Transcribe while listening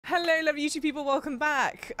Hello, lovely YouTube people. Welcome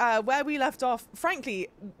back. Where we left off, frankly,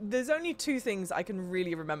 there's only two things I can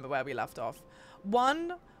really remember where we left off.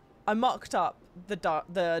 One, I mocked up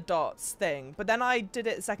the darts thing, but then I did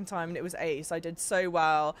it the second time and it was ace. I did so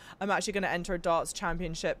well. I'm actually going to enter a darts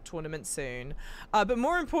championship tournament soon. But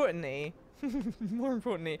more importantly,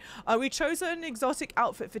 we chose an exotic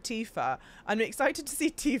outfit for Tifa. I'm excited to see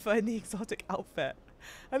Tifa in the exotic outfit.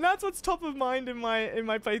 And that's what's top of mind in my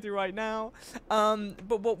playthrough right now.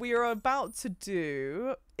 But what we are about to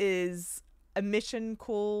do is a mission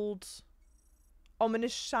called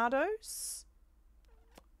Ominous Shadows.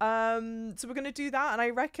 So we're gonna do that, and I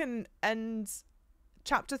reckon end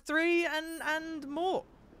chapter 3 and more.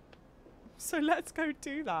 So let's go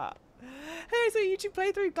do that. Hey, so YouTube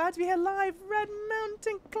playthrough, glad to be here live. Red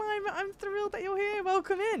Mountain Climber, I'm thrilled that you're here.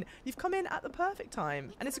 Welcome in. You've come in at the perfect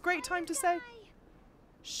time, and it's a great time to say.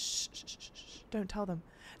 Shh, shh, shh, shh, don't tell them.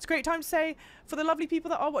 It's a great time to say, for the lovely people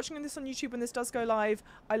that are watching this on YouTube when this does go live,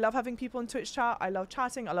 I love having people in Twitch chat. I love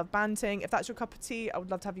chatting. I love banting. If that's your cup of tea, I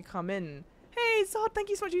would love to have you come in. Hey, Zod, thank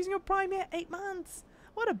you so much for using your Prime here. 8 months.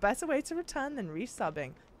 What a better way to return than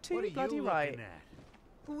resubbing. Too bloody right.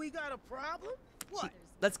 We got a problem? What?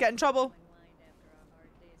 Let's get in trouble.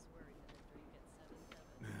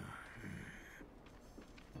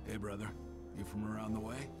 Hey, brother. You from around the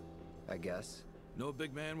way? I guess. Know a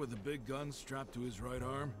big man with a big gun strapped to his right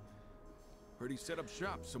arm? Heard he set up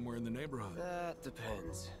shop somewhere in the neighborhood. That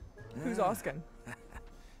depends. Who's asking?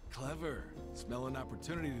 Clever. Smell an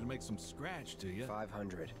opportunity to make some scratch, do you?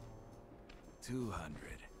 500. 200.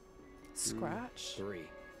 Scratch? 3.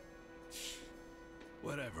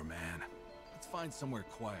 Whatever, man. Let's find somewhere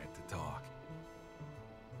quiet to talk.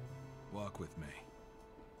 Walk with me.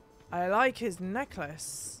 I like his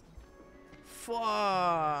necklace.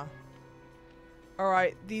 Fwah.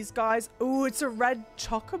 Alright, these guys. Ooh, it's a red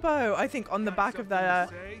chocobo. I think on the back of their...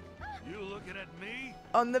 You looking at me?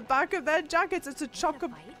 On the back of their jackets, it's a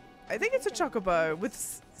chocobo. I think it's a chocobo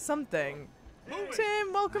with something.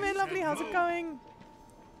 Tim, welcome in, lovely. How's it going?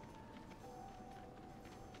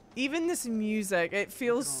 Even this music, it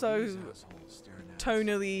feels so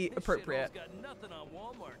tonally appropriate.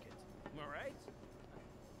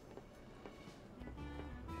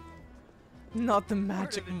 Not the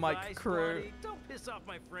Magic Mike crew. Don't piss off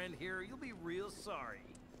my friend here. You'll be real sorry.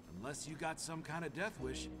 Unless you got some kind of death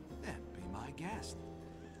wish, then be my guest.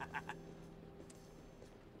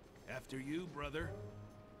 After you, brother.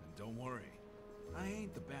 And don't worry, I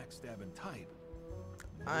ain't the backstabbing type.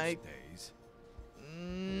 Most days.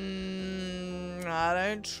 I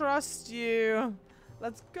don't trust you.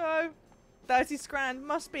 Let's go. 30 Scrand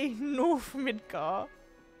must be North Midgar.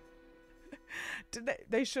 Did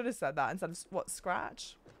they should have said that instead of what,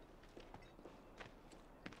 Scratch?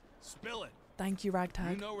 Spill it. Thank you,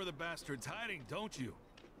 Ragtag. You know where the bastard's hiding, don't you?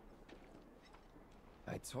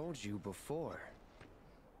 I told you before.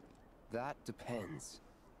 That depends.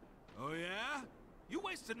 Oh yeah? You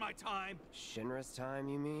wasted my time. Shinra's time,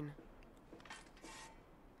 you mean?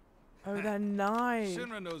 Oh, they're nice.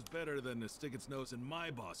 Shinra knows better than to stick its nose in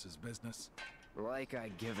my boss's business. Like I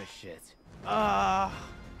give a shit.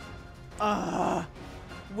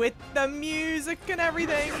 With the music and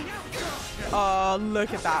everything. Oh,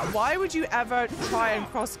 look at that. Why would you ever try and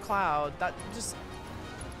cross Cloud? That just...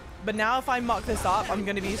 But now if I muck this up, I'm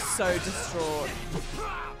going to be so distraught.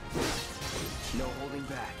 No holding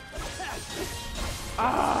back.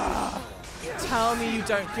 Tell me you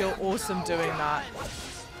don't feel awesome doing that.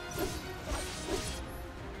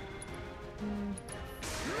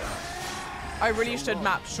 I really should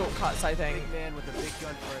map shortcuts, I think. Big man with a big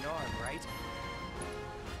gun for an arm, right?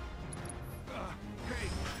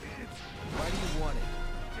 Why do you want it?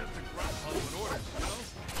 Just to grab public orders, you know?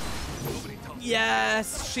 Nobody tells me.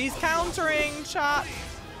 Yes, she's countering, chat.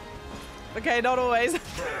 Okay, not always.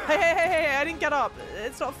 Hey, I didn't get up.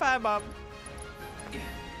 It's not fair, mum.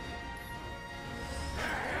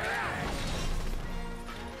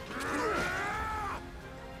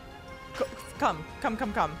 Come.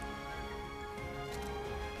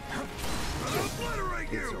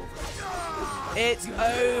 It's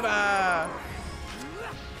over.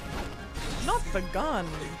 Not the gun.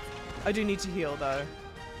 I do need to heal though.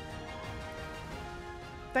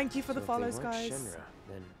 Thank you for the follows, guys. Shinra,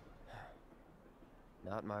 then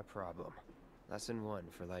not my problem. Lesson 1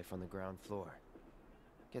 for life on the ground floor.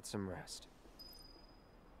 Get some rest.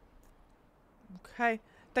 Okay.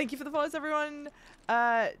 Thank you for the follows, everyone.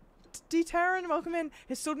 D-Terran, welcome in.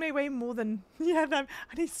 His sword may weigh more than... Yeah, no,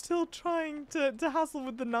 and he's still trying to hassle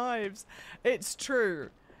with the knives. It's true.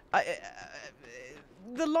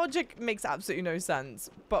 The logic makes absolutely no sense,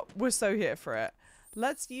 but we're so here for it.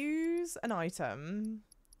 Let's use an item.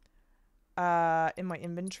 in my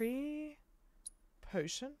inventory.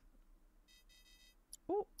 Potion.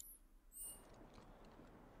 Oh.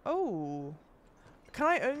 Oh. Can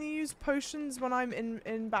I only use potions when I'm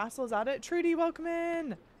in battles at it? Trudy, welcome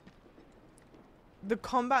in. The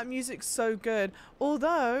combat music's so good.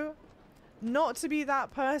 Although, not to be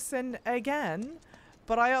that person again,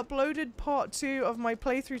 but I uploaded part 2 of my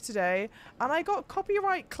playthrough today, and I got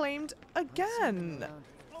copyright claimed again.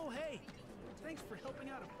 Oh, hey. Thanks for helping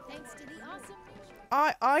out. Thanks to the awesome.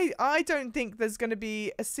 I don't think there's going to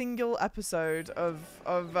be a single episode of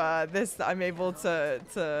this that I'm able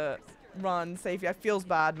to run safely. It feels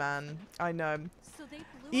bad, man. I know. So they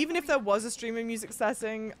Even if there was a streaming music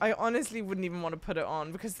setting, I honestly wouldn't even want to put it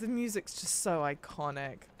on because the music's just so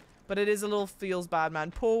iconic. But it is a little feels bad,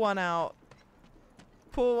 man. Pour one out.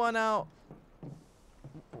 Pour one out.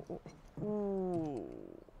 Ooh.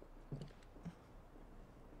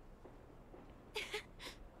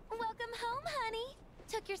 Welcome home, honey.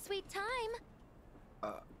 Took your sweet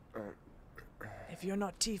time. If you're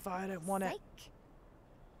not Tifa, I don't want it. Psych.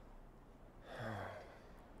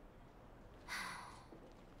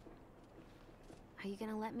 Are you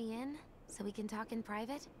gonna let me in so we can talk in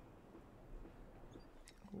private?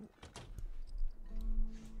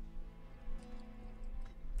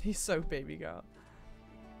 He's so baby girl.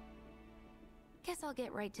 Guess I'll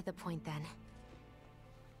get right to the point then.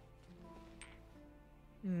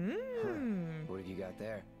 What have you got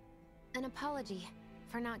there? An apology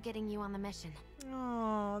for not getting you on the mission.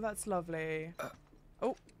 Oh, that's lovely.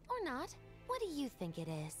 Or not. What do you think it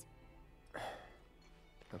is?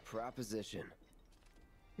 A proposition.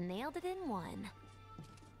 Nailed it in one.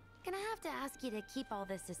 Gonna have to ask you to keep all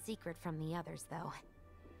this a secret from the others, though.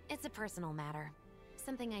 It's a personal matter.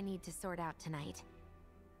 Something I need to sort out tonight.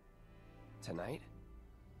 Tonight?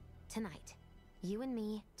 Tonight. You and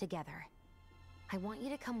me, together. I want you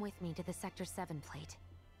to come with me to the Sector 7 plate.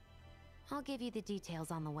 I'll give you the details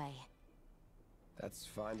on the way. That's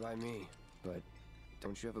fine by me, but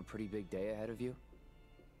don't you have a pretty big day ahead of you?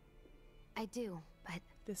 I do, but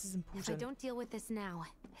This is if I important. don't deal with this now,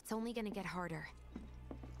 it's only gonna get harder.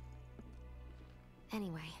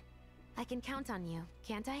 Anyway, I can count on you,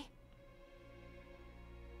 can't I?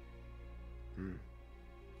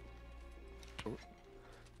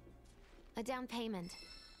 A down payment.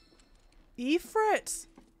 Ifrit.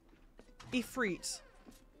 Ifrit.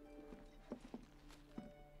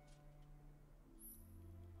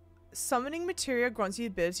 Summoning materia grants you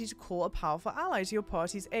the ability to call a powerful ally to your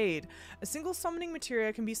party's aid. A single summoning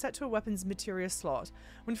materia can be set to a weapon's materia slot.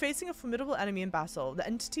 When facing a formidable enemy in battle, the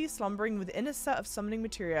entity slumbering within a set of summoning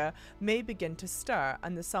materia may begin to stir,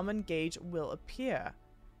 and the summon gauge will appear.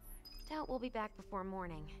 Doubt we'll be back before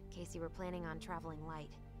morning, in case you were planning on traveling light.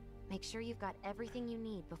 Make sure you've got everything you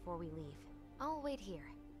need before we leave. I'll wait here.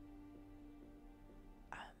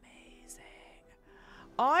 Amazing.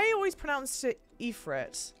 I always pronounced it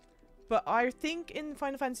Ifrit, but I think in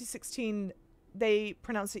Final Fantasy 16 they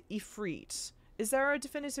pronounce it Ifrit. Is there a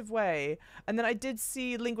definitive way? And then I did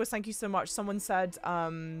see Linguist, thank you so much. Someone said,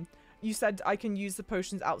 you said I can use the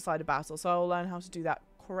potions outside of battle, so I'll learn how to do that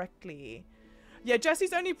correctly. Yeah,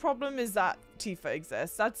 Jessie's only problem is that Tifa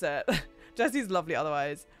exists. That's it. Jessie's lovely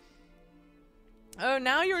otherwise. Oh,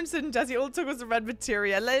 now you're interested in Jessie. All it took was the red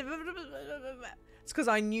materia. It's because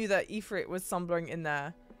I knew that Ifrit was slumbering in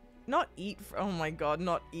there. Not eat for, oh my god,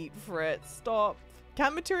 not eat for it. Stop.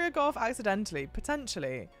 Can materia go off accidentally?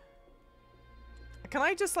 Potentially. Can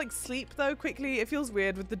I just like sleep though quickly? It feels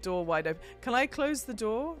weird with the door wide open. Can I close the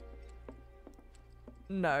door?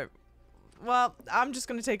 No. Well, I'm just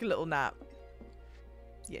going to take a little nap.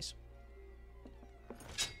 Yes.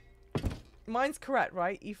 Mine's correct,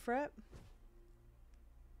 right? Ifrit?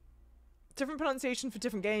 Different pronunciation for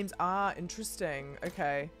different games. Ah, interesting.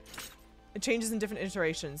 Okay. It changes in different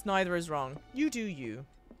iterations. Neither is wrong. You do you.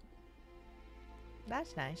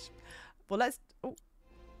 That's nice. Well, let's... Oh.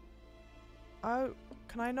 Oh,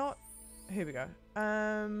 can I not? Here we go.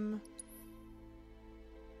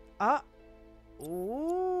 Ah.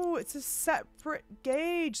 Oh, it's a separate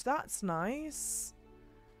gauge. That's nice.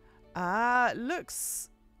 Ah, looks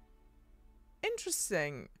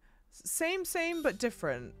interesting. Same, but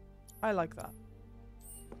different. I like that.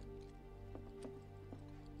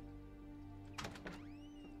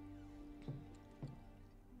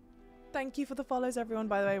 Thank you for the follows, everyone,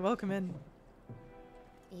 by the way. Welcome in.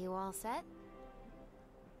 You all set?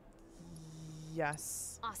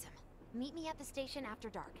 Yes. Awesome. Meet me at the station after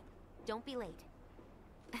dark. Don't be late.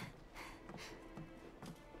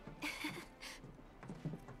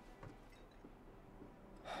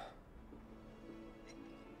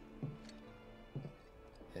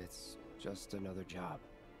 It's just another job.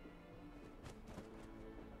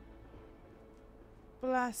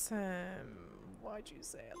 Bless him. Why'd you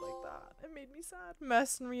say it like that? It made me sad.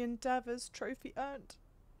 Mercenary endeavors, trophy earned.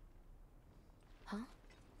 Huh?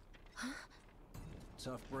 Huh?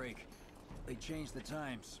 Tough break. They changed the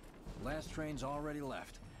times. Last train's already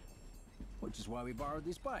left. Which is why we borrowed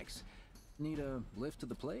these bikes. Need a lift to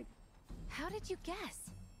the plate? How did you guess?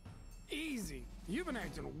 Easy. You've been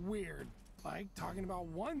acting weird. Like talking about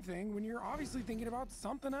one thing when you're obviously thinking about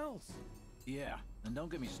something else. Yeah, and don't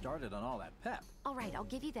get me started on all that pep. All right, I'll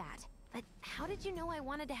give you that. But how did you know I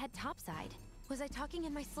wanted to head topside? Was I talking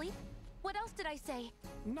in my sleep? What else did I say?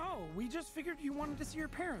 No, we just figured you wanted to see your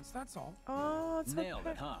parents, that's all. Oh, it's her Nailed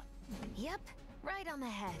it, huh? Yep, right on the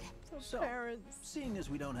head. So, parents. seeing as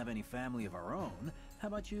we don't have any family of our own, how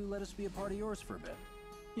about you let us be a part of yours for a bit?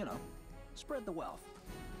 You know, spread the wealth.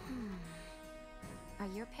 Are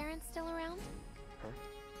your parents still around? Huh?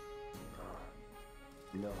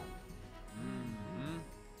 No.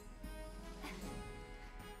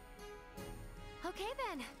 Okay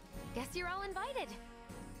then. Guess you're all invited.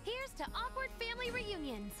 Here's to awkward family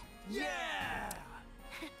reunions. Yeah!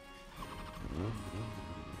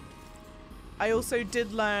 I also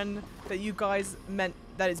did learn that you guys meant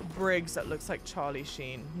that it's Briggs that looks like Charlie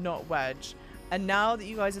Sheen, not Wedge. And now that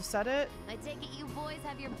you guys have said it, I take it you boys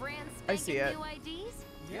have your brand I see spanking it. new IDs?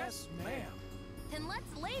 Yes, ma'am. Then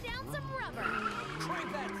let's lay down some rubber.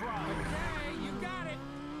 Crank that frog! Okay, you got it.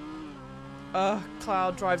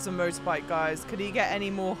 Cloud drives a motorbike, guys. Could he get any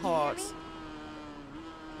more hot?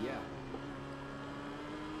 Yeah.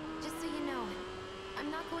 Just so you know,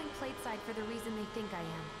 I'm not going plateside for the reason they think I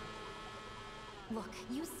am. Look,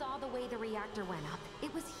 you saw the way the reactor went up.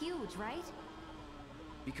 It was huge, right?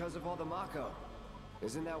 Because of all the Mako.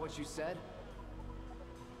 Isn't that what you said?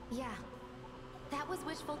 Yeah. That was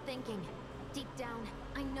wishful thinking. Deep down,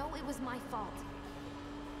 I know it was my fault.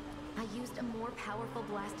 I used a more powerful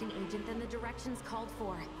blasting agent than the directions called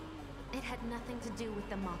for. It had nothing to do with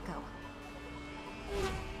the Mako.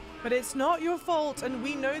 But it's not your fault, and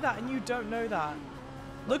we know that, and you don't know that.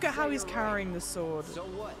 Look at how he's You're carrying the sword. So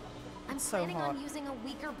what? I'm so planning hot. on using a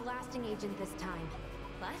weaker blasting agent this time.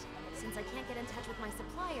 But, since I can't get in touch with my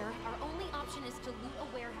supplier, our only option is to loot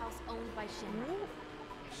a warehouse owned by Shinra.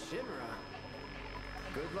 Shinra?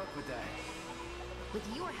 Good luck with that. With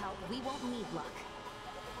your help, we won't need luck.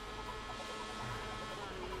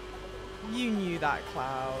 You knew that,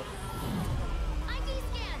 Cloud. ID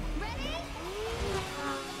scan, ready?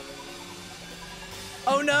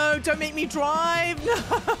 Oh no, don't make me drive! No!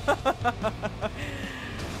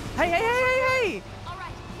 Hey, hey, hey, hey, hey! All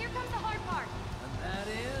right, here comes the hard part. And that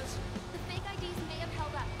is... The fake IDs may have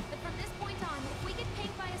held up, but from this point on, if we get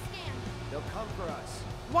pinged by a scan... They'll come for us.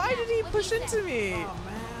 Why did he what push he into said. me? Oh,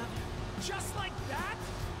 man. Just like that?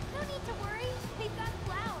 No need to worry. We've got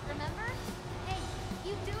Cloud, remember? Hey,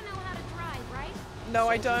 you do know how to drive, right? No,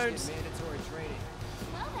 I Soldiers don't. get mandatory training.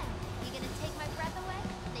 Well then, you gonna take my breath away?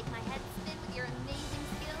 Make my head spin with your amazing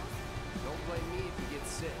skills? Don't blame me if you get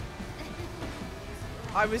sick.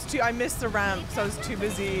 I missed the ramp because I was too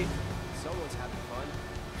busy. Someone's having fun.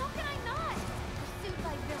 How can I not? Pursued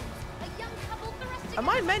by villains, a young couple thrusting Am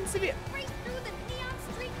I into meant to be- race through the neon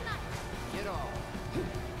street night. Get off.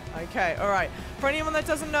 Okay, alright. For anyone that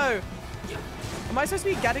doesn't know, am I supposed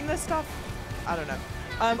to be getting this stuff? I don't know.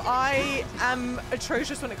 I am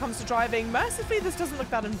atrocious when it comes to driving. Mercifully, this doesn't look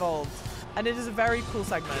that involved. And it is a very cool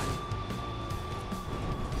segment.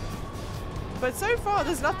 But so far,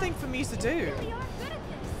 there's nothing for me to do. You really are good at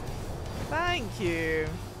this. Thank you.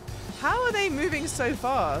 How are they moving so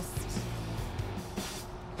fast?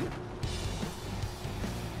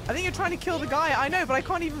 I think you're trying to kill the guy. I know, but I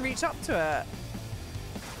can't even reach up to it.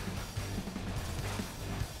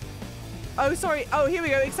 Oh, sorry. Oh, here we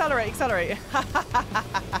go. Accelerate, accelerate. Not much of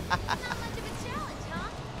a challenge, huh?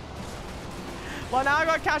 Well, now I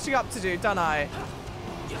got catching up to do, don't I?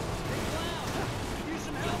 Use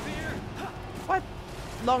some help here! What?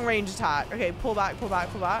 Long range attack. Okay, pull back, pull back,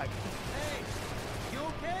 pull back. Hey! You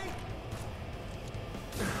okay?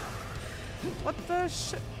 What the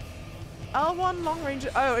shit? L1 long range.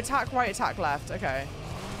 Oh, attack right, attack left. Okay.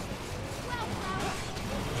 Well, Cloud.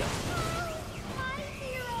 My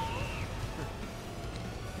hero.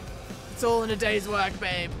 It's all in a day's work,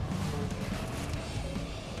 babe.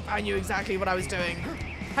 I knew exactly what I was doing.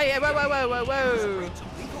 Hey, whoa, whoa, whoa, whoa, whoa.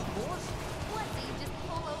 What, so you just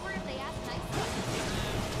pull over if they ask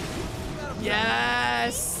nicely?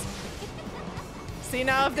 Yes. See,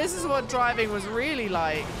 now if this is what driving was really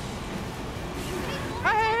like.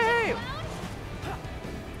 Hey, hey, hey.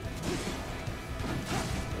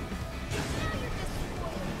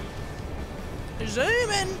 Zoom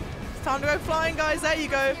in. It's time to go flying, guys. There you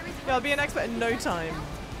go. Yeah, I'll be an expert in no time.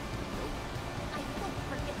 I won't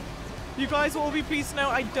You guys will all be pleased to know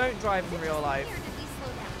I don't drive in real life. Where did we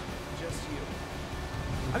slow down? Just you.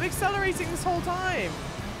 I'm accelerating this whole time.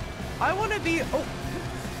 I want to be. Oh,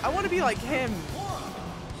 I want to be like him.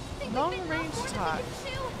 Think Long we've been range outboarded attack. with the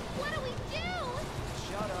chew. What do we do?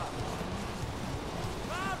 Shut up.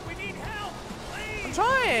 Bob, we need help! Please! I'm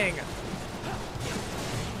trying.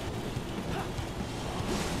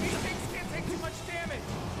 These things can't take too much damage!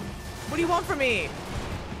 What do you want from me?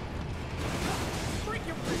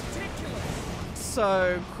 Freaking ridiculous!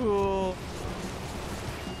 So cool.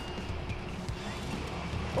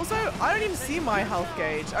 Also, I don't even see my health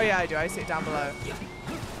gauge. Oh yeah, I do. I see it down below.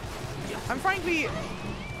 I'm frankly,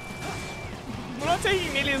 we're not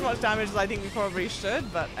taking nearly as much damage as I think we probably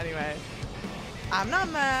should, but anyway. I'm not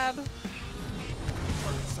mad.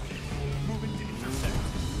 Moving to intersect.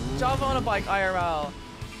 Java on a bike IRL.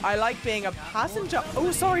 I like being a passenger.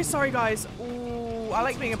 Oh, sorry guys. Ooh, I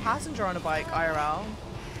like being a passenger on a bike IRL.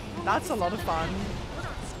 That's a lot of fun. We're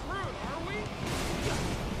not screwed, are we?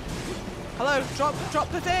 Hello, drop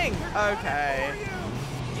the thing. Okay.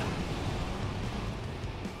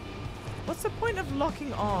 What's the point of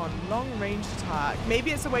locking on? Long range attack.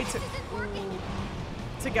 Maybe it's a way to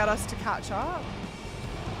get us to catch up.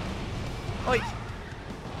 Oi.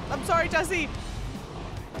 I'm sorry, Jesse.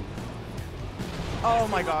 Oh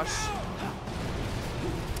my gosh.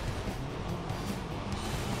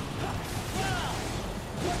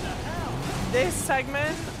 This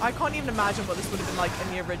segment, I can't even imagine what this would have been like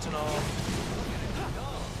in the original.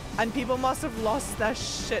 And people must have lost their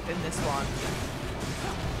shit in this one.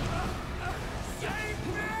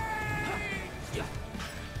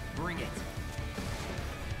 Bring it.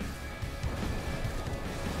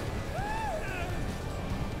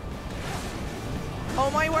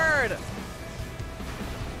 Oh my word!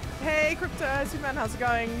 Hey, Crypto, Superman, how's it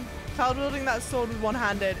going? Cloud wielding that sword with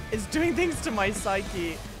one-handed is doing things to my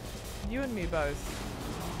psyche. You and me both.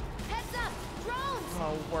 Heads up! Drones!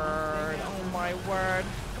 Oh word! Oh my word!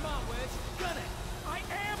 Come on, Wedge. Gun it! I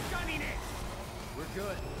am gunning it! We're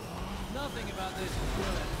good. Nothing about this is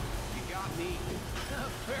good. You got me.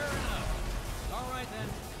 Fair enough. All right then.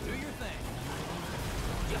 Do your thing.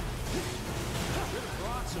 Should have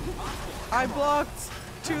brought some popcorn. I blocked.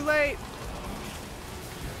 Too late.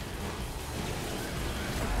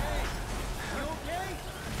 Hey, you okay?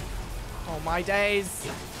 Oh my days.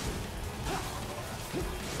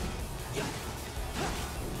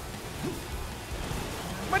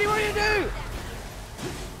 What do you want me to do?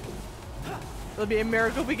 It'll be a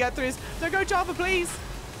miracle if we get through this. Don't go, Java, please.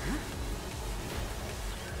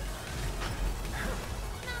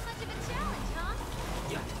 Not much of a challenge, huh?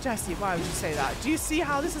 Jesse, why would you say that? Do you see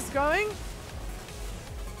how this is going?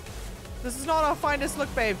 This is not our finest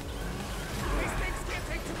look, babe. These things can't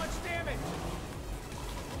take too much damage!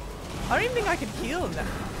 I don't even think I could heal in that.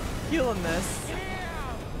 Heal in this.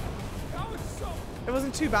 Yeah! That was so... It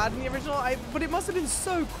wasn't too bad in the original, but it must have been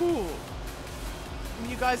so cool. And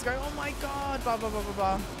you guys going, oh my god, blah, blah, blah, blah,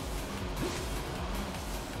 blah.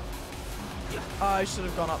 Oh, I should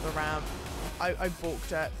have gone up the ramp. I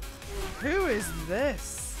balked it. Who is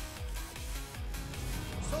this?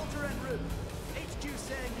 Soldier en route. HQ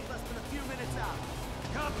saying he's less than a few minutes out.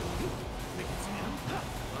 Copy. Think it's him?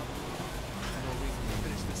 Well, no reason to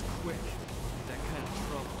finish this quick. That kind of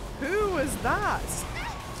trouble. Who was that?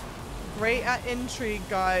 Great at intrigue,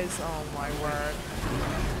 guys. Oh my word.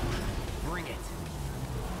 Bring it.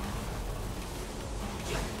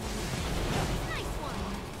 Nice one!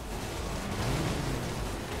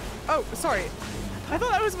 Oh, sorry. I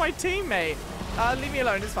thought that was my teammate. Leave me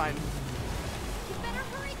alone, it's fine. You better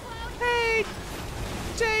hurry, Cloud! Hey,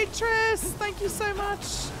 Jade Triss, thank you so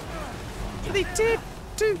much. They did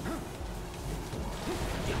do.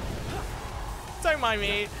 Don't mind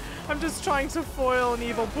me. I'm just trying to foil an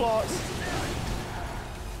evil plot.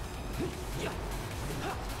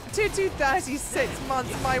 36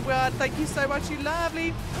 months, my word. Thank you so much, you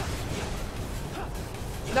lovely.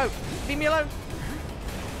 No, leave me alone.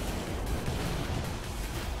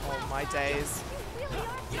 Oh my days. You really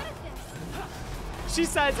are good at this! She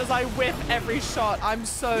says as I whiff every shot, I'm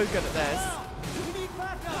so good at this.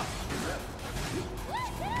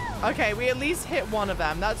 Woohoo! Okay, we at least hit one of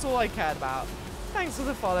them. That's all I cared about. Thanks for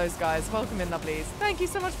the follows, guys. Welcome in, lovelies. Thank you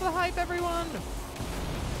so much for the hype, everyone.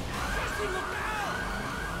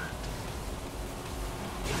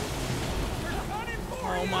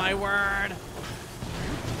 Oh my word.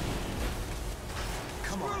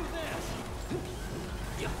 Come on.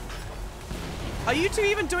 Are you two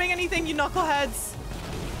even doing anything, you knuckleheads?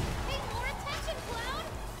 Pay more attention,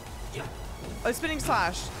 Cloud! Oh, spinning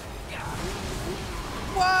slash.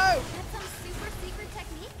 Whoa! That's some super secret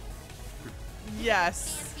technique?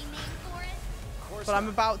 Yes. Fancy name But I'm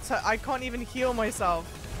about to, I can't even heal myself.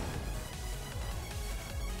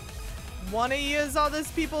 One of yous others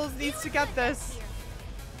people needs to get this.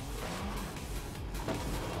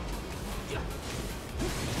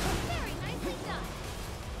 Very nicely done.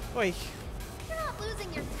 Oi. You're not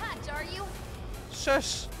losing your touch, are you?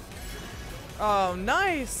 Shush. Oh,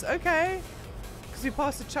 nice. Okay. Because we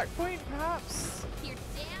passed a checkpoint, perhaps? You're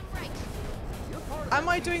damn right. Am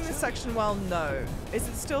I doing this section well? No. Is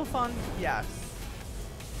it still fun? Yes.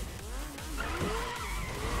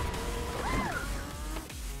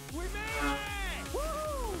 We made it! Woo!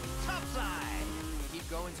 Topside! Keep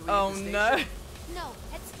going till we Oh, hit the no. station. No,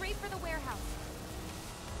 head straight for the warehouse.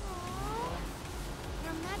 Aww.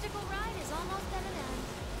 Your magical ride is almost at an end.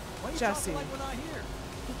 Why are you Jesse. talking like we're not here?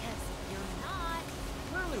 Because you're not.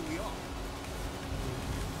 Clearly we are.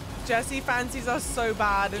 Jesse fancies us so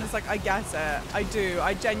bad, and it's like, I get it. I do.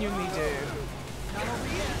 I genuinely do. Not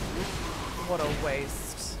over yet. What a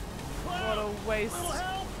waste. What a waste. Little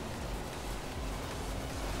help?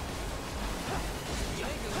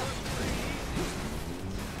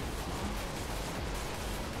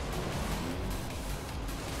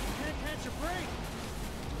 Can't catch a break.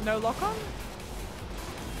 No lock on?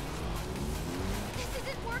 This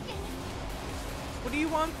isn't working. What do you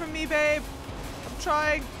want from me, babe? I'm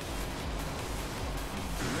trying.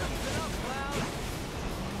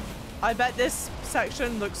 I bet this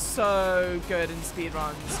section looks so good in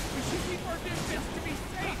speedruns. We should keep our distance to be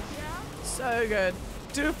safe, yeah? So good.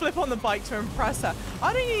 Do a flip on the bike to impress her.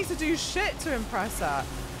 I don't need to do shit to impress her.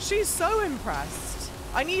 She's so impressed.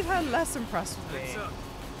 I need her less impressed with me.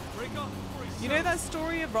 You know that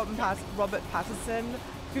story of Robert Pattinson,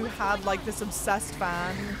 who had like this obsessed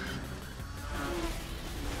fan?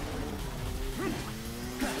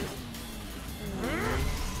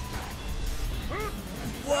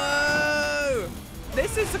 Whoa!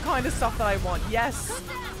 This is the kind of stuff that I want. Yes.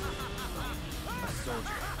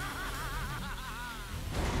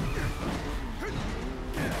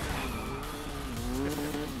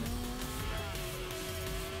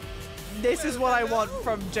 This is what I want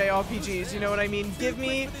from JRPGs, you know what I mean? Give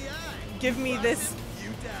me this. You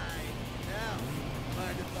die. Now,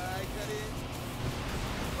 mind if I cut in?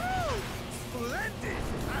 Woo! Splendid!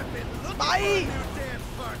 I've been looking for a new dance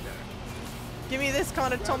partner. Give me this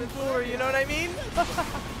kind of tomfoolery, you know what I mean?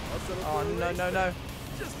 Oh, no, no, no.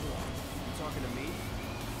 Just one. You talking to me?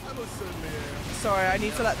 I most certainly am. Sorry, I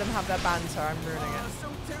need to let them have their banter. I'm ruining it.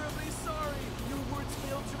 So terribly sorry. Your words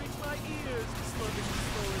failed to reach my ears, sluggish and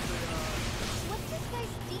slow as they are. What's this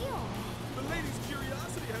guy's deal? The lady's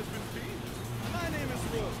curiosity has been piqued. My name is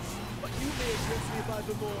Roche, but you may address me by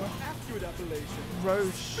the more accurate appellation.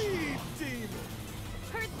 Roche. Speed Demon.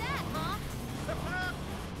 Heard that, huh?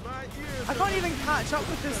 My ears I can't even catch up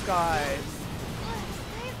with this guy. Ugh,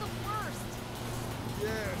 They're the worst.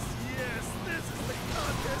 Yes, yes, this is the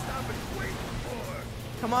contest I've been waiting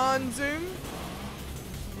for. Come on, Zoom.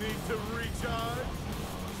 Need to recharge.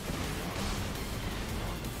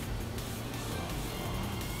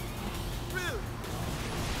 Really?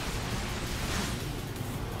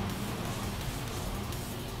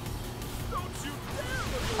 Don't you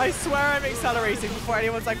dare! I swear I'm accelerating before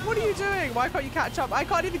anyone's like, what are you doing? Why can't you catch up? I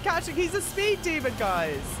can't even catch him. He's a speed demon,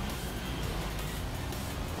 guys.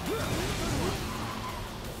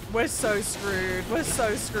 We're so screwed. We're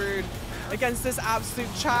so screwed against this absolute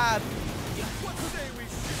Chad. What say we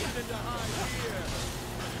shift into high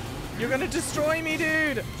gear? You're gonna destroy me,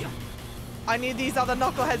 dude. I need these other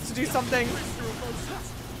knuckleheads to do something. Twist your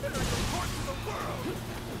emotions. Better report to the world.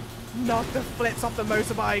 Knock the flips off the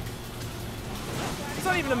motorbike. It's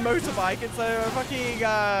not even a motorbike. It's a fucking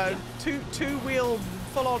two-wheel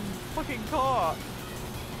full-on fucking car.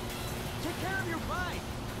 Take care of your bike.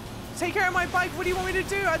 Take care of my bike. What do you want me to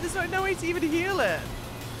do? There's no way to even heal it.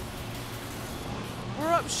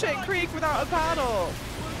 We're up shit creek without a paddle.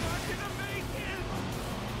 We're not gonna make it.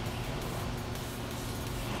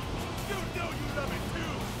 You know you love it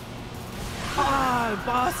too. Ah,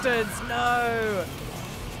 bastards, no.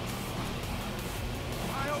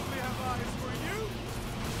 I only have eyes for you.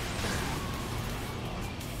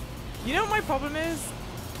 You know what my problem is?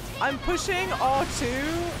 I'm pushing R2.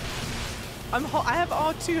 I have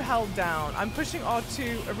R2 held down. I'm pushing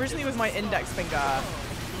R2 originally with my index finger,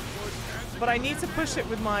 but I need to push it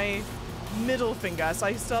with my middle finger, so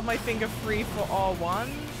I still have my finger free for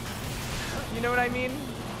R1. You know what I mean?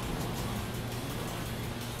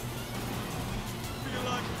 Feel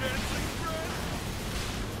like dancing, friend?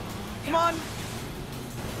 Come on. A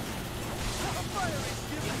fiery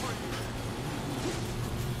gift for you.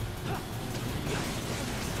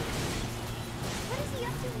 What is he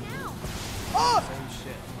up to now? Oh! Same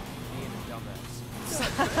shit. Being a dumbass.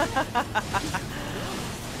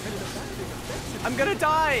 I'm gonna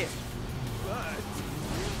die. But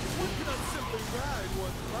one cannot simply ride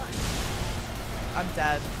one's bike. I'm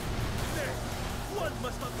dead. One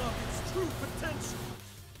must unlock its true potential.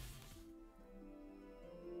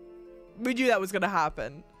 We knew that was gonna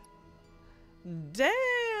happen.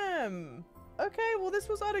 Damn. Okay, well this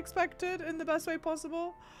was unexpected in the best way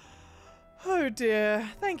possible. Oh dear.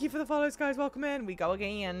 Thank you for the follows, guys. Welcome in. We go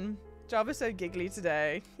again. Java's so giggly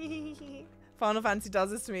today. Final Fantasy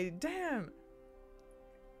does this to me. Damn.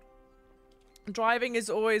 Driving is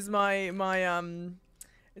always my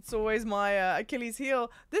it's always my Achilles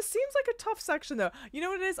heel. This seems like a tough section though. You know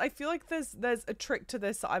what it is? I feel like there's a trick to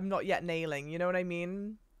this that I'm not yet nailing. You know what I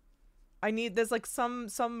mean? There's like some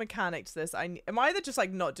mechanic to this. I'm either just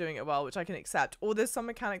like not doing it well, which I can accept, or there's some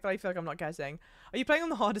mechanic that I feel like I'm not getting. Are you playing on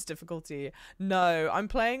the hardest difficulty? No, I'm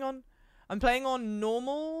playing on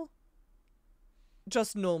normal.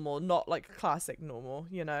 Just normal, not like classic normal,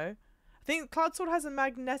 you know? I think Cloud Sword has a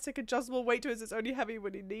magnetic adjustable weight to it, so it's only heavy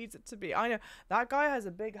when he needs it to be. I know that guy has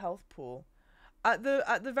a big health pool. At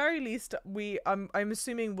the very least, I'm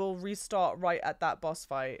assuming we'll restart right at that boss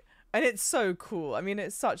fight. And it's so cool. I mean,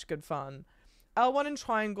 it's such good fun. L1 and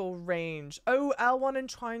triangle range. Oh, L1 and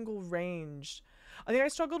triangle range. I think I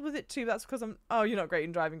struggled with it too. That's because oh, you're not great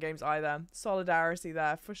in driving games either. Solidarity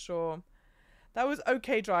there for sure. That was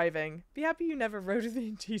okay driving. Be happy you never rode with me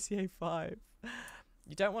in GTA 5.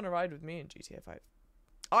 You don't want to ride with me in GTA 5.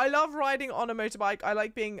 I love riding on a motorbike. I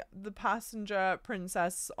like being the passenger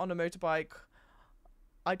princess on a motorbike.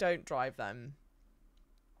 I don't drive them.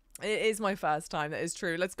 It is my first time. That is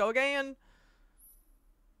true. Let's go again.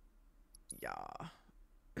 Yeah.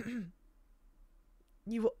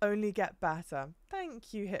 You will only get better.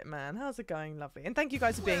 Thank you, Hitman. How's it going? Lovely. And thank you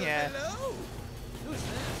guys for being here. Hello. Who's that?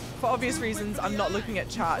 For obvious reasons, I'm not looking at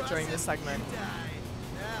chat during this segment.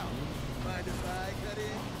 Now, mind if I cut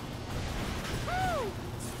in? Woo!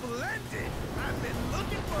 Splendid! I've been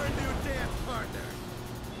looking for a new dance partner.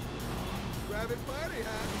 Private party,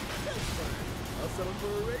 huh? That's fine. I'll settle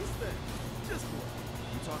for a race then. Just one.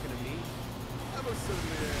 You talking to me? I most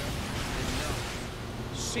certainly am.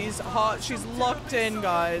 She's hot. She's locked in,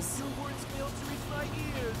 guys. Your words fail to reach my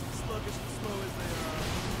ears, sluggish and slow as they are.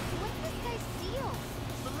 What's this guy steal?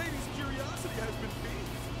 The lady's curiosity has been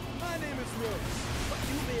piqued. My name is Roche, but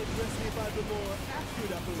you may address me by the more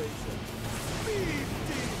accurate appellation. Speed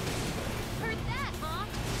Demon. Heard that, huh?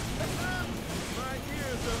 My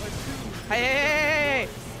ears are attuned. Hey, hey, hey, hey.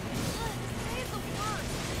 Say the word.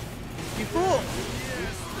 You fool.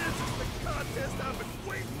 Yes, this is the contest I've been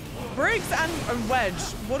waiting for. Briggs and Wedge,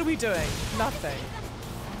 what are we doing? Nothing.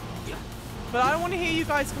 But I don't want to hear you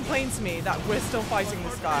guys complain to me that we're still fighting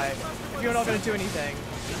this guy if you're not going to do anything.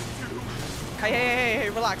 Hey, hey, hey, hey,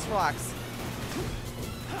 relax, relax.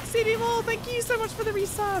 CB Mall, thank you so much for the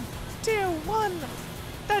resub. Tier 1.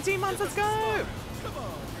 13 months, let's go. Come on,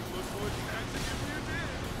 you look more than you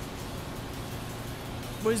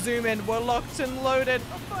did. We're zooming, we're locked and loaded.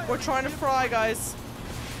 We're trying to fry, guys.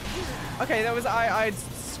 Okay, that was, I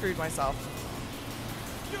screwed myself.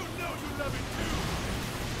 You know you love it too.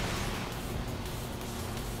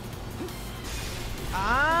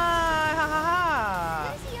 Ah, ha, ha,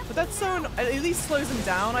 ha. But that's so, at least slows him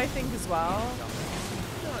down, I think, as well.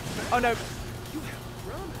 Oh no. You have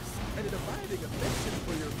promise and an abiding affection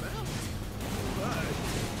for your mount. But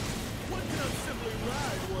one cannot simply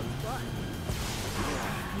ride one's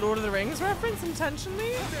bike. Lord of the Rings reference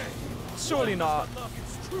intentionally? Surely not.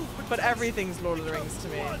 But everything's Lord of the Rings to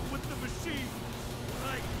me.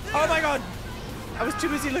 Oh my god! I was too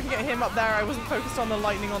busy looking at him up there. I wasn't focused on the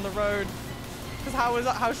lightning on the road. Because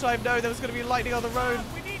how should I have known there was going to be lightning on the road?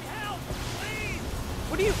 We need help, please.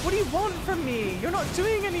 What do you want from me? You're not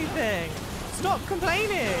doing anything. Stop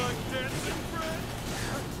complaining.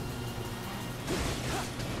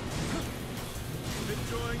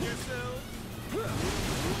 Enjoying yourself?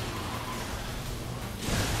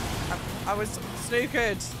 I was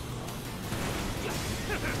snookered.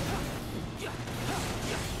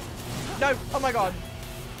 No! Oh my god.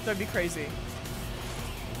 Don't be crazy.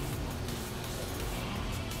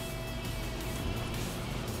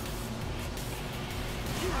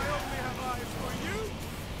 I only have eyes for you.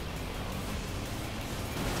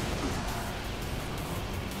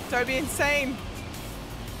 Don't be insane.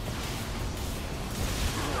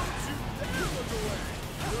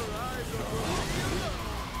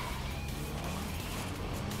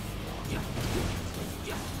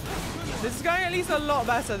 This is going at least a lot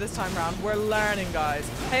better this time round. We're learning, guys.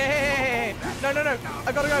 Hey, hey, hey, hey, hey. No, no, no.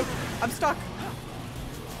 I gotta go. I'm stuck.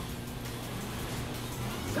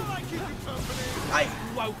 Shall I keep you company?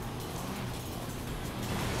 Whoa.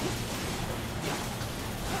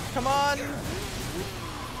 Come on!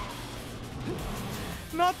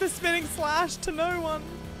 Not the spinning slash to no one!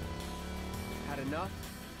 Had enough?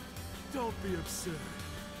 Don't be absurd.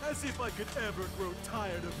 As if I could ever grow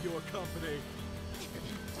tired of your company.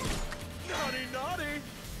 Naughty, naughty!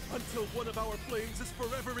 Until one of our flames is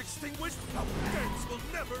forever extinguished, our games will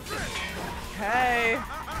never end! Okay.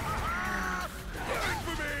 Wait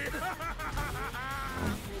for me!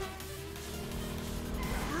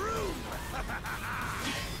 Room!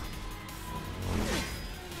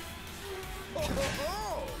 Oh, oh,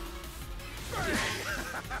 oh!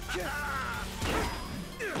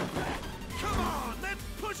 Come on, let's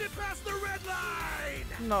push it past the red line!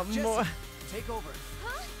 Not more. Take over.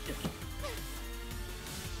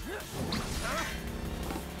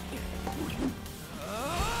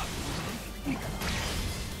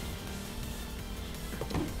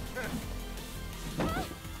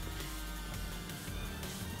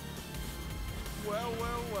 Well,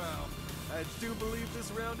 well, well. I do believe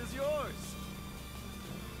this round is yours.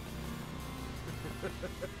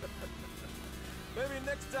 Maybe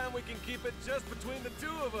next time we can keep it just between the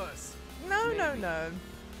two of us. No, Maybe. no, no.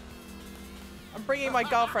 I'm bringing my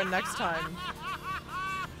girlfriend next time.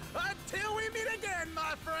 Until we meet again,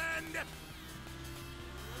 my friend.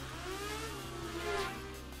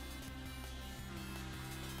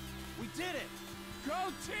 We did it!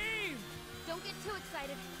 Go team! Don't get too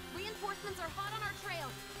excited. Reinforcements are hot on our trail.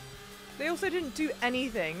 They also didn't do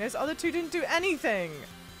anything. Those other two didn't do anything.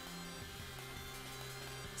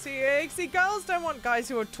 See, girls don't want guys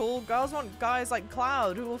who are tall. Girls want guys like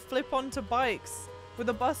Cloud who will flip onto bikes with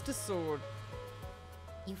a Buster Sword.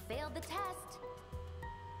 You failed the test.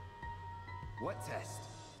 What test?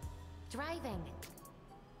 Driving.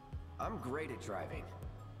 I'm great at driving.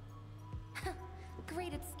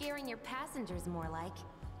 Great at scaring your passengers, more like.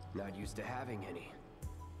 Not used to having any.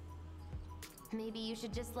 Maybe you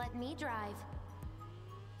should just let me drive.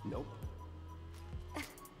 Nope.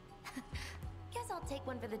 Guess I'll take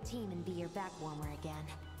one for the team and be your back warmer again.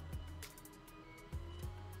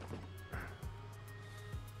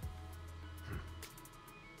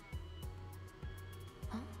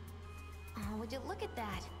 Huh? Oh, would you look at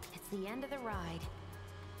that? It's the end of the ride.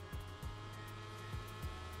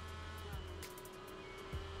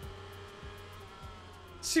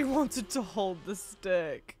 She wanted to hold the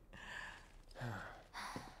stick.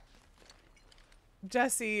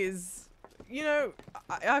 Jessie is, you know,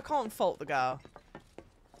 I can't fault the girl.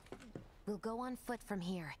 We'll go on foot from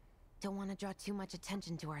here. Don't want to draw too much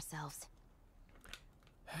attention to ourselves.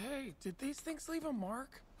 Hey, did these things leave a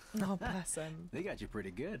mark? Oh, bless him. They got you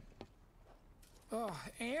pretty good. Ugh,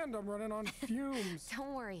 and I'm running on fumes.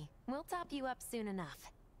 Don't worry, we'll top you up soon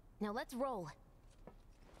enough. Now let's roll.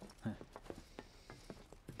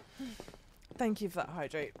 Thank you for that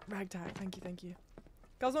hydrate. Ragtag, thank you, thank you.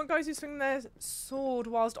 Girls want guys who swing their sword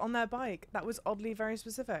whilst on their bike. That was oddly very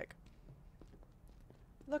specific.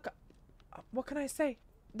 Look, what can I say?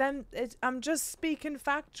 Then I'm just speaking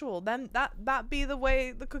factual. Then that be the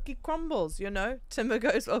way the cookie crumbles, you know? Timber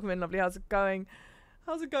goes, welcome in, lovely. How's it going?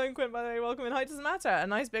 How's it going, Quinn, by the way? Welcome in. Height doesn't matter. A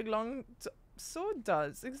nice big long sword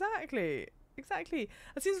does. Exactly. Exactly.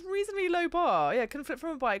 That seems reasonably low bar. Yeah, can flip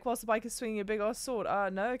from a bike whilst the bike is swinging a big ass sword.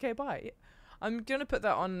 No, okay, bye. I'm gonna put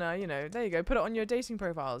that on, you know, there you go. Put it on your dating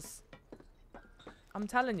profiles. I'm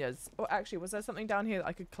telling yous. Oh, actually, was there something down here that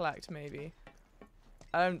I could collect, maybe?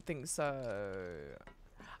 I don't think so.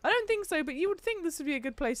 I don't think so, but you would think this would be a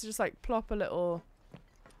good place to just, like, plop a little...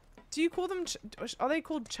 Do you call them... Are they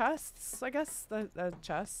called chests? I guess they're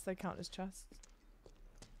chests. They count as chests.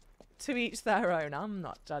 To each their own. I'm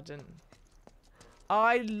not judging.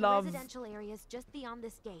 I love... The residential areas just beyond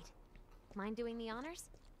this gate. Mind doing the honors?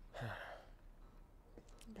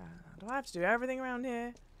 Do I have to do everything around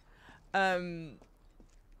here?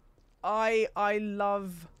 I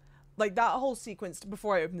love, like, that whole sequence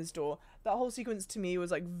before I opened this door. That whole sequence to me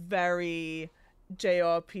was like very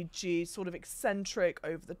JRPG, sort of eccentric,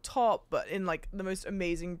 over the top, but in like the most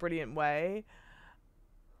amazing, brilliant way.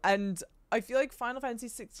 And I feel like Final Fantasy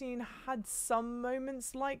 16 had some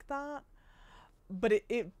moments like that, but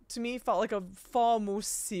it to me felt like a far more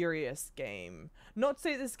serious game. Not to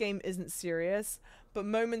say this game isn't serious, but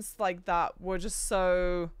moments like that were just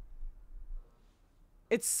so...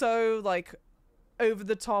 It's so, like, over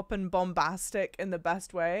the top and bombastic in the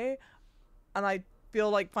best way. And I feel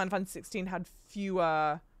like Final Fantasy 16 had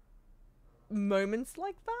fewer moments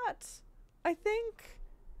like that, I think.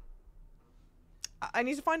 I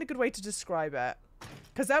need to find a good way to describe it.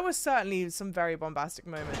 Because there were certainly some very bombastic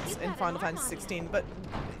moments in Final Fantasy 16, but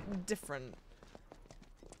different.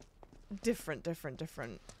 Different.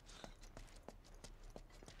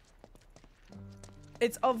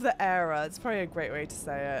 It's of the era. It's probably a great way to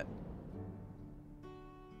say it.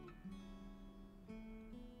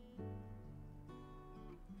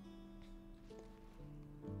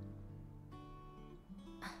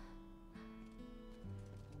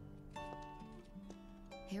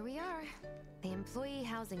 Here we are. The employee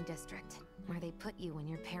housing district, where they put you when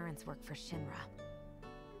your parents work for Shinra.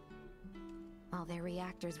 While their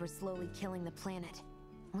reactors were slowly killing the planet,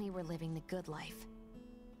 we were living the good life.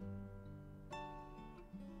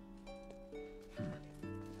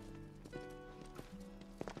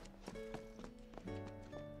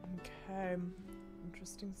 Okay,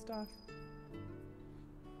 interesting stuff.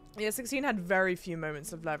 Yeah, 16 had very few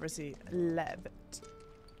moments of levity.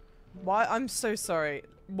 Why? I'm so sorry.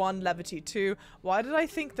 1, levity. 2, why did I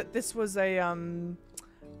think that this was a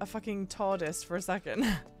fucking TARDIS for a second?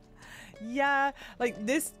 Yeah, like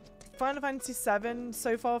this Final Fantasy VII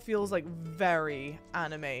so far feels like very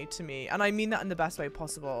anime to me, and I mean that in the best way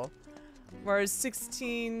possible. Whereas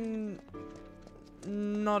 16,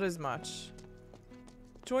 not as much.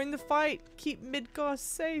 Join the fight. Keep Midgar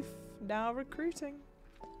safe. Now recruiting.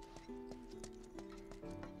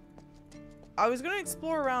 I was going to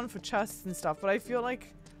explore around for chests and stuff, but I feel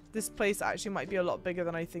like this place actually might be a lot bigger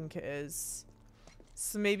than I think it is.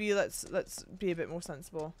 So maybe let's be a bit more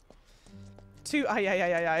sensible. 2,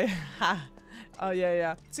 ha. Oh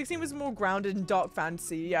yeah. 16 was more grounded in dark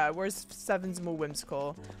fantasy, yeah, whereas 7's more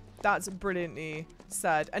whimsical. That's brilliantly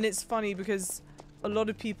said. And it's funny because a lot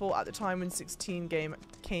of people at the time when 16 game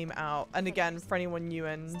came out, and again, for anyone new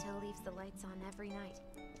and... Still leaves the lights on every night.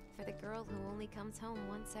 For the girl who only comes home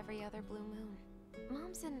once every other blue moon.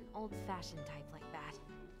 Mom's an old-fashioned type like that.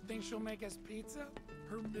 Think she'll make us pizza?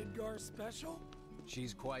 Her Midgar special?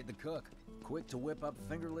 She's quite the cook. Quick to whip up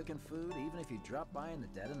finger-licking food, even if you drop by in the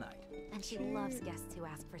dead of night. And she loves guests who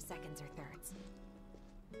ask for seconds or thirds.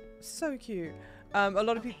 So cute. A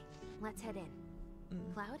lot of people... Let's head in.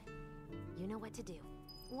 Cloud, you know what to do.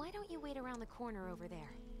 Why don't you wait around the corner over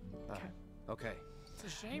there? Okay. Okay. It's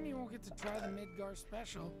a shame you won't get to try the Midgar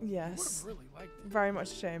special. Yes. I would have really liked it. Very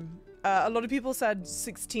much a shame. A lot of people said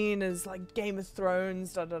 16 is like Game of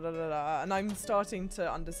Thrones, and I'm starting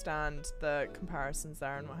to understand the comparisons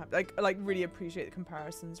there and what have like really appreciate the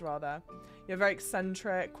comparisons rather. You're very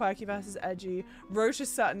eccentric, quirky versus edgy. Roche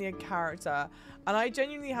is certainly a character, and I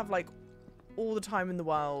genuinely have like all the time in the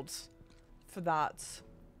world for that.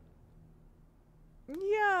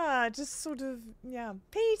 Yeah, just sort of, yeah.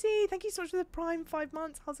 Petey, thank you so much for the Prime 5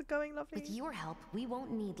 months. How's it going, lovely? With your help, we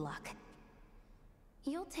won't need luck.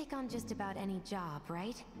 You'll take on just about any job,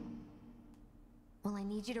 right? Well, I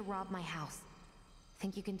need you to rob my house.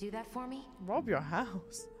 Think you can do that for me? Rob your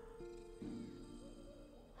house?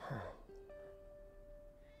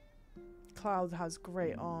 Cloud has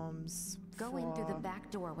great arms. Go in through the back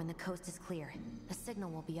door when the coast is clear. The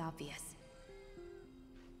signal will be obvious.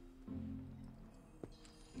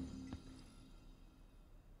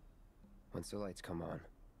 Once the lights come on,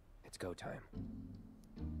 it's go time.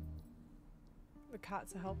 The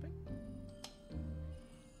cats are helping.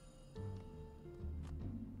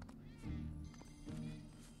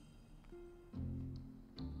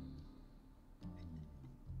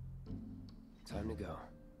 Time to go.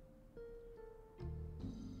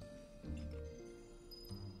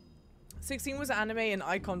 16 was anime and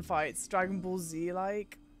icon fights, Dragon Ball Z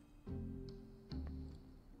like.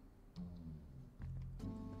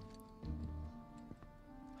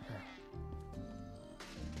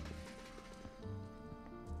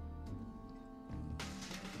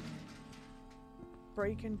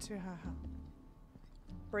 Break into her house.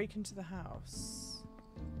 Break into the house.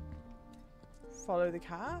 Follow the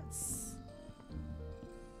cats.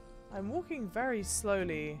 I'm walking very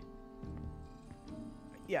slowly.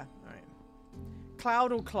 Yeah, alright.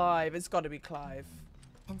 Cloud or Clive? It's gotta be Clive.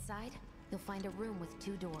 Inside, you'll find a room with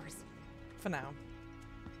 2 doors. For now.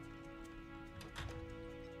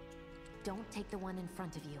 Don't take the one in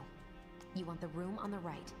front of you. You want the room on the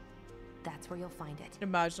right. That's where you'll find it.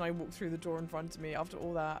 Imagine I walk through the door in front of me after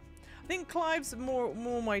all that. I think Clive's more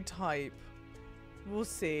my type. We'll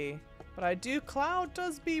see. But I do. Cloud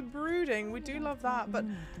does be brooding. We do love that. But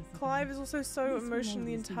Clive is also so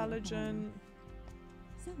emotionally intelligent.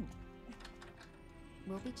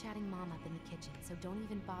 We'll be chatting Mom up in the kitchen, so don't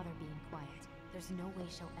even bother being quiet. There's no way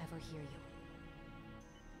she'll ever hear you.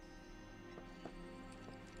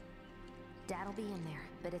 Dad'll be in there,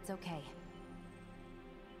 but it's okay.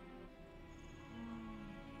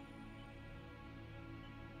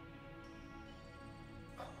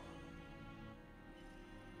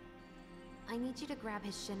 I need you to grab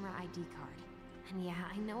his Shinra ID card. And yeah,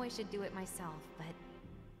 I know I should do it myself,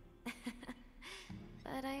 but...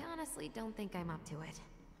 but I honestly don't think I'm up to it.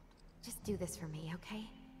 Just do this for me, okay?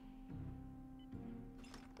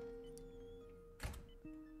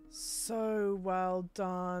 So well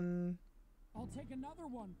done. I'll take another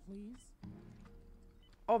one, please.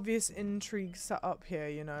 Obvious intrigue set up here,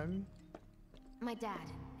 you know. My dad,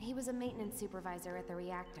 he was a maintenance supervisor at the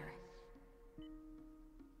reactor.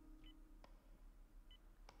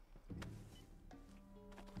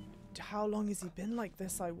 How long has he been like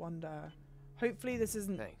this, I wonder? Hopefully this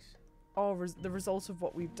isn't Thanks. the result of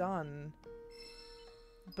what we've done.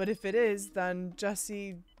 But if it is, then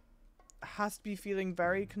Jessie has to be feeling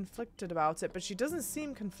very conflicted about it, but she doesn't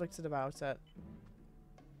seem conflicted about it.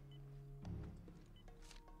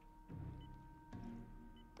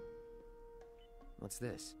 What's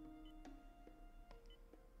this?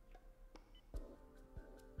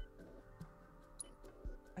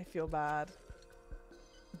 I feel bad.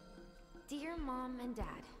 Dear Mom and Dad,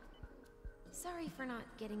 sorry for not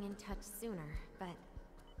getting in touch sooner, but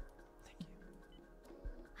Thank you.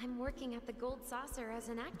 I'm working at the Gold Saucer as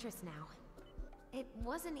an actress now. It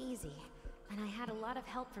wasn't easy, and I had a lot of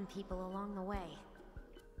help from people along the way.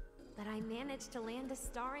 But I managed to land a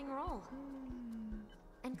starring role.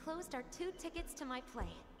 Enclosed are 2 tickets to my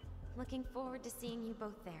play. Looking forward to seeing you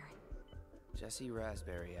both there. Jessie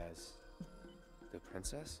Raspberry as the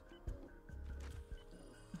princess?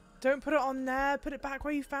 Don't put it on there. Put it back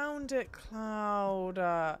where you found it, Cloud.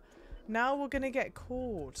 Now we're gonna get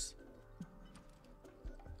caught.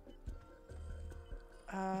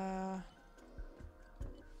 Out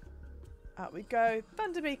we go.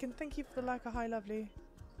 Thunder Beacon, thank you for the like a hi, lovely.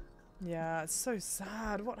 Yeah, it's so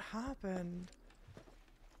sad. What happened?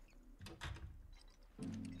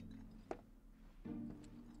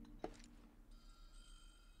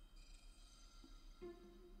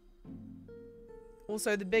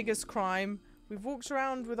 Also, the biggest crime, we've walked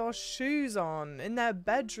around with our shoes on, in their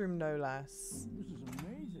bedroom no less. This is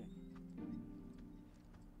amazing.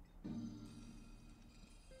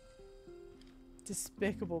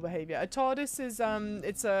 Despicable behavior. A TARDIS is,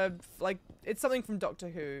 it's something from Doctor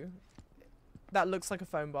Who that looks like a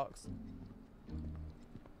phone box.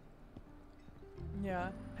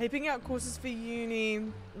 Yeah. Hey, picking out courses for uni,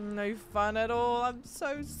 no fun at all. I'm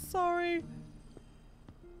so sorry.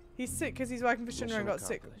 He's sick because he's working for Shinra and got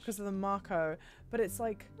sick because of the Marco. But it's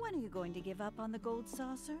like... When are you going to give up on the Gold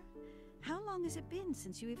Saucer? How long has it been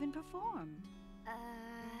since you even performed?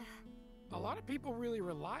 A lot of people really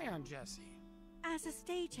rely on Jessie. As a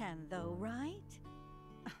stagehand, though, right?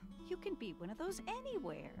 You can be one of those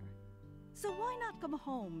anywhere. So why not come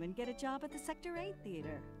home and get a job at the Sector 8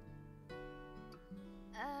 theater?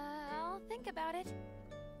 I'll think about it.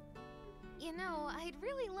 You know, I'd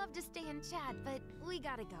really love to stay and chat, but we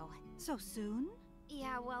gotta go. So soon?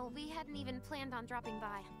 Yeah, well, we hadn't even planned on dropping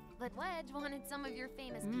by. But Wedge wanted some of your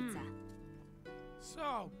famous pizza.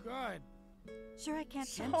 So good. Sure I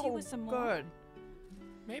can't tempt you with some more? Good.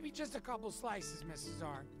 Maybe just a couple slices, Mrs.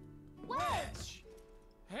 R. Wedge!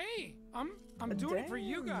 Hey, I'm doing it for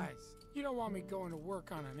you guys. You don't want me going to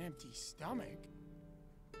work on an empty stomach.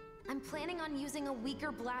 I'm planning on using a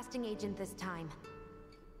weaker blasting agent this time.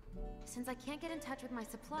 Since I can't get in touch with my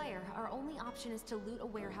supplier, our only option is to loot a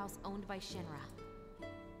warehouse owned by Shinra.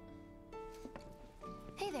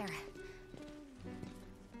 Hey there.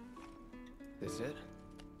 This it?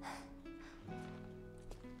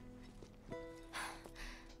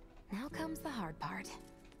 Now comes the hard part.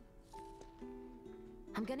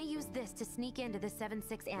 I'm gonna use this to sneak into the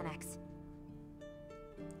 7-6 annex.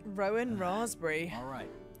 Rowan Raspberry. All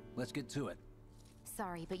right, let's get to it.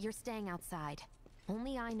 Sorry, but you're staying outside.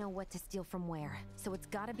 Only I know what to steal from where, so it's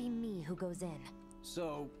gotta be me who goes in.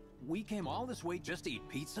 So, we came all this way just to eat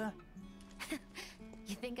pizza?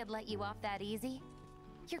 You think I'd let you off that easy?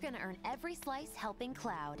 You're gonna earn every slice helping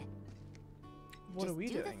Cloud. What are we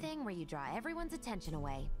doing? Just do the thing where you draw everyone's attention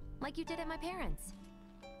away, like you did at my parents'.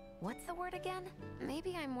 What's the word again?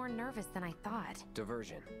 Maybe I'm more nervous than I thought.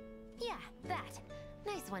 Diversion. Yeah, that.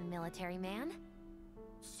 Nice one, military man.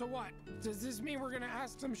 So what? Does this mean we're gonna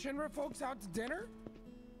ask some Shinra folks out to dinner?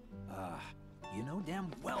 You know damn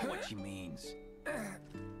well what she means.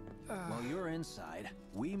 While you're inside,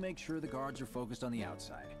 we make sure the guards are focused on the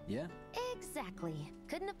outside, yeah? Exactly.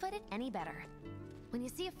 Couldn't have put it any better. When you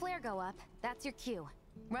see a flare go up, that's your cue.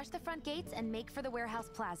 Rush the front gates and make for the warehouse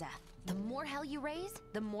plaza. The more hell you raise,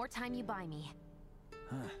 the more time you buy me.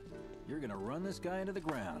 You're gonna run this guy into the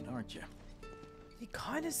ground, aren't you? He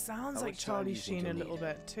kind of sounds How like much time Charlie do you think Sheen a you'll little need?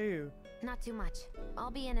 bit too. Not too much.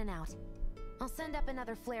 I'll be in and out. I'll send up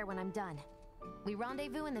another flare when I'm done. We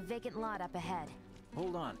rendezvous in the vacant lot up ahead.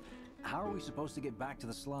 Hold on. How are we supposed to get back to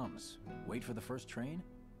the slums? Wait for the first train?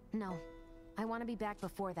 No. I want to be back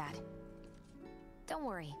before that. Don't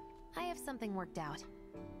worry, I have something worked out.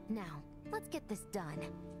 Now, let's get this done.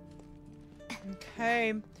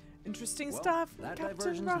 Okay, interesting stuff.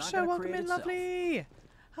 Captain Russia, welcome in, lovely.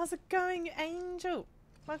 How's it going, Angel?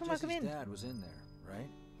 Welcome, welcome in. Jesse's dad was in there, right?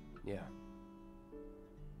 Yeah.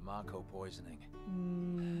 Mako poisoning.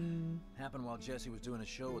 Happened while Jesse was doing a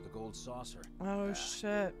show with the Gold Saucer. Oh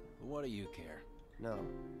shit. What do you care? No,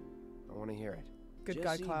 I want to hear it. Good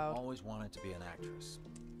guy, Cloud. Always wanted to be an actress.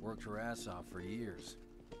 Worked her ass off for years.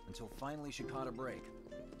 Until finally she caught a break.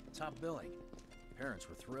 Top billing. Parents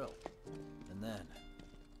were thrilled. And then,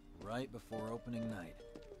 right before opening night,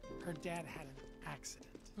 Her dad had an accident.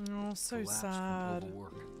 Oh, so collapsed sad. from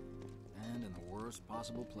overwork. And in the worst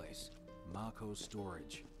possible place, Mako's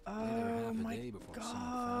storage. Lay Oh there half a my day before someone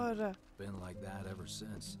found god. it. Been like that ever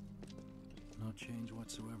since. No change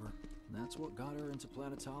whatsoever. That's what got her into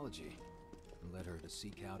planetology. And led her to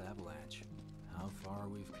seek out Avalanche. How far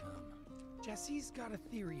we've come. Jesse's got a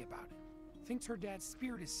theory about it. Thinks her dad's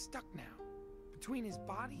spirit is stuck now, between his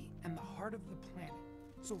body and the heart of the planet.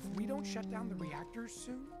 So if we don't shut down the reactors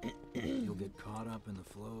soon, You'll get caught up in the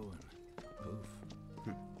flow and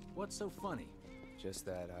poof. What's so funny? Just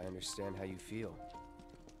that I understand how you feel.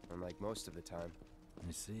 Unlike most of the time.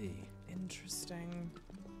 I see. Interesting.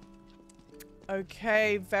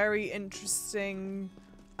 Okay, very interesting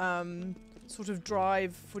sort of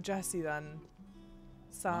drive for Jesse then.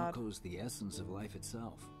 Sad. Mako's the essence of life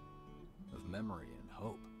itself. Of memory and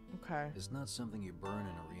hope. Okay. It's not something you burn in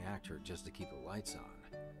a reactor just to keep the lights on.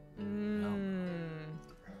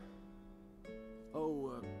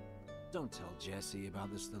 Oh, don't tell Jessie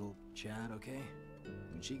about this little chat, okay?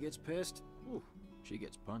 When she gets pissed, ooh, she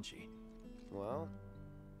gets punchy. Well,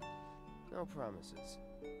 no promises.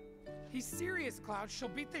 he's serious, Cloud. She'll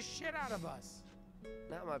beat the shit out of us.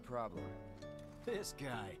 Not my problem. This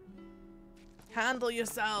guy. Handle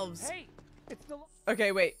yourselves. Hey, it's the...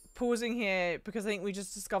 Okay, wait. Pausing here because I think we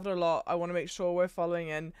just discovered a lot. I want to make sure we're following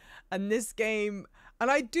in. And this game,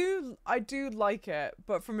 and I do like it,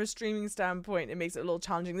 but from a streaming standpoint, it makes it a little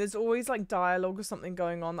challenging. There's always like dialogue or something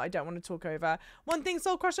going on that I don't want to talk over. One thing,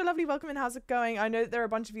 Soul Crusher, lovely, welcome in. How's it going? I know that there are a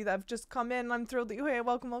bunch of you that have just come in. I'm thrilled that you're here.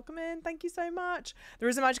 Welcome, welcome in. Thank you so much. There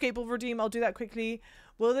is a magic 8-ball redeem. I'll do that quickly.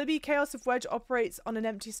 Will there be chaos if Wedge operates on an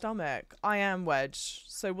empty stomach? I am Wedge.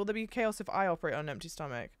 So will there be chaos if I operate on an empty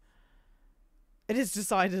stomach? It is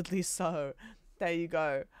decidedly so. There you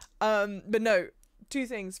go. But no, two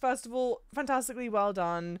things. First of all, fantastically well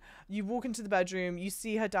done. You walk into the bedroom, you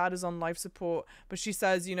see her dad is on life support, but she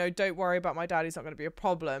says, you know, don't worry about my dad, he's not going to be a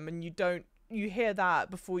problem. And you hear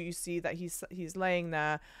that before you see that he's laying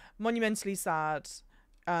there, monumentally sad.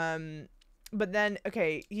 But then,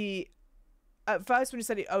 okay, at first when he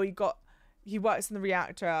said he works in the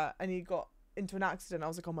reactor and he got into an accident, I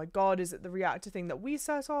was like, oh my god, is it the reactor thing that we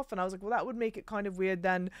set off? And I was like, well, that would make it kind of weird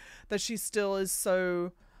then that she still is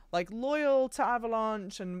so like loyal to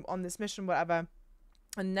Avalanche and on this mission, whatever.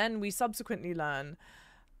 And then we subsequently learn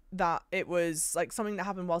that it was like something that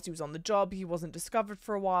happened whilst he was on the job. He wasn't discovered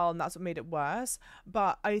for a while, and that's what made it worse.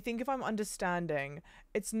 But I think if I'm understanding,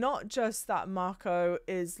 it's not just that Mako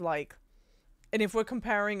is like, and if we're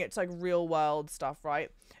comparing it to like real world stuff, right?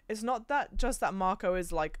 It's not that just that Mako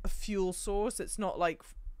is like a fuel source. It's not like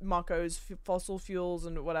Mako's fossil fuels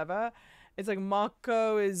and whatever. It's like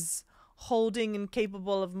Mako is holding and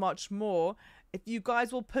capable of much more. If you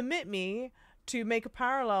guys will permit me to make a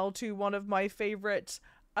parallel to one of my favorite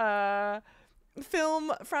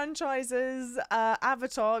film franchises,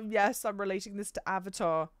 Avatar. Yes, I'm relating this to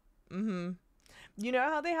Avatar. You know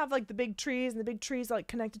how they have like the big trees and the big trees like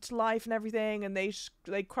connected to life and everything, and they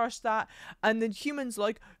crush that, and the humans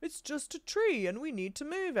like, it's just a tree and we need to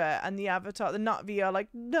move it, and the Avatar, the Na'vi are like,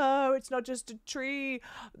 no, it's not just a tree,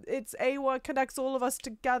 it's what connects all of us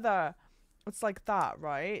together. It's like that,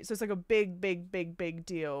 right? So it's like a big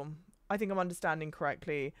deal. I think I'm understanding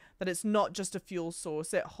correctly that it's not just a fuel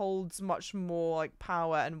source. It holds much more like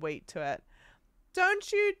power and weight to it.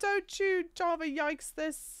 Don't you, Java, yikes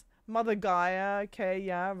this. Mother Gaia, okay,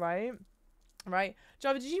 yeah, right.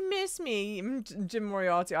 Java, did you miss me? Jim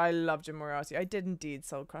Moriarty, I love Jim Moriarty. I did indeed,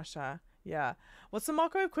 Soul Crusher. Yeah. What's the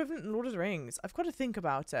Mako equivalent in Lord of the Rings? I've got to think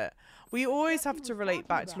about it. We always have to relate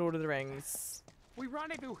back to Lord of the Rings. We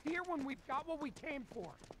rendezvous here when we've got what we came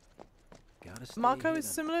for. Mako is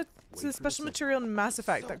similar to the special material in Mass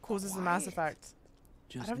Effect that causes the Mass Effect.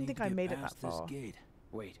 I don't think I made it that far.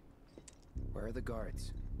 Wait, where are the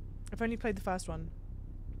guards? I've only played the first one.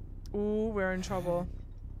 Ooh, we're in trouble.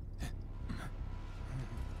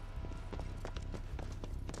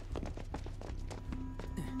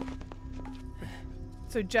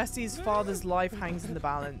 So Jesse's father's life hangs in the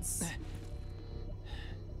balance.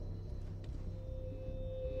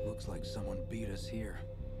 like someone beat us here.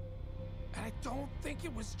 And I don't think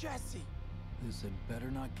it was Jesse. This had better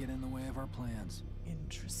not get in the way of our plans.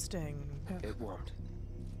 Interesting. It won't.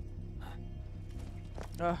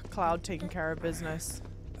 Ugh, Cloud taking care of business.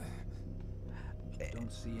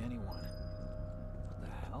 Don't see anyone. What the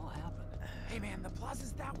hell happened? Hey man, the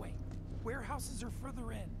plaza's that way. Warehouses are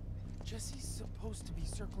further in. Jesse's supposed to be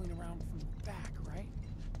circling around from the back, right?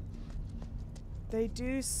 They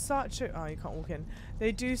do such a... Oh, you can't walk in.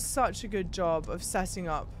 They do such a good job of setting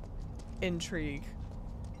up intrigue.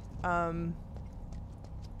 Damn,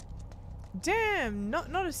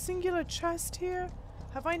 not a singular chest here?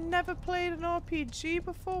 Have I never played an RPG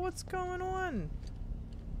before? What's going on?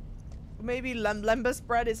 Maybe lembas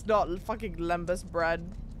bread is not fucking lembas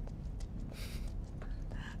bread.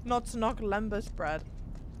 Not to knock lembas bread.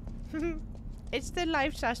 It's the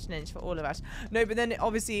life sustenance for all of us. No, but then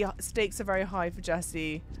obviously stakes are very high for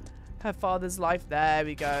Jessie. Her father's life, there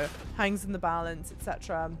we go, hangs in the balance,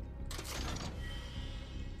 etc.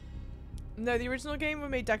 No, the original game were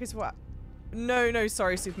made decades before. No,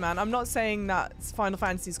 sorry, Superman. I'm not saying that Final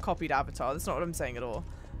Fantasy's copied Avatar. That's not what I'm saying at all.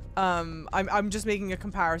 I'm just making a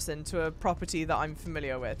comparison to a property that I'm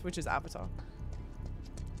familiar with, which is Avatar.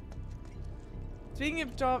 Speaking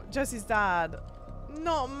of Jessie's dad,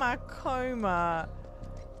 not Makoma.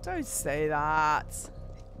 Don't say that.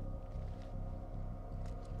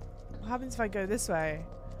 What happens if I go this way?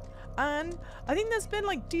 And I think there's been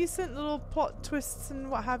like decent little plot twists and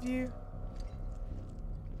what have you.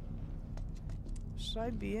 Should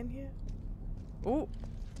I be in here? Oh,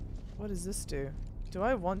 what does this do? Do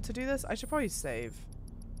I want to do this? I should probably save.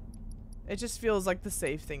 It just feels like the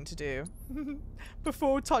safe thing to do.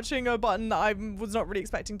 Before touching a button that I was not really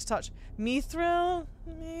expecting to touch. Mithril?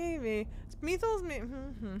 Maybe. Mithril's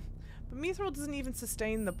but Mithril doesn't even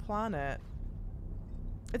sustain the planet.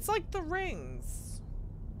 It's like the rings.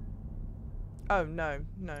 Oh, no.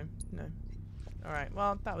 Alright,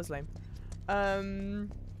 well, that was lame.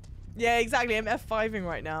 Yeah, exactly. I'm F5ing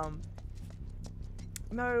right now.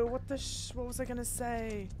 No, what was I gonna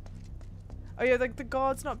say? Oh yeah, like the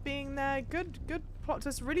guards not being there. Good plot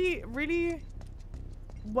twist. Really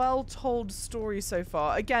well told story so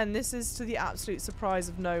far. Again, this is to the absolute surprise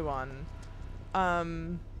of no one.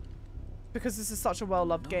 Because this is such a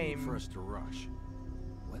well-loved game. No need for us to rush.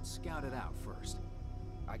 Let's scout it out first.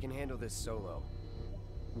 I can handle this solo.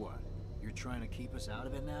 What? You're trying to keep us out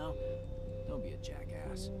of it now? Don't be a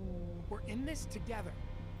jackass. We're in this together.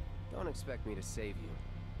 Don't expect me to save you.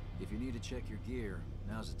 If you need to check your gear,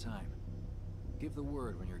 now's the time. Give the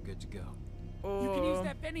word when you're good to go. You can use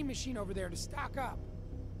that vending machine over there to stock up.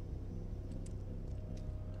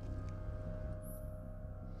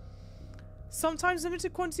 Sometimes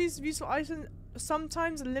limited quantities of useful items.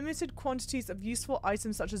 Sometimes limited quantities of useful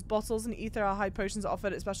items such as bottles and ether or high potions are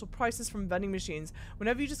offered at special prices from vending machines.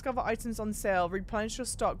 Whenever you discover items on sale, replenish your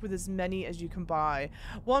stock with as many as you can buy.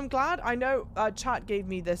 Well, I'm glad. I know chat gave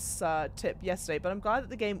me this tip yesterday, but I'm glad that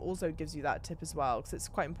the game also gives you that tip as well, because it's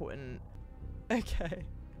quite important. Okay.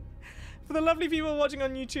 For the lovely people watching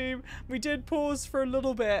on YouTube, we did pause for a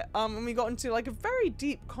little bit and we got into like a very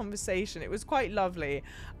deep conversation. It was quite lovely.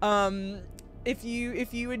 If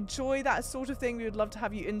you enjoy that sort of thing, we would love to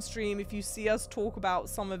have you in stream. If you see us talk about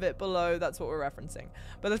some of it below, that's what we're referencing.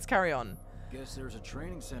 But let's carry on. Guess there's a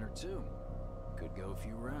training center too. Could go a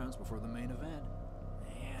few rounds before the main event.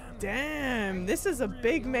 Damn, this is a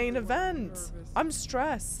big main event. I'm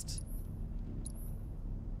stressed.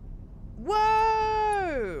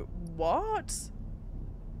 Whoa! What?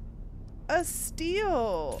 A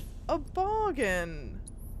steal. A bargain.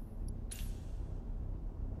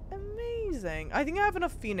 Amazing. I think I have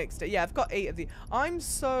enough Phoenix to... Yeah, I've got 8 of these. I'm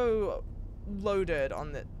so loaded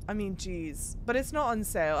on the... I mean, geez. But it's not on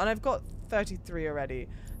sale. And I've got 33 already.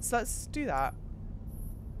 So let's do that.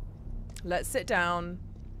 Let's sit down.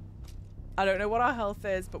 I don't know what our health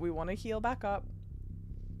is, but we want to heal back up.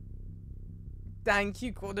 Thank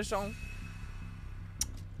you, Cornichon.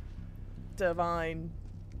 Divine.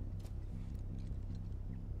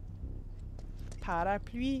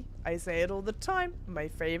 Parapluie. I say it all the time. My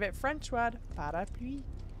favorite French word. Parapluie.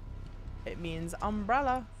 It means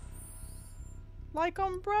umbrella. Like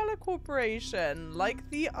Umbrella Corporation. Like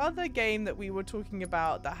the other game that we were talking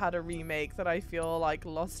about that had a remake that I feel like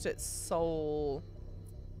lost its soul.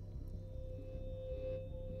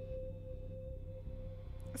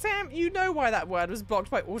 Sam, you know why that word was blocked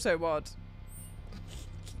by AutoWad.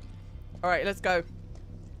 Alright, let's go.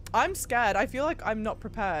 I'm scared. I feel like I'm not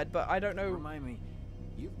prepared, but I don't know. Remind me,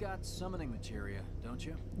 you've got summoning materia, don't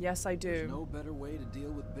you? Yes, I do. There's no better way to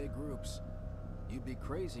deal with big groups. You'd be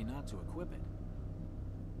crazy not to equip it.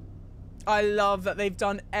 I love that they've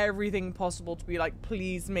done everything possible to be like,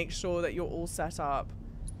 please make sure that you're all set up.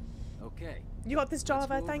 Okay. You got this,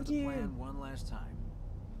 Java. Let's go Thank over the you. plan one last time.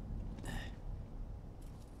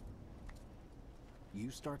 You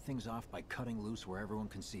start things off by cutting loose where everyone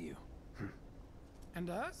can see you. And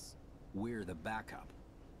us? We're the backup.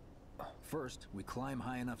 First, we climb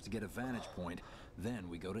high enough to get a vantage point, then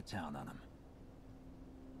we go to town on them.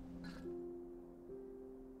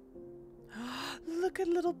 Look at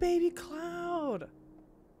little baby Cloud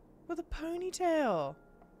with a ponytail.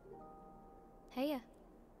 Heya.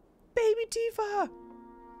 Baby Tifa.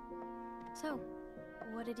 So,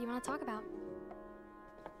 what did you want to talk about?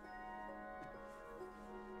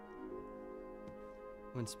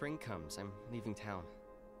 When spring comes, I'm leaving town.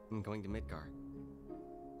 I'm going to Midgar.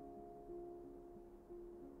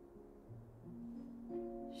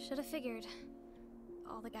 Should have figured.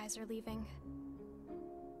 All the guys are leaving.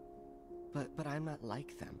 But I'm not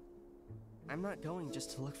like them. I'm not going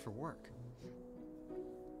just to look for work.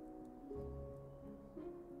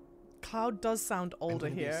 Cloud does sound older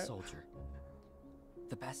I'm gonna here. Be a soldier.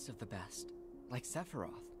 The best of the best. Like Sephiroth.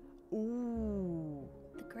 Ooh.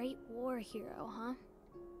 The great war hero, huh?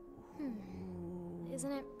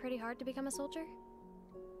 Isn't it pretty hard to become a soldier?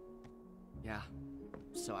 Yeah.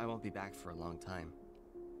 So I won't be back for a long time.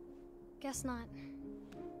 Guess not.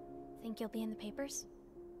 Think you'll be in the papers?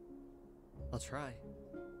 I'll try.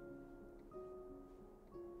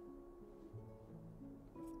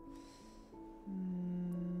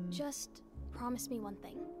 Just promise me one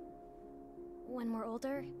thing. When we're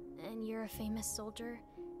older, and you're a famous soldier,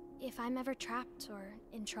 if I'm ever trapped or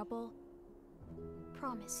in trouble,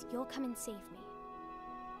 promise you'll come and save me.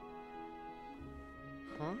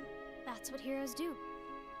 Huh? That's what heroes do.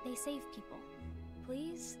 They save people.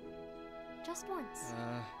 Please? Just once.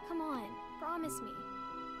 Come on, promise me.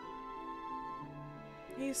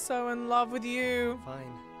 He's so in love with you.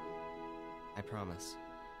 Fine. I promise.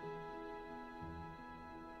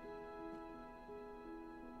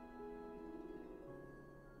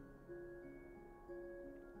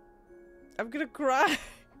 I'm gonna cry.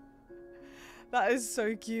 That is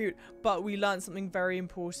so cute. But we learned something very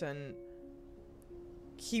important.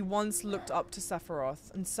 He once looked up to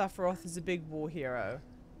Sephiroth, and Sephiroth is a big war hero.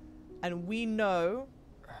 And we know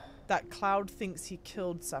that Cloud thinks he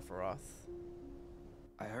killed Sephiroth.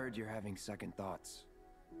 I heard you're having second thoughts.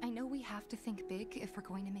 I know we have to think big if we're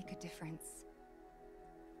going to make a difference.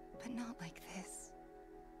 But not like this.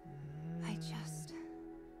 I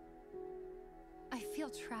feel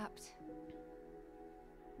trapped.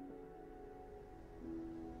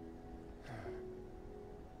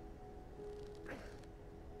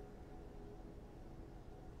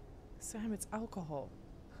 Sam, it's alcohol.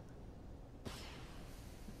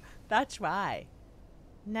 That's why.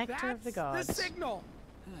 Nectar of the gods. The signal.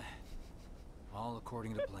 All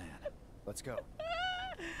according to plan. Let's go.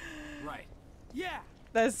 Right. Yeah.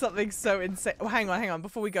 There's something so insane. Oh, hang on.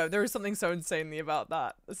 Before we go, there is something so insanely about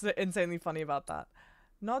that. So insanely funny about that.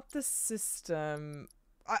 Not the system.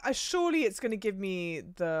 I surely it's going to give me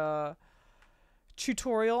the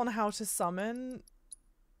tutorial on how to summon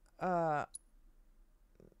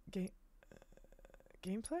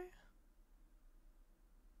gameplay?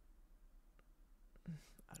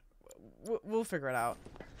 We'll figure it out.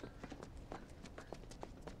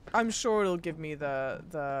 I'm sure it'll give me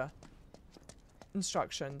the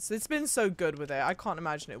instructions. It's been so good with it. I can't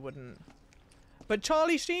imagine it wouldn't. But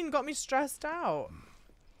Charlie Sheen got me stressed out.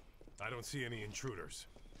 I don't see any intruders.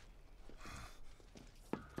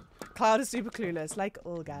 Cloud is super clueless, like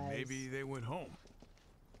all guys. Maybe they went home.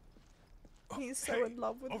 He's so in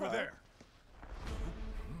love with her. Over there.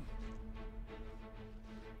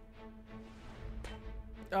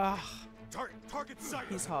 Ugh. Target sight.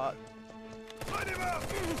 He's hot. Find him out.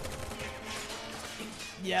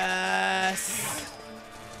 Yes.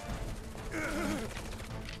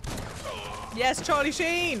 Yes, Charlie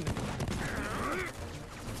Sheen.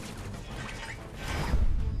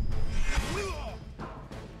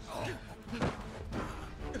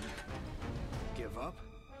 Give up?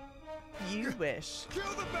 You wish.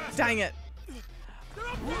 Dang it.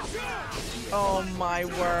 Oh my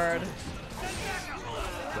word.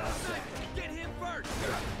 Get him first!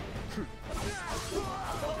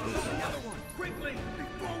 Another one, quickly,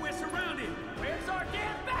 before we're surrounded! Where's our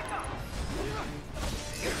damn backup?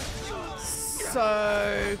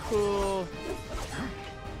 So cool.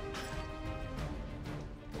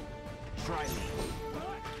 Try me.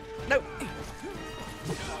 Nope.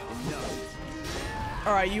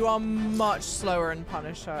 Alright, you are much slower in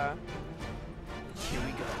Punisher. Here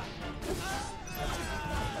we go.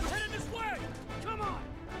 Headed this way! Come on!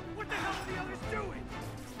 What the hell are the others doing?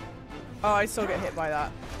 Oh, I still get hit by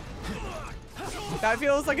that. That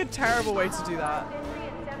feels like a terrible way to do that.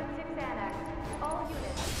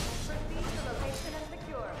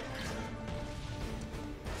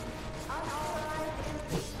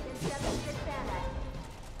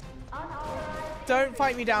 Don't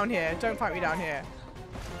fight me down here. Don't fight me down here.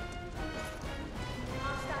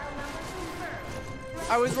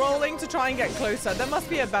 I was rolling to try and get closer. There must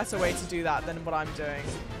be a better way to do that than what I'm doing.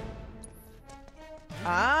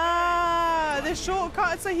 Ah, the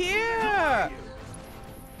shortcuts are here.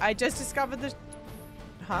 I just discovered the...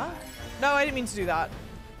 Huh? No, I didn't mean to do that.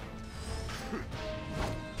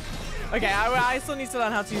 Okay, I still need to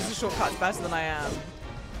learn how to use the shortcuts better than I am.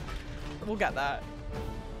 We'll get that.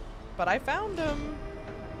 But I found them.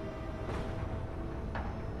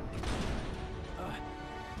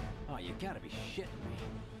 Oh, you gotta be shitting me.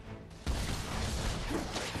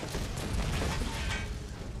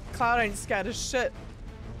 Cloud ain't scared of shit.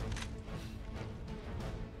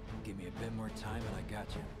 Give me a bit more time and I got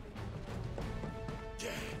you.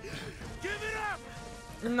 Give it up!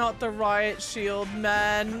 Not the riot shield,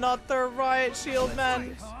 man. Not the riot shield,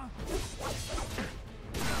 man.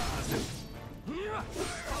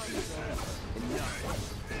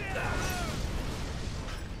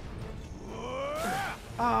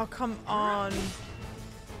 Oh, come on.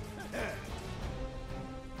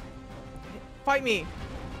 Fight me.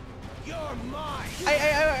 You're mine.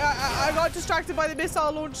 I got distracted by the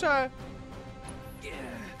missile launcher.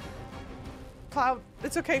 Cloud,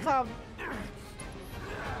 it's okay, Cloud.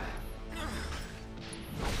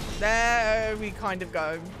 There we kind of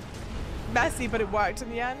go. Messy, but it worked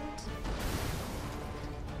in the end.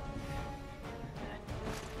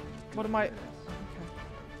 What am I?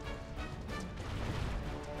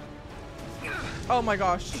 Okay. Oh my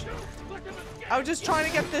gosh. I was just trying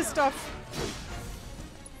to get this stuff.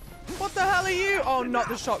 What the hell are you? Oh, not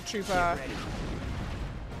the shock trooper.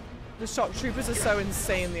 The shock troopers are so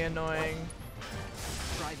insanely annoying.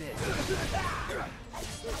 Try this.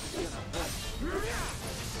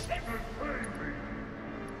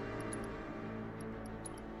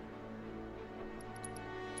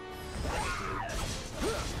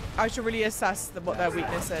 I should really assess what their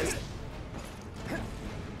weakness is.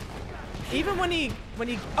 Even when he,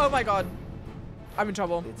 oh my god. I'm in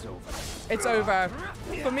trouble. It's over. It's over.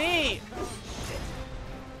 For me.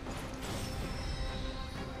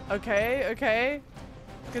 Okay, okay.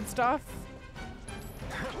 Good stuff.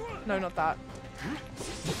 No, not that.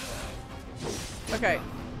 Okay.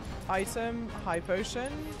 Item, high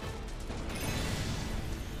potion.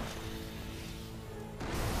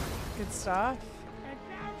 Good stuff.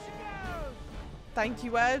 Thank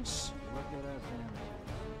you, Edge. Look at us, amateurs.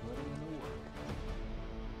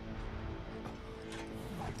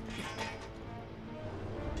 What do you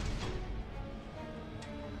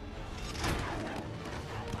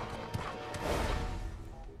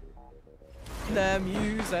know? The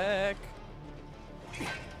music.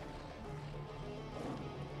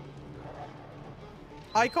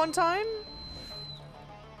 Icon time?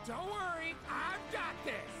 Don't worry, I've got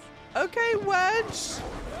this. Okay, Wedge.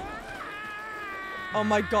 Oh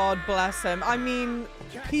my god, bless him. I mean,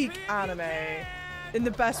 peak anime. In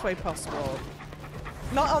the best way possible.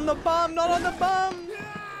 Not on the bum, not on the bum!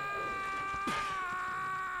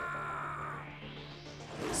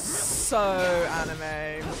 So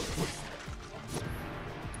anime.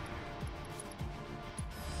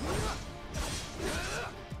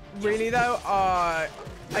 Really though? I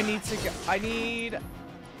need to go. I need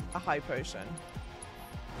a high potion.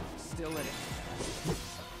 Still in it.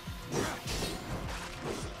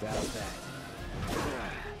 That's that.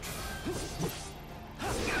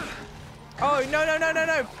 Oh, no, no, no, no,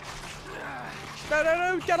 no. No, no,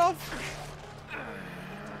 no, get off.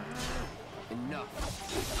 Enough.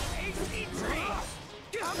 AC tree.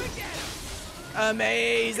 Come again.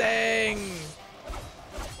 Amazing.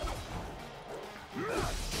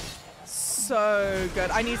 So good.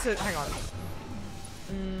 I need to, hang on.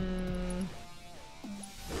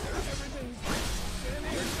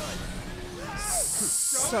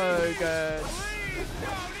 So good.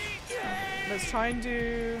 Let's try and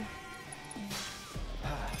do...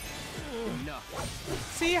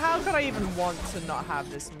 See, how could I even want to not have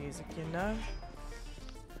this music, you know?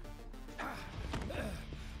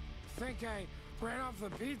 Think I ran off the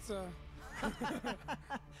pizza.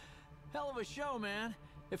 Hell of a show, man.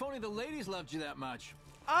 If only the ladies loved you that much.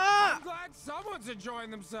 Ah! I'm glad someone's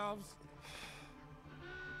enjoying themselves.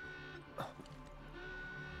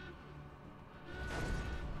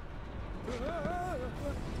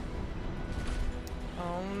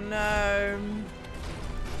 Oh no.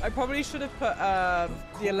 I probably should have put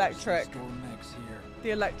the electric. Mix here.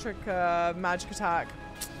 the electric magic attack.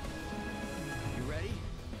 You ready?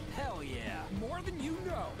 Hell yeah. More than you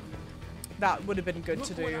know. That would have been good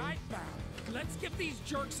to Look do. what I found. Let's give these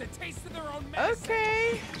jerks a taste of their own medicine.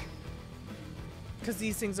 Okay. Because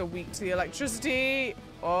these things are weak to the electricity.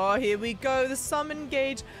 Oh, here we go. The summon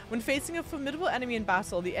gauge. When facing a formidable enemy in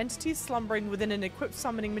battle, the entities slumbering within an equipped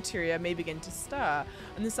summoning materia may begin to stir,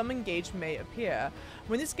 and the summon gauge may appear.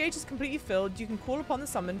 When this gauge is completely filled, you can call upon the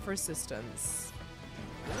summon for assistance.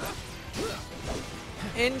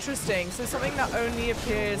 Interesting. So something that only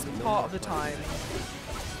appears part of the time.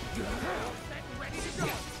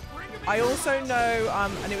 I also know,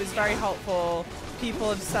 and it was very helpful, people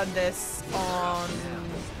have said this on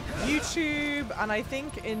YouTube, and I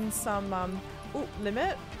think in some, oh,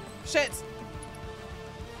 limit? Shit!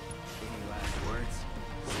 Any last words?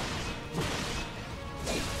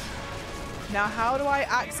 Now how do I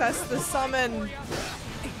access the summon?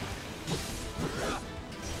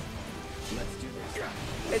 Let's do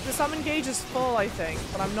this. The summon gauge is full, I think,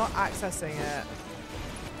 but I'm not accessing it.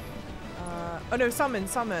 Oh no, summon.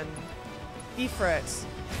 Ifrit.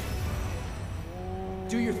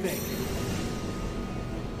 Do your thing.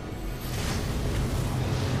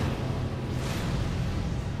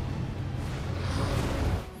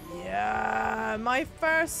 Yeah, my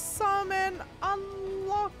first summon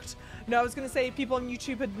unlocked. No, I was gonna say people on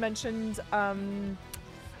YouTube had mentioned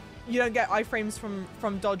you don't get iframes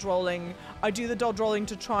from dodge rolling. I do the dodge rolling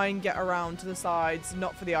to try and get around to the sides,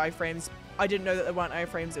 not for the iframes. I didn't know that there weren't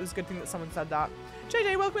iframes. It was a good thing that someone said that.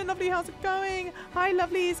 JJ, welcome in, lovely. How's it going? Hi,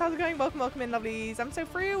 lovelies. How's it going? Welcome in, lovelies. I'm so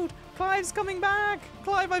thrilled. Clive's coming back.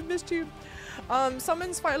 Clive, I've missed you.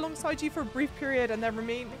 Summons fight alongside you for a brief period, and their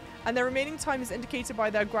remaining time is indicated by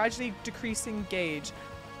their gradually decreasing gauge.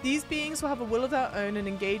 These beings will have a will of their own and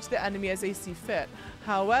engage the enemy as they see fit.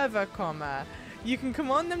 However, you can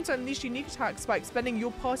command them to unleash unique attacks by expending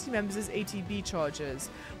your party members' ATB charges.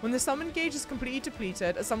 When the summon gauge is completely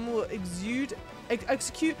depleted, a summon will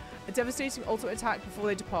execute a devastating ultimate attack before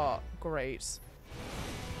they depart. Great.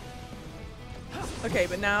 Okay,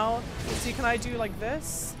 but now, see, can I do like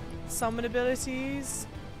this? Summon abilities,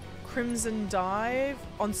 Crimson Dive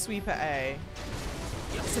on Sweeper A.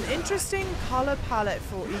 It's an interesting color palette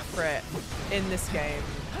for Ifrit in this game.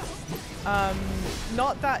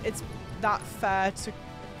 Not that it's that fair to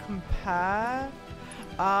compare.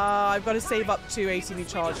 I've got to save up 2 ATB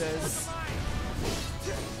charges.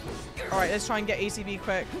 Alright, let's try and get ATB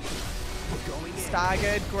quick.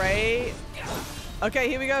 Staggered, great. Okay,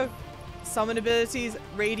 here we go. Summon abilities,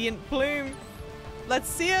 Radiant Plume. Let's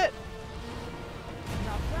see it.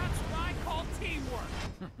 Now that's what I call teamwork.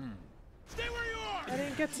 Stay where you are. I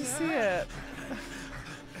didn't get to see it.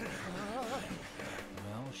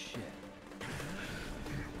 Well, shit.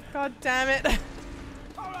 God damn it.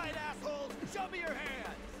 All right, assholes, show me your hands.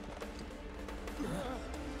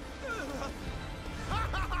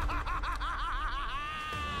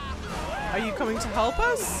 Are you coming to help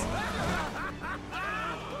us?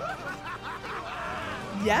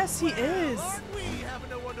 Yes, he is. Aren't we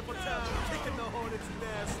having a wonderful time kicking the hornet's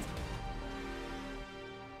nest?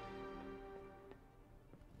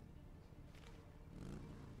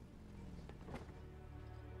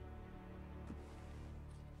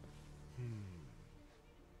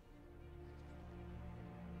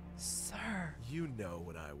 Sir. You know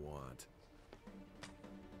what I want.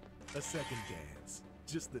 A second dance.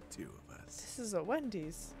 Just the two of us. This is a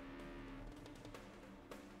Wendy's.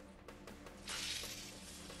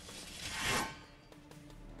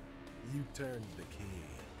 You turned the key.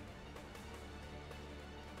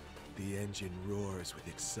 The engine roars with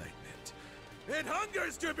excitement. It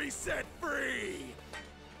hungers to be set free!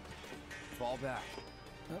 Fall back.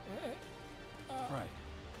 Right.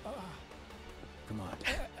 Come on.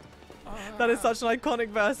 That is such an iconic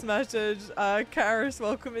verse message. Karis,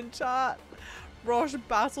 welcome in chat. Roche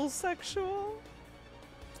battle sexual.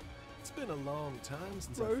 It's been a long time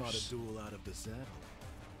since I fought a duel out of the saddle.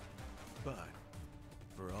 But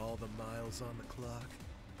for all the miles on the clock,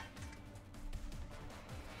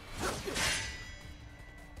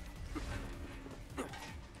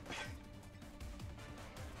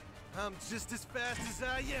 I'm just as fast as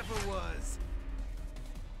I ever was.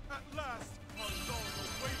 At last, our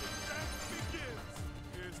long-awaited dance begins.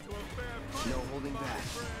 Here's to a fair fight, No holding back.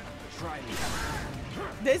 friend. Try me.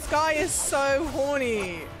 This guy is so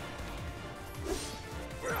horny.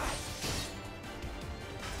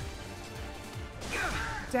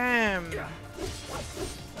 Damn.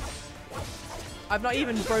 I've not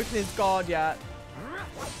even broken his guard yet.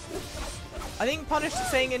 I think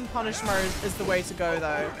staying in punish mode is the way to go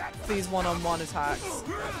though. For these one-on-one attacks.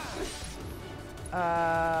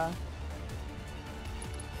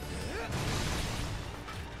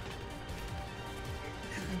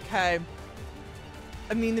 Okay.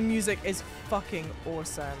 I mean, the music is fucking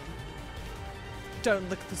awesome. Don't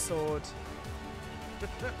lick the sword.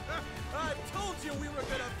 I told you we were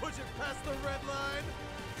gonna push it past the red line.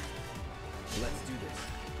 Let's do this.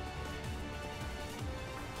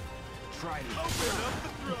 Try to open up the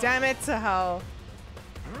throttle. Damn it to hell.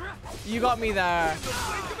 You got me there. In the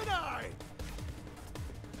blink of an eye.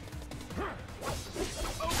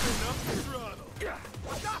 Open up the throttle. Here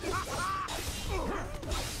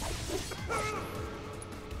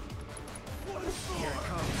it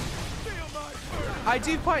comes. Feel my burn. I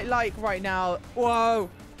do quite like right now. Whoa.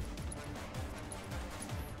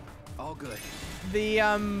 All good. The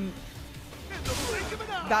In the blink of an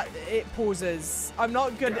eye. that it pauses. I'm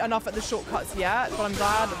not good enough at the shortcuts yet, but I'm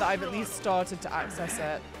glad that I've at least started to access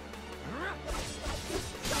it.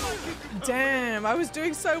 Damn, I was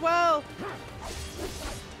doing so well.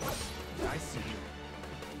 I see you.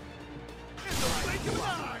 In the blink of an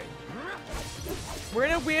eye. We're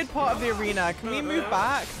in a weird part of the arena. Can we move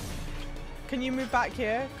back? Can you move back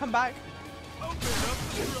here? Come back. Open up the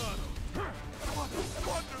throttle. What a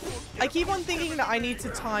wonderful I keep on thinking that I need to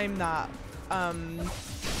time that.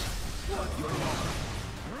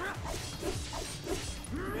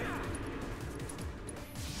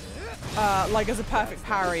 Like as a perfect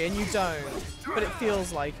parry, and you don't, but it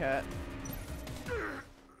feels like it.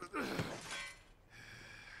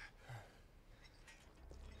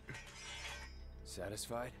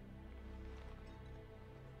 Satisfied?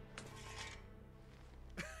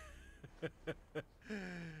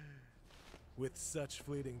 With such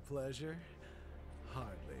fleeting pleasure?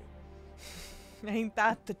 Hardly. Ain't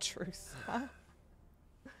that the truth, huh?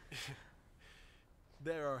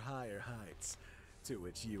 There are higher heights to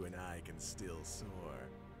which you and I can still soar.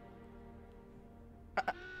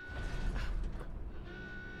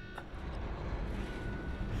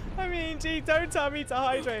 I mean, gee, don't tell me to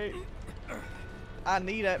hydrate. I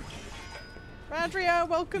need it. Andrea,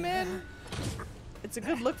 welcome in. It's a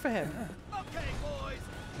good look for him. Okay, boys,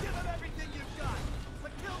 give him everything you've got,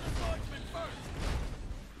 but kill the swordsman first.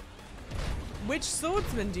 Which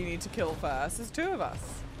swordsman do you need to kill first? There's two of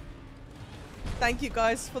us. Thank you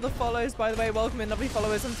guys for the follows, by the way. Welcome in, lovely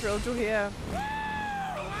followers. I'm thrilled you're here.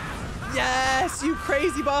 Yes, you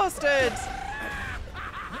crazy bastard.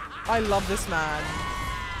 I love this man.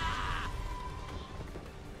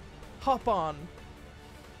 Hop on.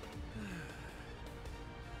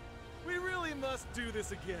 We really must do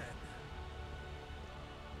this again.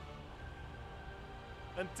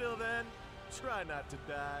 Until then, try not to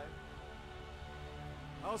die.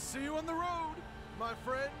 I'll see you on the road, my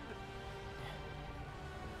friend.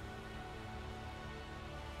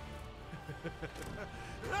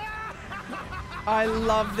 I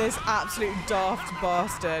love this absolute daft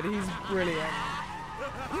bastard. He's brilliant.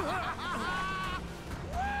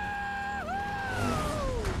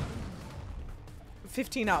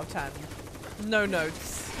 15 out of 10. No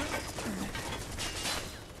notes.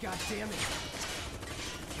 God damn it.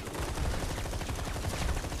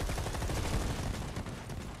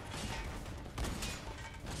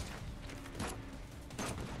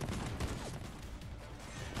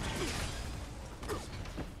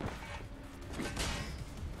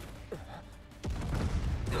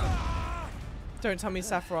 Don't tell me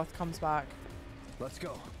Sephiroth comes back. Let's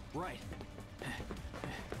go. Right.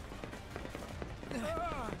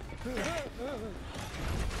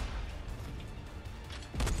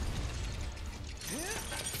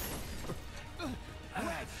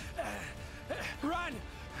 Run!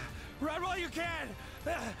 Run while you can!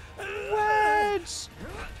 Wedge!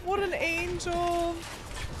 What an angel!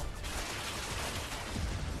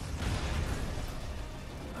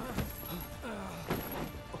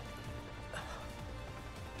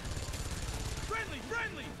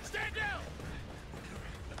 Friendly! Stand down!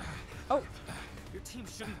 Oh. Your team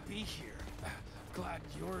shouldn't be here. Glad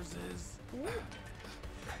yours is.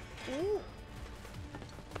 Ooh.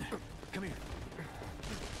 Come here.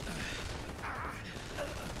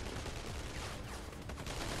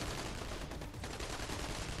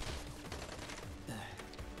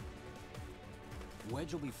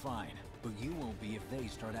 Wedge will be fine, but you won't be if they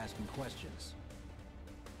start asking questions.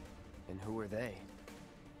 And who are they?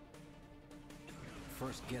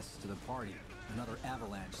 First guests to the party, another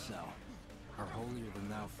Avalanche cell. Our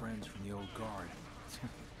holier-than-thou friends from the old guard.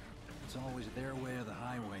 It's always their way or the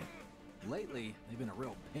highway. Lately, they've been a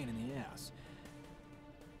real pain in the ass.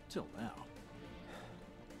 Till now.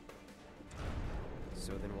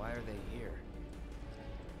 So then why are they here?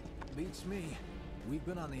 Beats me. We've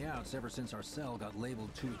been on the outs ever since our cell got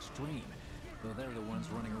labeled too extreme. Though they're the ones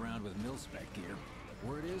running around with mil-spec gear.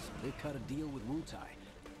 Word is, they cut a deal with Wutai.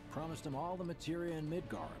 Promised him all the materia in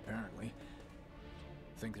Midgar, apparently.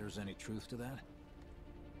 Think there's any truth to that?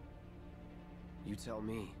 You tell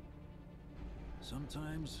me.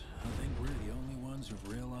 Sometimes I think we're the only ones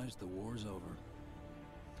who've realized the war's over.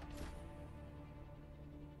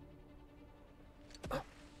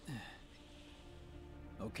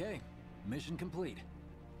 Okay, mission complete.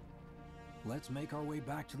 Let's make our way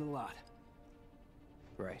back to the lot.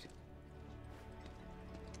 Right.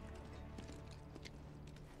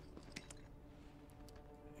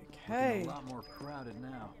 Okay. Looking a lot more crowded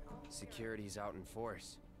now. Security's out in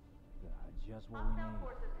force. Just what we need.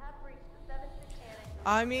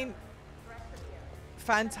 I mean,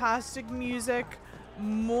 fantastic music,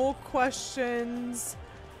 more questions,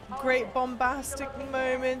 great bombastic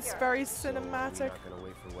moments, very cinematic. Not gonna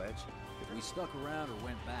wait for Wedge? If we stuck around or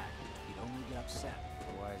went back, he'd only get upset.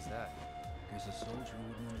 Why is that? Because a soldier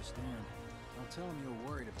wouldn't understand. I'll tell him you're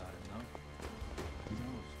worried about him, though. Who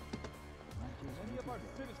knows? Many of our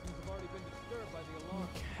citizens have already been disturbed by the alarm.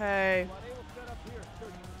 Okay. Wutai will set up here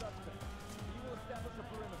searching suspects. He will establish a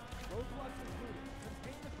perimeter. Roadblocks included.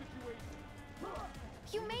 Contain the situation.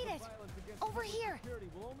 You made it! Over here! Security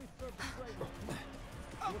will only serve the traitors.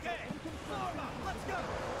 Okay, form up, let's go!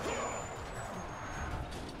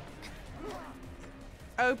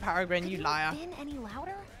 Oh, Peregrine, you liar. Been any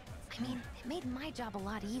louder? I mean, it made my job a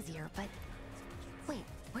lot easier, but... Wait,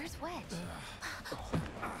 where's Wedge?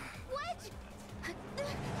 Wedge!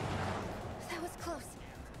 That was close.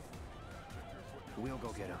 We'll go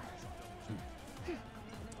get him.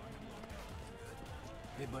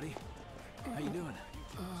 Hey, buddy. How you doing?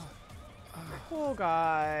 Poor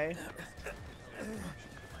guy.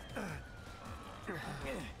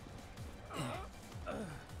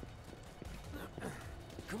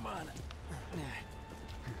 Come on.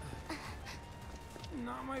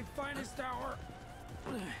 Not my finest hour.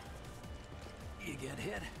 You get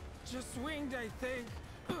hit? Just swinged, I think.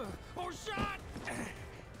 Oh, shot!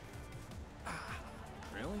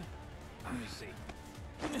 Really? Let me see.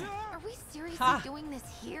 Are we seriously Ha. doing this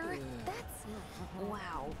here? That's...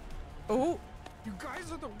 Wow. Oh. You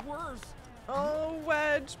guys are the worst. Oh,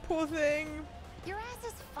 Wedge, poor thing. Your ass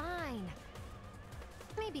is fine.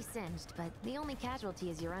 Maybe singed, but the only casualty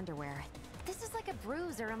is your underwear. This is like a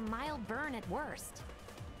bruise or a mild burn at worst.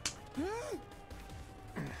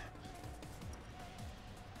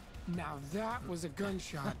 Now that was a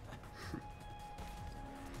gunshot.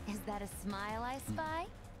 Is that a smile I spy?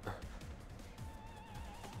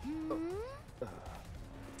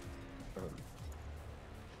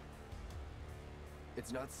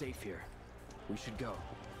 It's not safe here. We should go.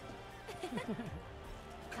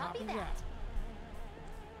 Copy that.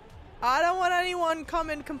 I don't want anyone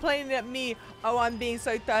coming complaining at me. Oh, I'm being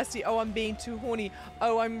so thirsty. Oh, I'm being too horny.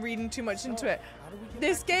 Oh, I'm reading too much into it.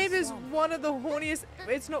 This game is one of the horniest.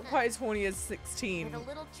 It's not quite as horny as 16 With a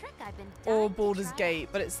little trick I've been or dying to Baldur's try. Gate,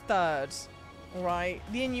 but it's third. All right,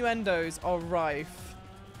 the innuendos are rife.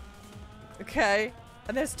 Okay,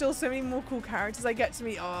 and there's still so many more cool characters I get to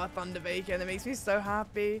meet. Oh, Thunder Bacon, that makes me so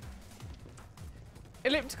happy.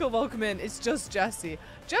 Elliptical Volcamin, it's just Jesse.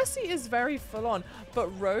 Jesse is very full on, but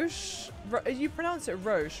Roche, you pronounce it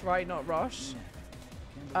Roche, right? Not Roche.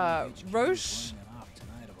 Roche.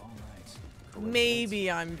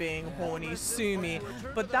 Maybe I'm being horny, sue me.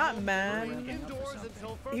 But that man,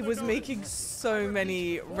 he was making so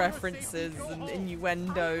many references and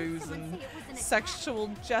innuendos and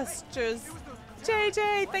sexual gestures.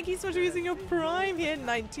 JJ, thank you so much for using your Prime here.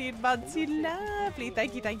 19 months, you lovely.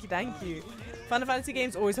 Thank you, thank you, thank you. Final Fantasy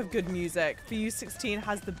games always have good music. For you, 16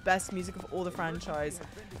 has the best music of all the franchise.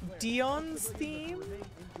 Dion's theme?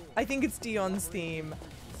 I think it's Dion's theme.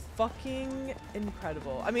 Fucking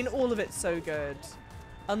incredible. I mean, all of it's so good.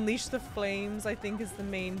 Unleash the Flames, I think, is the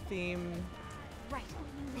main theme. Right,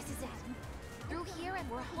 this is it. Through here and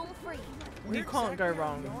we're home free. You can't go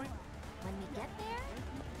wrong. When we get there,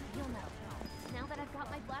 you'll know. Now that I've got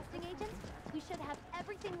my blasting agent, we should have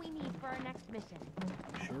everything we need for our next mission.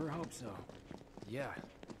 Sure hope so. Yeah,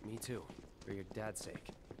 me too. For your dad's sake.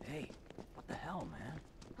 Hey, what the hell, man?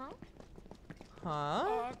 Huh?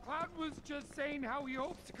 Huh? Cloud was just saying how he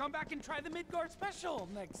hopes to come back and try the Midgar special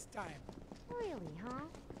next time. Really, huh?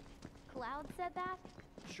 Cloud said that?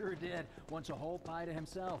 Sure did. Wants a whole pie to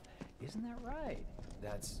himself. Isn't that right?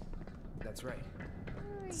 That's right.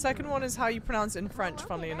 Second one is how you pronounce it in French,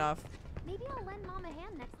 funnily enough. Maybe I'll lend Mom a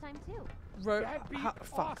hand next time too.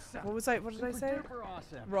 Fuck. What was I? What did I say?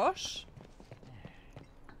 Awesome. Roche?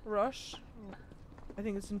 Roche? I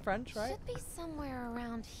think it's in French, right? Should be somewhere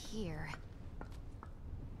around here.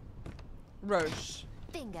 Roche.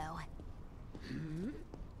 Bingo.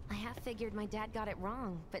 I half figured my dad got it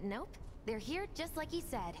wrong, but nope. They're here just like he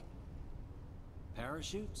said.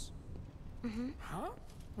 Parachutes? Mm-hmm. Huh?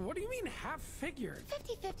 What do you mean half-figured?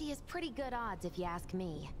 50-50 is pretty good odds if you ask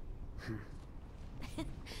me.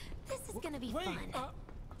 This is gonna be fun.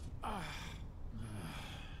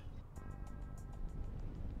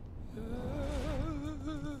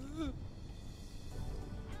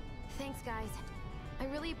 Thanks, guys. I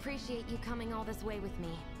really appreciate you coming all this way with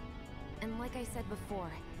me. And like I said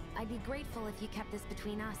before, I'd be grateful if you kept this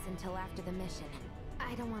between us until after the mission.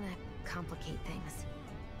 I don't want to complicate things.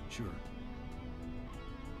 Sure.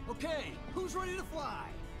 Okay, who's ready to fly?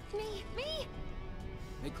 Me!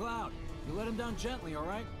 Hey, Cloud, you let him down gently, all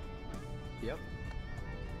right? Yep.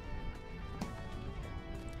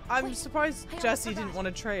 I'm surprised Jesse didn't want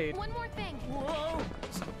to trade. One more thing. Whoa!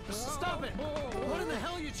 Stop it! What in the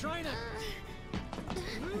hell are you trying to...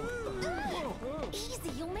 Easy,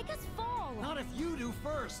 you'll make us fall. Not if you do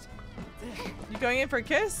first. You going in for a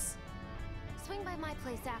kiss? Swing by my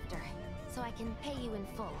place after, so I can pay you in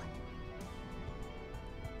full.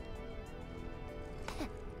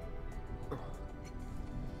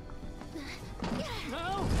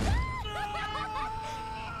 No!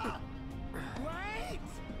 Wait!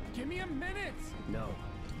 Give me a minute! No.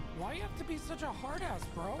 Why you have to be such a hard ass,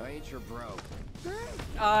 bro? I ain't your bro.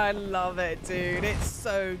 I love it, dude. It's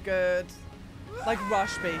so good. Like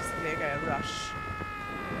Rush, basically. Okay, Rush.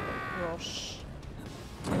 Rush.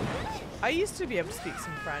 I used to be able to speak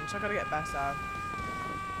some French. I gotta get better.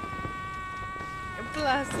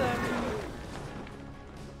 Bless him.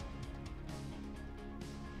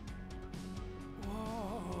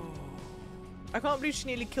 Whoa. I can't believe she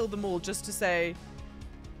nearly killed them all just to say,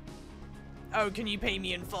 oh, can you pay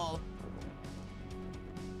me in full?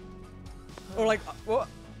 Or like, what?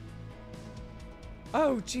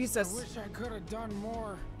 Oh, Jesus. I wish I could have done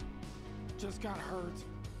more. Just got hurt.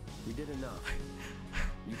 You did enough.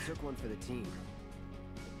 You took one for the team.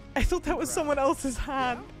 I thought that was someone else's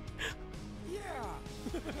hand. Yeah.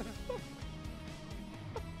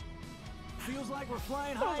 Feels like we're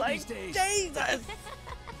flying high these days. Jesus.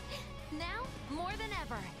 Now, more than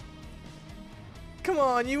ever. Come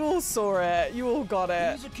on, you all saw it. You all got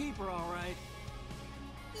it. He's a keeper, all right.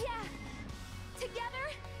 Yeah.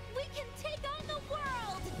 Together, we can take on the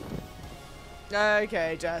world.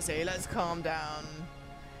 Okay, Jesse, let's calm down.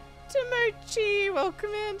 Tomochi,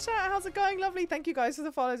 welcome in. Chat, how's it going? Lovely. Thank you guys for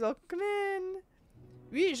the follows. Welcome in.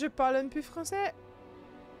 Oui, je parle un peu français.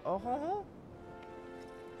 Oh.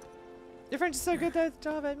 Your French is so good though,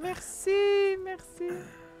 Java. Merci, merci.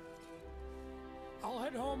 I'll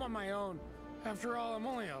head home on my own. After all, I'm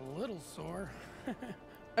only a little sore.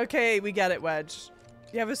 Okay, we get it, Wedge.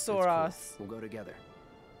 You have a sore ass. We'll go together.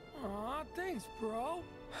 Aw, thanks, bro.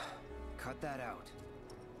 Cut that out.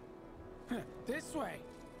 This way.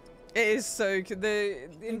 It is so good. The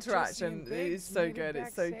interaction is so good.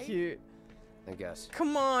 It's so cute. I guess.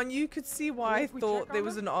 Come on, you could see why I thought there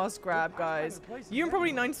was an ass grab, guys. You and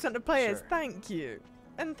probably 90% of players. Sure. Thank you.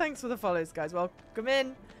 And thanks for the follows, guys. Welcome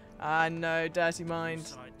in. I know, dirty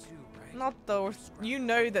mind. Not those. You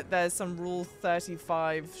know that there's some Rule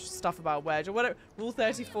 35 stuff about Wedge or whatever. Rule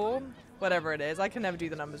 34, whatever it is. I can never do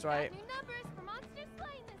the numbers right.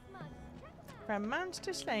 From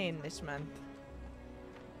Monster Slaying this month.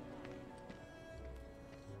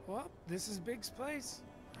 Well, this is Big's place.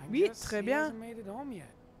 I Oui, guess très he bien. hasn't made it home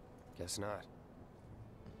yet. Guess not.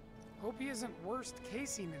 Hope he isn't worst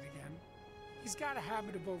casing it again. He's got a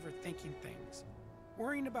habit of overthinking things,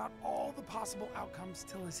 worrying about all the possible outcomes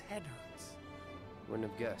till his head hurts. Wouldn't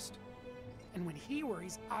have guessed. And when he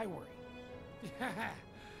worries, I worry.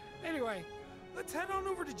 Anyway, let's head on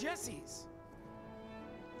over to Jesse's.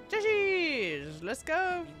 Jesse's! Let's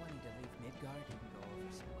go!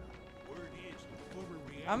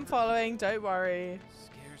 I'm following, don't worry.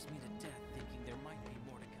 Scares me to death thinking there might be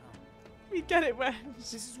more to come. We get it, Wedge.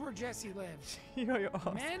 This is where Jesse lives. You got your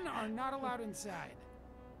ass. Men are not allowed inside.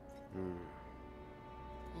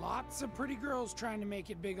 Lots of pretty girls trying to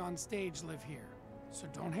make it big on stage live here. So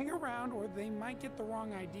don't hang around or they might get the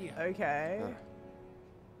wrong idea. Okay.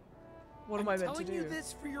 What am I meant to do? I'm telling you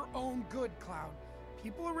this for your own good, Cloud.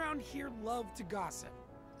 People around here love to gossip.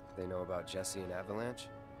 They know about Jesse and Avalanche?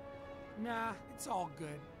 Nah, it's all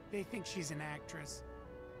good. They think she's an actress.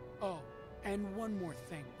 Oh, and one more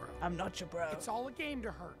thing, bro. I'm not your bro. It's all a game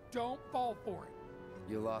to her. Don't fall for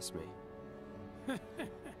it. You lost me.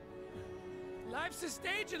 Life's a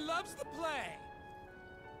stage and love's the play.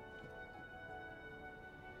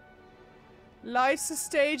 Life's a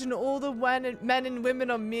stage and all the men and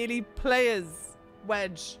women are merely players.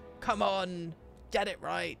 Wedge, come on. Get it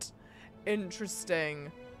right.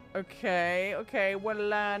 Interesting. Okay, okay, we're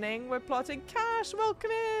learning, we're plotting. Cash,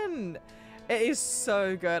 welcome in. It is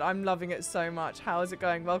so good. I'm loving it so much. How is it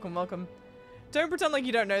going? Welcome, welcome. Don't pretend like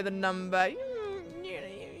you don't know the number.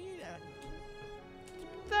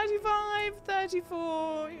 35,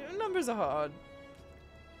 34. Numbers are hard.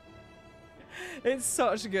 It's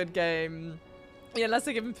such a good game. Yeah, unless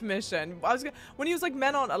I give him permission. When he was like,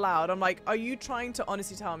 men aren't allowed, I'm like, are you trying to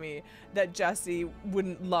honestly tell me that Jesse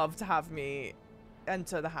wouldn't love to have me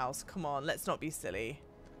enter the house? Come on, let's not be silly.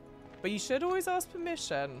 But you should always ask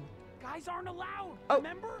permission. Guys aren't allowed,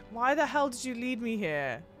 remember? Why the hell did you lead me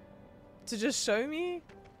here? To just show me?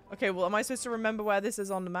 Okay, well, am I supposed to remember where this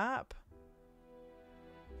is on the map?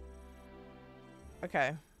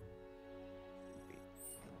 Okay.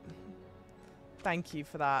 Thank you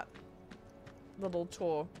for that little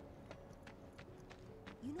tour.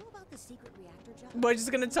 You know about the secret reactor job? We're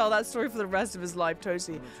just gonna tell that story for the rest of his life,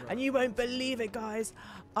 totally. And you won't believe it, guys.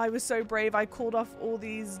 I was so brave. I called off all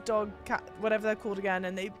these dog, cat, whatever they're called again,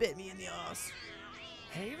 and they bit me in the ass.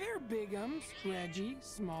 Hey there, Bigums, Reggie,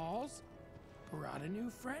 Smalls. Brought a new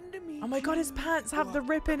friend to meet. Oh my god, his pants have the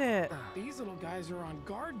rip in it. These little guys are on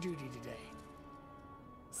guard duty today.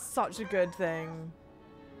 Such a good thing.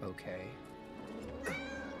 Okay.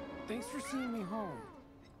 Thanks for seeing me home.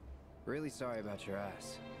 Really sorry about your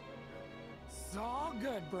ass. It's all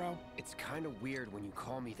good, bro. It's kind of weird when you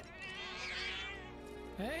call me that.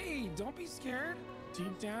 Hey, don't be scared.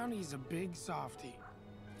 Deep down, he's a big softie.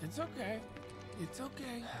 It's okay. It's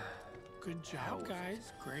okay. Good job,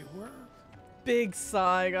 guys. Great work. Big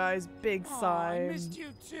sigh, guys. Big sigh. I missed you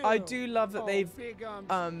too. I do love that they've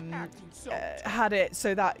had it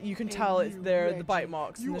so that you can tell it's the bite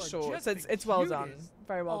marks in the shorts. So it's well done.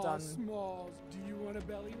 Very well done. Smalls, do you want a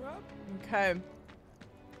belly rub? Okay.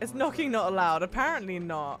 Is knocking not allowed? Apparently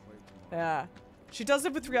not. Yeah. She does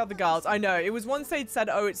it with 3 other girls. I know. It was once they'd said,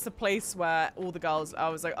 oh, it's the place where all the girls... I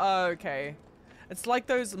was like, oh, okay. It's like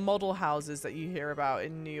those model houses that you hear about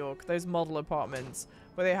in New York. Those model apartments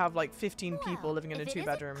where they have like 15 people living in a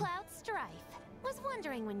 2-bedroom. Cloud Strife. Was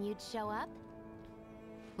wondering when you'd show up.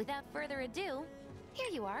 Without further ado, here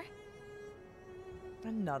you are.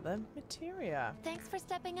 Another materia. Thanks for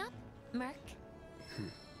stepping up, Merc.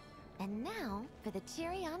 And now for the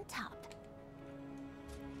cherry on top.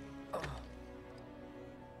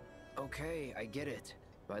 Okay, I get it.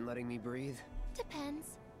 Mind letting me breathe? Depends.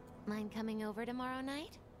 Mind coming over tomorrow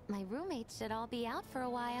night? My roommates should all be out for a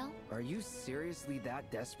while. Are you seriously that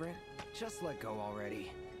desperate? Just let go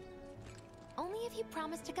already. Only if you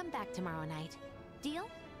promise to come back tomorrow night. Deal?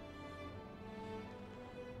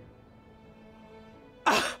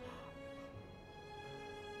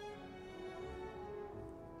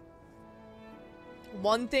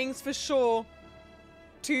 One thing's for sure.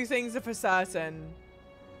 2 things are for certain.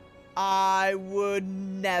 I would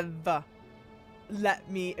never let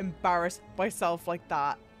me embarrass myself like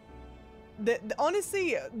that.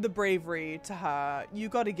 Honestly, the bravery to her, you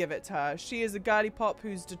gotta give it to her. She is a girly pop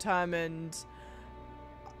who's determined.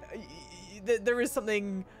 There is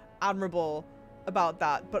something admirable about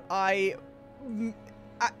that, but I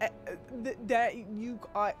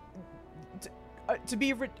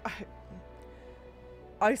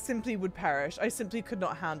simply would perish. I simply could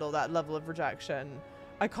not handle that level of rejection.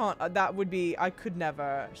 I can't, I could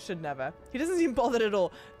never, should never. He doesn't seem bothered at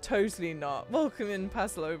all. Totally not. Welcome in,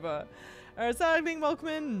 Passalova. Being welcome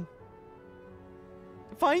in.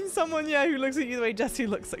 Find someone, yeah, who looks at you the way Jessie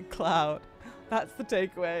looks at Cloud. That's the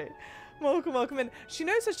takeaway. Welcome, welcome in. She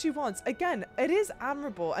knows what she wants. Again, it is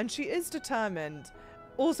admirable, and she is determined.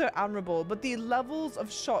 Also admirable, but the levels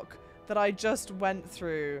of shock that I just went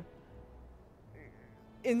through,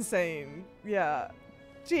 insane. Yeah.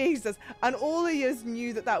 Jesus. And all of you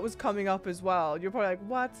knew that that was coming up as well. You're probably like,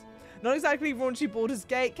 what? Not exactly raunchy Baldur's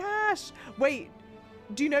Gate. Cash! Wait,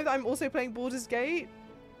 do you know that I'm also playing Baldur's Gate?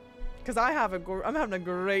 Because I'm having a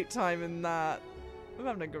great time in that. I'm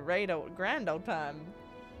having a grand old time.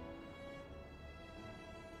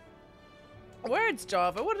 Words,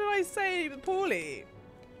 Java. What did I say poorly?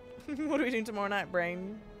 What are we doing tomorrow night,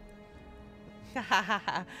 brain?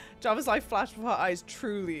 Java's life flashed before her eyes.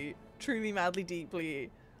 Truly, madly, deeply.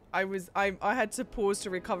 I had to pause to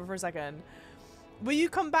recover for a second. Will you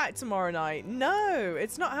come back tomorrow night? No,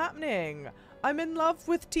 it's not happening. I'm in love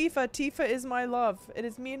with Tifa. Tifa is my love. It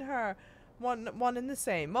is me and her. One and the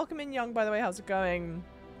same. Welcome in, Young, by the way. How's it going?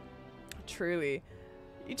 Truly.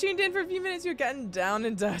 You tuned in for a few minutes. You're getting down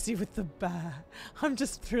and dirty with the bear. I'm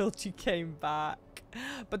just thrilled you came back.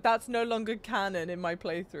 But that's no longer canon in my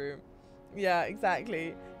playthrough. Yeah,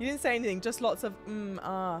 exactly. You didn't say anything, just lots of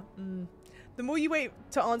The more you wait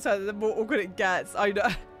to answer, the more awkward it gets. I know.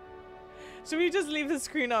 Should we just leave the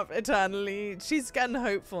screen up eternally? She's getting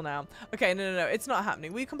hopeful now. Okay, no. It's not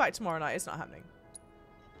happening. Will you come back tomorrow night? It's not happening.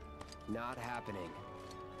 Not happening.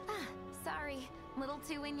 Ah, sorry. Little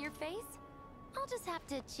too in your face? I'll just have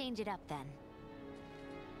to change it up then.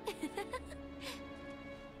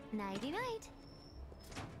 Nighty-night.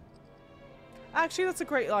 Actually, that's a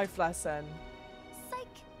great life lesson. Psych.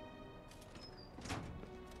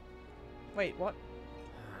 Wait, what?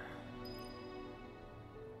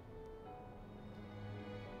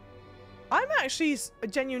 I'm actually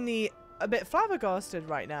genuinely a bit flabbergasted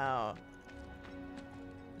right now.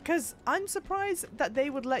 Because I'm surprised that they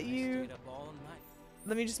would let you...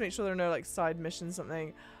 Let me just make sure there are no like side missions or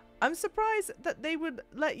something. I'm surprised that they would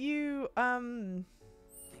let you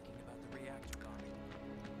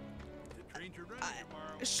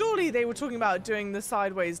surely they were talking about doing the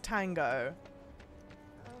sideways tango.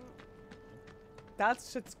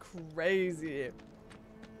 That's just crazy.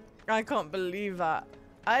 I can't believe that.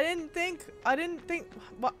 I didn't think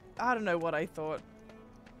what, I don't know what I thought.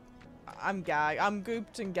 I'm gagged. I'm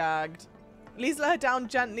gooped and gagged. At least let her down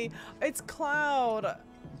gently. It's Cloud.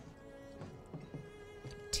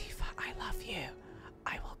 Tifa, I love you.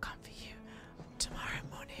 I will come for you tomorrow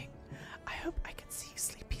morning. I hope I can see you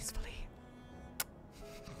sleep peacefully.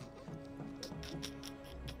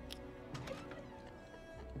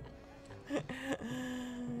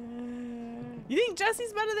 You think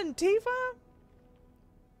Jesse's better than Tifa?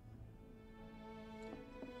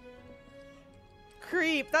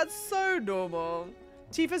 Creep, that's so normal.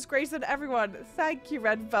 Tifa's greater than everyone. Thank you,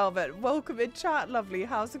 Red Velvet. Welcome in chat, lovely.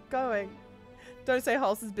 How's it going? Don't say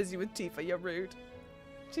Hulse is busy with Tifa, you're rude.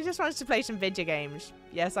 She just wants to play some video games.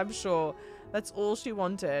 Yes, I'm sure. That's all she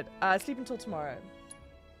wanted. Sleep until tomorrow.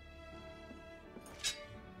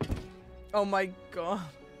 Oh my god.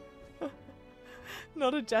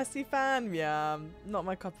 Not a Jessie fan? Yeah, not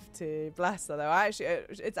my cup of tea. Bless her though. Actually,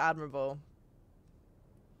 it's admirable.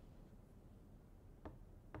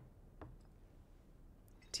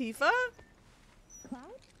 Tifa?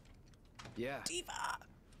 Cloud? Yeah. Tifa!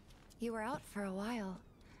 You were out for a while.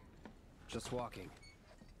 Just walking.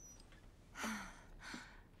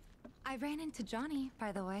 I ran into Johnny,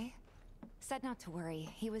 by the way. Said not to worry.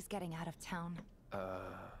 He was getting out of town.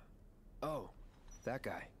 Oh, that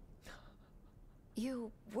guy.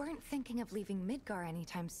 You weren't thinking of leaving Midgar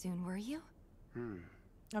anytime soon, were you?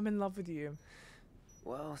 I'm in love with you.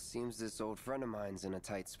 Well, seems this old friend of mine's in a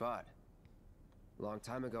tight spot. Long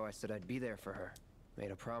time ago, I said I'd be there for her.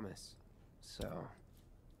 Made a promise. So...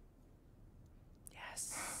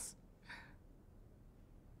 Yes.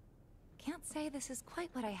 Can't say this is quite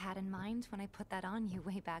what I had in mind when I put that on you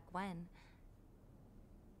way back when.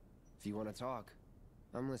 If you want to talk,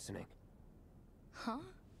 I'm listening. Huh?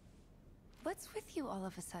 What's with you all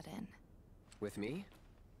of a sudden? With me?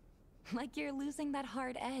 Like you're losing that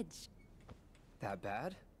hard edge. That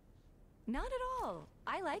bad? Not at all.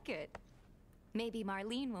 I like it. Maybe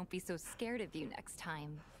Marlene won't be so scared of you next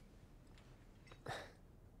time.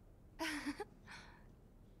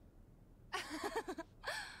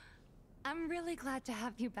 I'm really glad to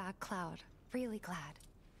have you back, Cloud. Really glad.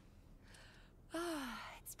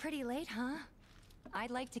 It's pretty late, huh?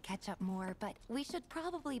 I'd like to catch up more, but we should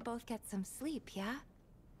probably both get some sleep, yeah?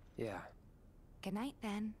 Yeah. Good night,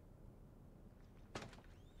 then.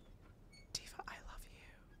 Tifa, I love you.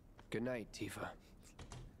 Good night, Tifa.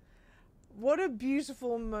 What a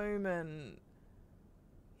beautiful moment.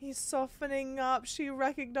 He's softening up. She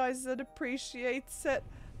recognizes and appreciates it.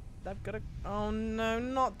 I've got to... Oh no,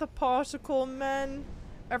 not the particle men.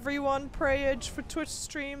 Everyone prayage for Twitch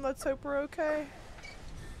stream. Let's hope we're okay.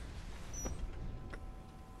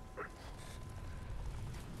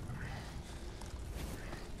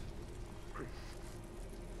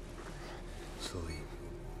 Sleep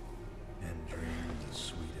and dream the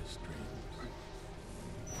sweetest dreams.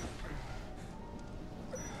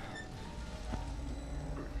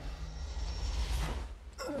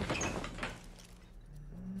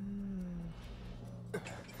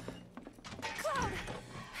 Cloud!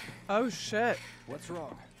 Oh shit. What's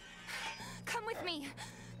wrong? Come with me!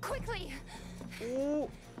 Quickly! Ooh.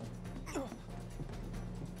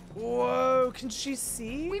 Whoa, can she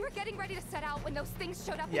see? We were getting ready to set out when those things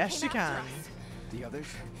showed up and Yes, came she after can. us. The others?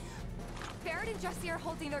 Barrett and Jesse are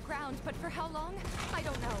holding their ground, but for how long? I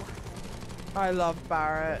don't know. I love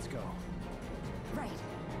Barrett. Let's go. Right.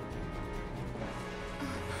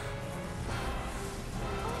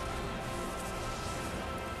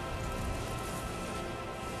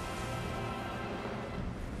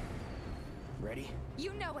 Ready?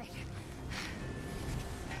 You know it.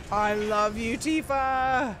 I love you,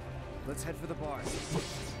 Tifa. Let's head for the bars.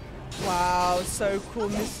 Wow, so cool,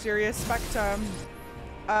 mysterious spectre.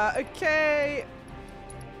 Okay.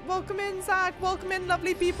 Welcome in, Zach. Welcome in,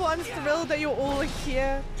 lovely people. I'm thrilled that you're all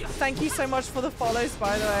here. Thank you so much for the follows,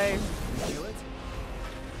 by the way.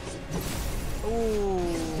 Ooh.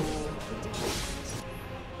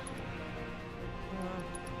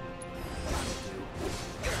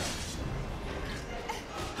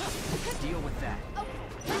 Deal with that. Okay,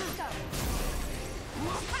 let's go.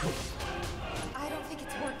 I don't think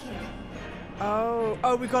it's working.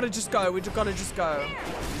 Oh, we gotta just go. We gotta just go.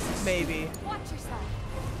 Maybe. Watch yourself.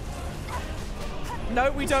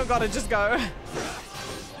 No, we don't gotta just go.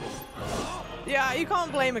 Yeah, you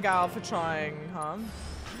can't blame a gal for trying, huh?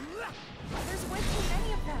 There's way too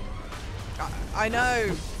many of them. I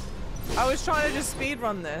know. I was trying to just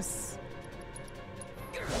speedrun this.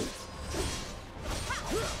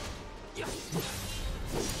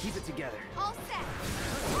 Keep it together. All set.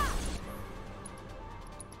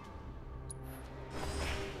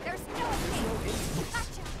 There's no escape.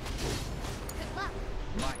 Gotcha. Good luck.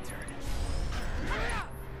 My turn.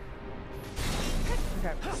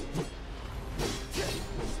 Okay.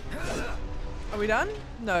 Are we done?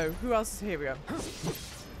 No. Who else is here? We go.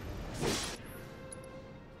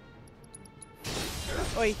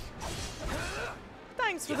 Oi.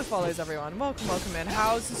 Thanks for the follows, everyone. Welcome, welcome in.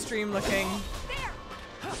 How's the stream looking?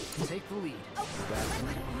 Take the lead. What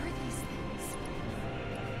are these things?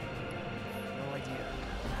 No idea.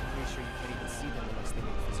 Pretty sure you can't even see them unless they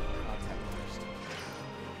make physical contact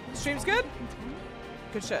first. Stream's good?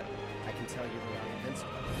 Good shit. I can tell you they are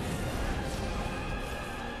invincible.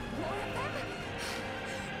 More of them?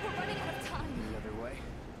 We're running out of time. Any other way?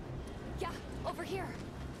 Yeah, over here.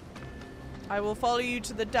 I will follow you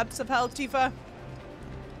to the depths of hell, Tifa.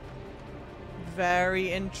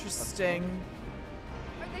 Very interesting.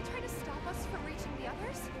 Are they trying to stop us from reaching the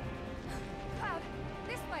others? Cloud,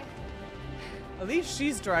 this way. At least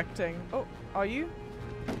she's directing. Oh, are you? You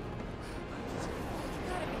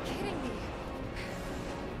gotta be kidding me.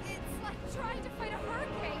 It's like trying to fight a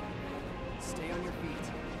hurricane. Stay on your feet.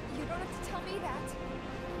 You don't have to tell me that.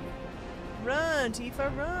 Run, Tifa,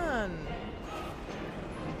 run.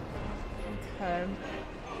 Okay.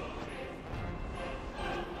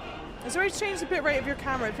 Is there a way to change the bitrate of your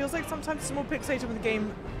camera? It feels like sometimes it's more pixelated when the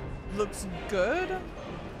game looks good.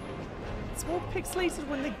 It's more pixelated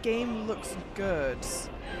when the game looks good.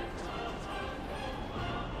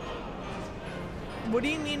 What do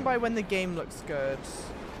you mean by when the game looks good?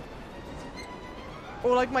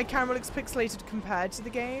 Or like my camera looks pixelated compared to the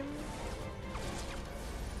game?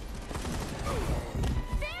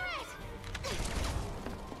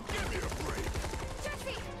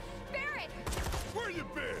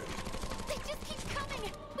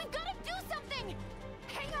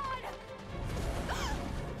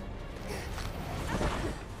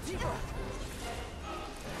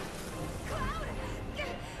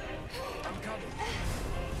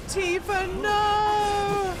 Tifa,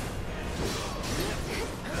 no!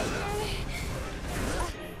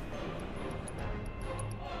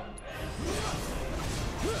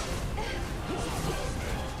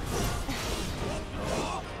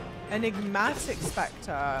 Enigmatic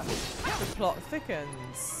spectre. The plot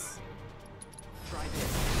thickens. Try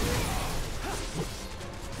this.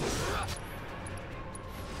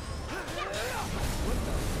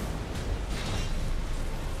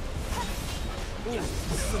 Ooh,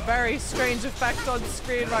 this is a very strange effect on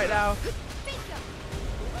screen right now.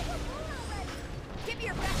 Give me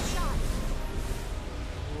your best shot.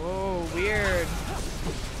 Whoa, weird.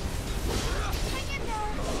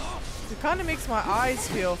 It kind of makes my eyes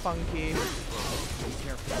feel funky.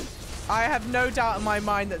 I have no doubt in my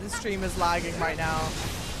mind that the stream is lagging right now.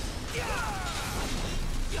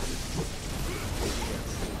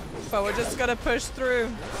 But we're just gonna push through.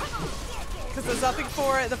 Because there's nothing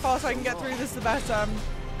for it. The faster I can get through this, the better. And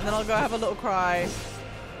then I'll go have a little cry.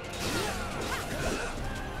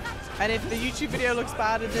 And if the YouTube video looks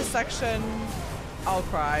bad in this section, I'll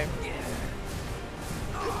cry.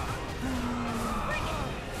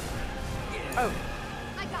 Oh.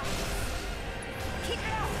 I got it. Keep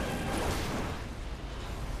it up.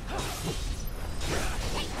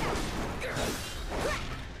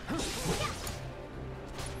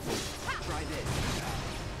 Try this.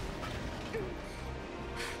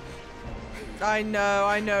 I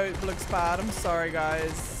know it looks bad. I'm sorry,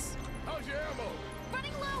 guys. How's your ammo?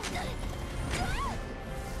 Running low.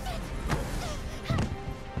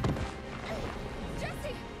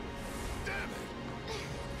 Jesse. Damn it.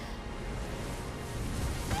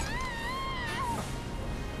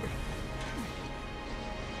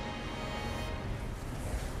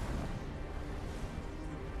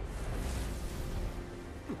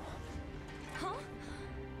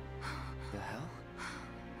 The hell?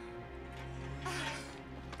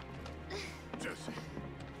 Jesse.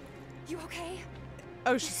 You okay?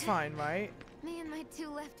 Oh, she's fine, right? Me and my 2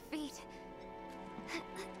 left feet.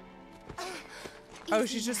 Oh,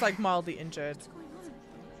 she's just like mildly injured.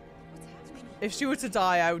 If she were to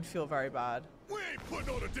die, I would feel very bad. We ain't putting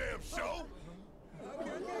on a damn show.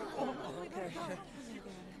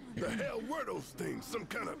 The hell were those things? Some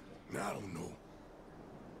kind of... I don't know.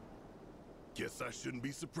 Guess I shouldn't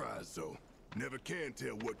be surprised, though. Never can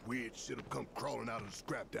tell what weird shit will come crawling out of the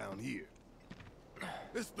scrap down here.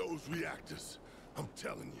 It's those reactors. I'm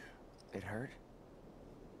telling you. It hurt?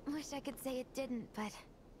 Wish I could say it didn't, but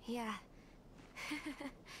yeah.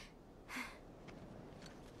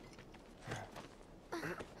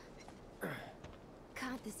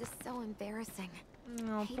 God, this is so embarrassing.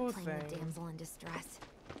 Oh, Hate poor playing the thing. damsel in distress.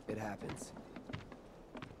 It happens.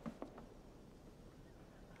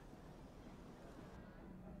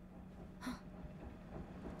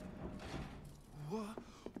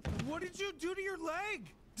 What did you do to your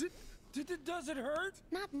leg? Does it hurt?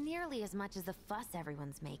 Not nearly as much as the fuss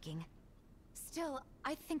everyone's making. Still,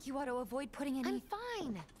 I think you ought to avoid putting any... I'm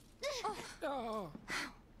fine. Oh.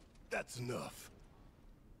 That's enough.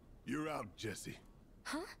 You're out, Jesse.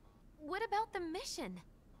 Huh? What about the mission?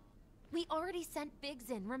 We already sent Biggs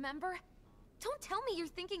in, remember? Don't tell me you're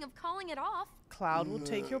thinking of calling it off. Cloud will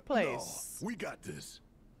take your place. No, we got this.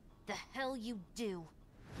 The hell you do.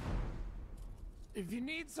 If you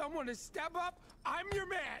need someone to step up, I'm your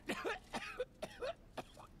man.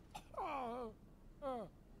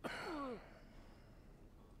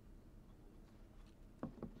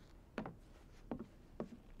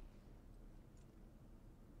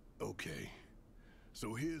 Okay,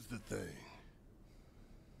 so here's the thing.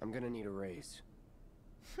 I'm gonna need a raise.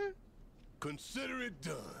 Consider it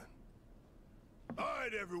done. All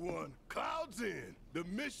right, everyone, Cloud's in. The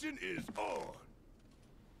mission is on.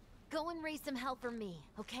 Go and raise some hell for me,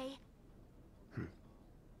 okay?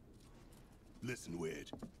 Listen,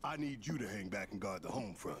 Wedge, I need you to hang back and guard the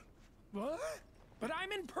home front. What? But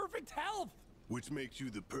I'm in perfect health. Which makes you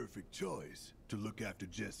the perfect choice to look after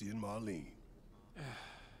Jesse and Marlene.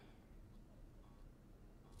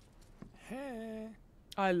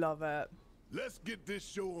 I love it. Let's get this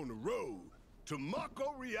show on the road to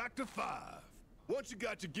Mako Reactor 5. Once you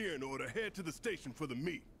got your gear in order, head to the station for the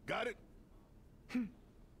meet. Got it?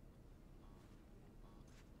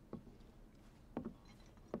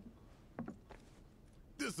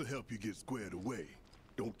 This'll help you get squared away.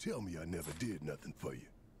 Don't tell me I never did nothing for you.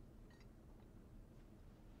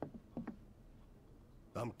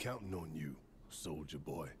 I'm counting on you, soldier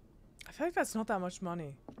boy. I feel like that's not that much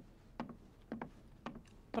money.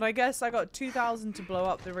 But I guess I got 2,000 to blow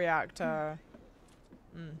up the reactor.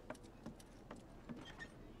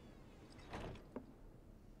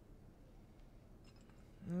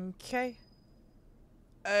 Okay.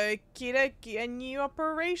 Okie dokie, a new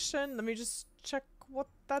operation. Let me just check what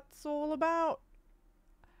that's all about.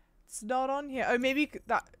 It's not on here. Oh, maybe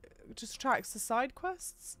that just tracks the side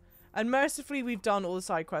quests? And mercifully, we've done all the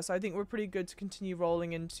side quests. So I think we're pretty good to continue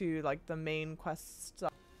rolling into, like, the main quest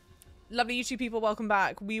stuff. Lovely YouTube people, welcome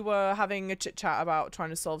back. We were having a chit chat about trying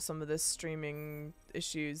to solve some of the streaming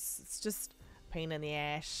issues. It's just a pain in the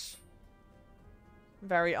ass.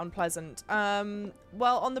 Very unpleasant.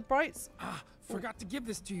 Well, on the brights... Forgot to give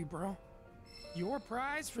this to you, bro. Your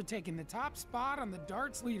prize for taking the top spot on the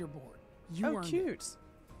darts leaderboard. You earned cute. it.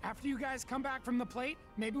 After you guys come back from the plate,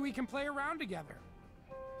 maybe we can play around together.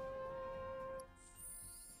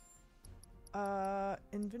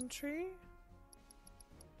 Inventory?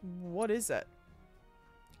 What is it?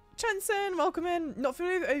 Jensen, welcome in. Not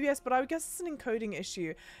familiar with OBS, but I would guess it's an encoding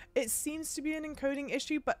issue. It seems to be an encoding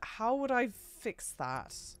issue, but how would I fix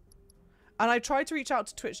that? And I tried to reach out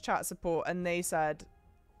to Twitch chat support, and they said,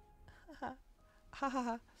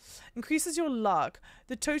 increases your luck.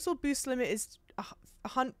 The total boost limit is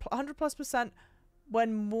 100+%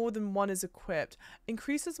 when more than one is equipped.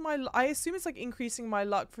 Increases my... I assume it's like increasing my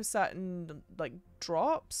luck for certain, like,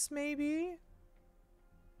 drops, maybe?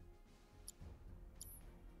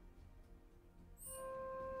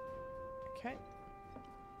 Okay.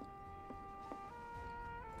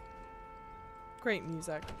 Great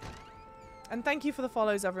music. And thank you for the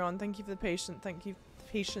follows, everyone. Thank you for the patience. Thank you for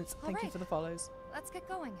the patience. Thank you for the follows. Let's get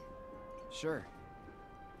going. Sure.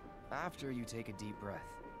 After you take a deep breath.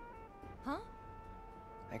 Huh?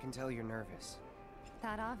 I can tell you're nervous.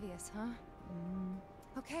 That obvious, huh?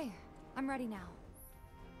 Okay, I'm ready now.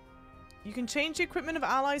 You can change the equipment of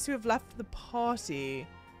allies who have left the party.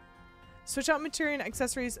 Switch out materia and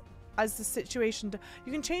accessories as the situation...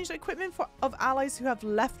 You can change the equipment of allies who have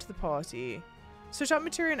left the party. Switch out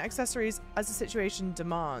materia and accessories as the situation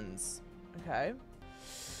demands. Okay.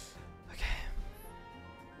 Okay.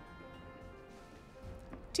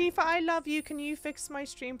 Tifa, I love you. Can you fix my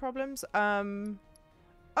stream problems? Oh,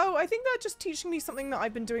 I think they're just teaching me something that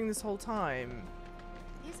I've been doing this whole time.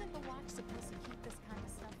 Isn't the watch supposed to keep this kind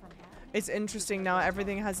of stuff from happening? It's interesting now.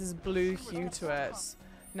 Everything has this blue hue to it.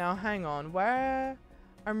 Now, hang on. Where?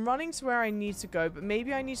 I'm running to where I need to go, but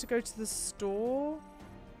maybe I need to go to the store.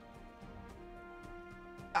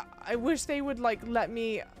 I wish they would, like, let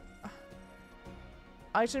me...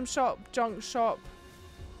 Item shop, junk shop.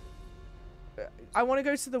 I want to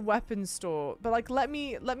go to the weapons store, but, like, let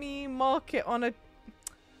me mark it on a...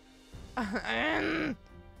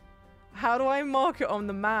 How do I mark it on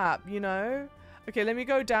the map, you know? Okay, let me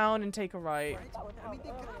go down and take a right.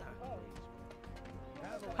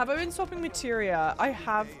 Have I been swapping materia? I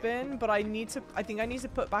have been, but I think I need to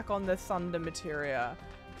put back on the thunder materia,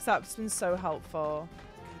 because that's been so helpful.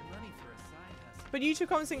 But YouTube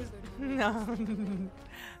comments, no,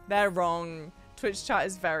 they're wrong. Twitch chat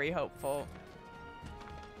is very helpful.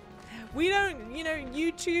 We don't, you know,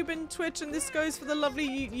 YouTube and Twitch, and this goes for the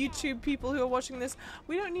lovely YouTube people who are watching this.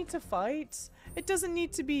 We don't need to fight. It doesn't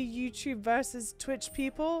need to be YouTube versus Twitch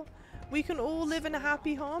people. We can all live in a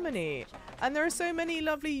happy harmony. And there are so many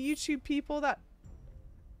lovely YouTube people that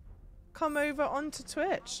come over onto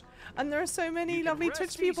Twitch. And there are so many lovely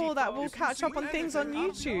Twitch people that will catch up on things on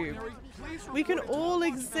YouTube. We can all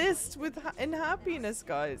exist in happiness,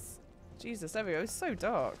 guys. Jesus, there we go. It's so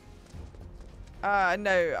dark.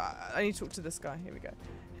 No, I need to talk to this guy. Here we go.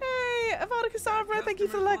 Hey, Avada Kedavra, thank you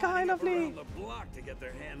for the like. Hi, lovely. The block to get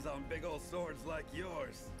their hands on big old swords like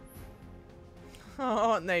yours.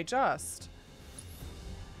 Oh, aren't they just?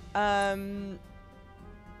 I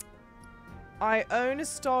own a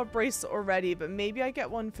star bracelet already, but maybe I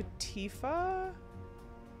get one for Tifa?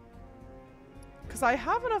 Because I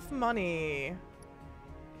have enough money.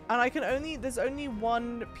 And I can there's only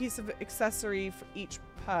one piece of accessory for each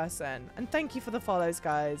person. And thank you for the follows,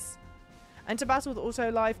 guys. Enter battle with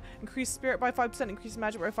auto life. Increase spirit by 5%. Increase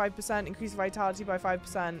magic by 5%. Increase vitality by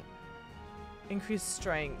 5%. Increase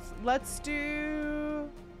strength. Let's do...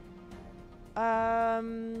 I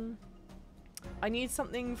need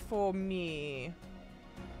something for me.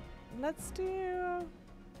 Let's do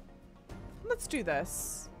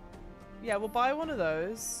this. Yeah, we'll buy one of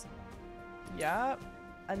those. Yeah.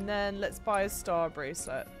 And then let's buy a star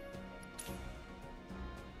bracelet.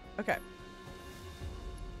 Okay.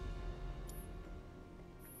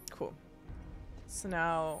 Cool. So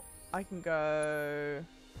now I can go...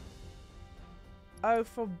 Oh,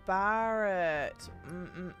 for Barrett.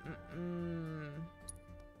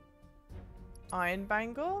 Iron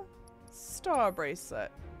bangle? Star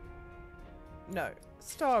bracelet. No.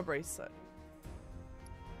 Star bracelet.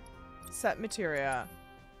 Set materia.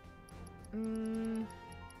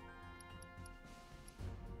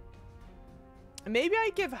 Maybe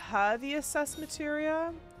I give her the assess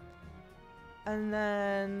materia. And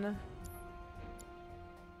then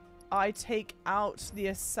I take out the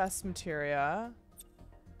assess materia.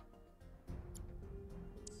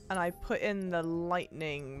 And I put in the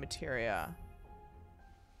lightning materia.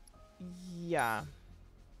 Yeah.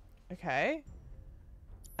 Okay.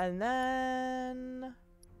 And then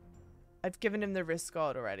I've given him the wrist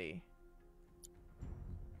guard already.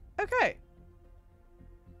 Okay.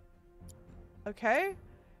 Okay.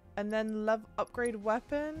 And then upgrade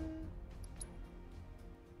weapon.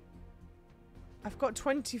 I've got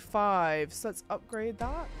 25, so let's upgrade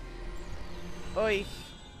that. Oi.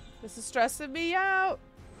 This is stressing me out.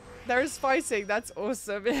 There's fighting. That's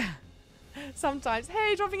awesome. Sometimes.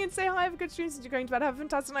 Hey, dropping in to say hi. Have a good stream since you're going to bed. Have a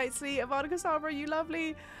fantastic night's sleep. Avada Kedavra, you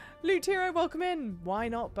lovely. Loot Hero, welcome in. Why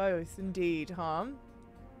not both? Indeed, huh?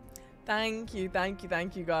 Thank you, thank you,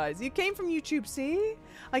 thank you, guys. You came from YouTube, see?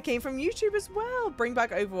 I came from YouTube as well. Bring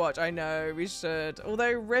back Overwatch. I know, we should.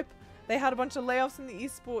 Although, RIP, they had a bunch of layoffs in the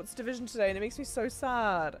esports division today, and it makes me so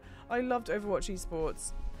sad. I loved Overwatch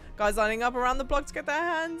esports. Guys lining up around the block to get their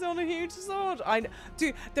hands on a huge sword.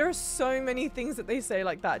 Dude, there are so many things that they say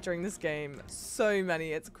like that during this game. So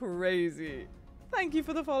many. It's crazy. Thank you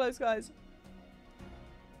for the follows, guys.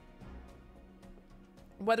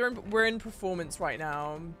 We're in performance right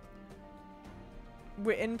now.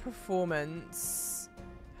 We're in performance.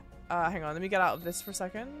 Hang on, let me get out of this for a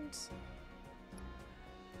second.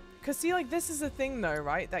 Cause see, like, this is the thing though,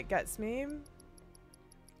 right? That gets me.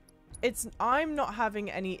 I'm not having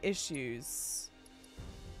any issues.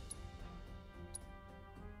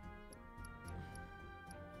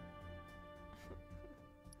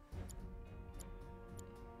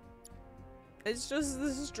 It's just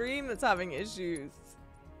the stream that's having issues.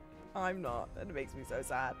 I'm not, and it makes me so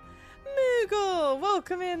sad. Moogle,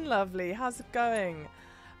 welcome in, lovely. How's it going?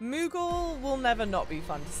 Moogle will never not be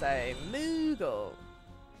fun to say. Moogle.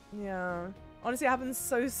 Yeah. Honestly, it happens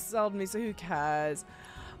so seldomly, so who cares?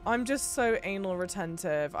 I'm just so anal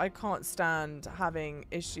retentive. I can't stand having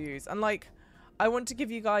issues. And like, I want to give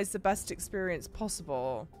you guys the best experience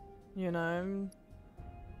possible, you know?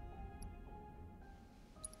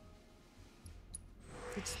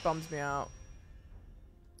 It just bums me out.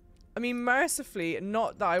 I mean, mercifully,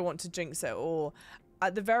 not that I want to jinx it at all.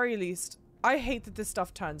 At the very least, I hate that this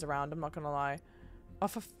stuff turns around, I'm not gonna lie. Oh,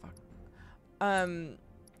 for fuck.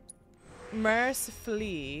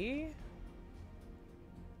 Mercifully,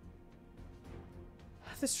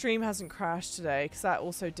 the stream hasn't crashed today, because that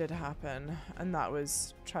also did happen, and that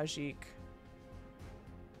was tragic.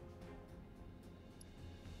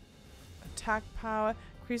 Attack power.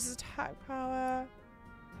 Increases attack power.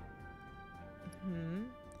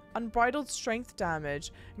 Unbridled strength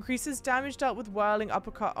damage. Increases damage dealt with whirling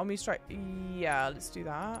uppercut on me strike. Yeah, let's do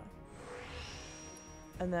that.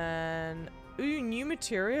 And then... Ooh, new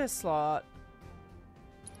materia slot.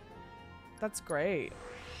 That's great.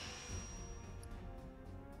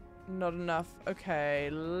 Not enough. Okay,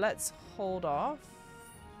 let's hold off.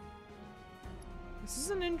 This is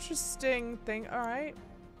an interesting thing. Alright.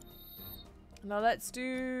 Now let's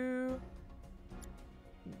do...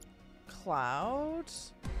 Cloud.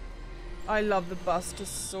 I love the Buster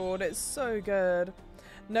Sword. It's so good.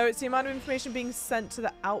 No, it's the amount of information being sent to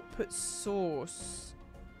the output source.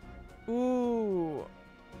 Ooh.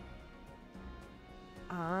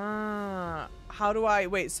 Ah. How do I...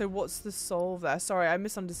 Wait, so what's the solve there? Sorry, I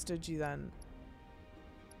misunderstood you then.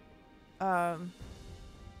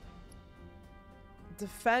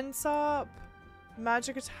 Defense up.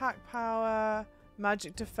 Magic attack power.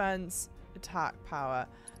 Magic defense. Attack power.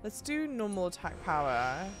 Let's do normal attack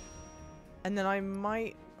power. And then I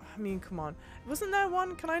might... I mean, come on. Wasn't there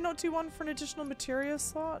one? Can I not do one for an additional materia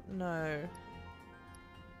slot? No.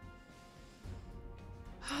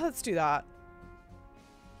 Let's do that.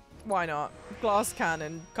 Why not? Glass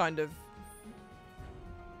cannon, kind of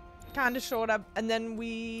short up. And then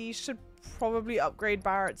we should probably upgrade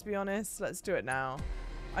Barrett, to be honest. Let's do it now.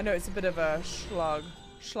 I know it's a bit of a slug.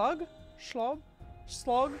 Slug? Schlob?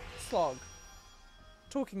 Slog? Slog.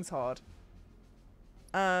 Talking's hard.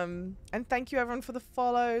 And thank you everyone for the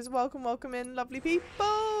follows. Welcome, welcome in, lovely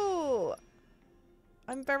people.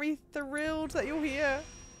 I'm very thrilled that you're here.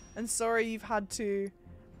 And sorry you've had to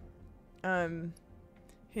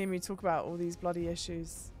hear me talk about all these bloody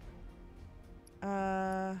issues.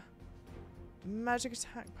 Magic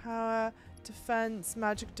attack power, defense,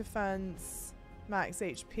 magic defense, max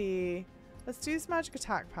HP. Let's do this magic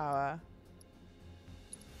attack power.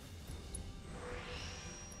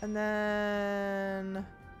 And then...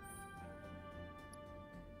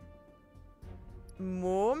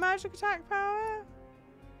 more magic attack power?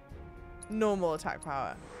 Normal attack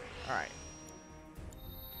power. Alright.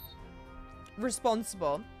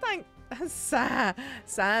 Responsible. Thank...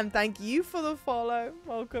 Sam, thank you for the follow.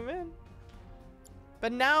 Welcome in.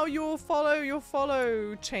 But now your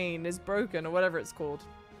follow chain is broken, or whatever it's called.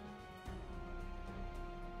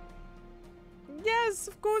 Yes,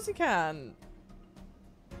 of course you can.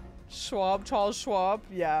 Charles Schwab,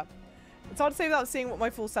 yeah. It's hard to say without seeing what my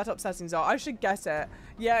full setup settings are. I should get it.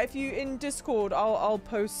 Yeah, if you in Discord, I'll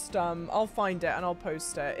post. I'll find it and I'll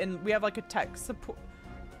post it. And we have like a tech support.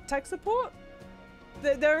 Tech support?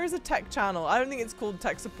 There is a tech channel. I don't think it's called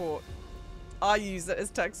tech support. I use it as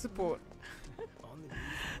tech support.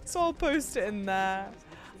 So I'll post it in there.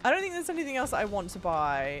 I don't think there's anything else that I want to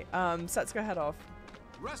buy. Setsuko, head off.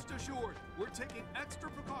 Rest assured, we're taking extra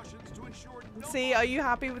precautions to ensure no... See, are you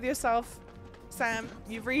happy with yourself, Sam?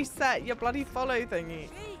 You've reset your bloody follow thingy.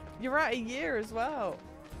 You're at a year as well.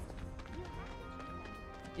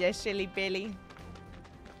 Yeah, Shilly Billy.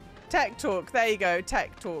 Tech talk. There you go.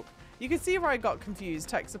 Tech talk. You can see where I got confused.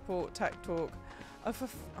 Tech support, tech talk.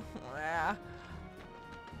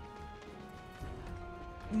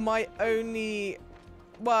 My only...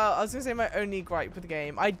 Well, I was going to say my only gripe with the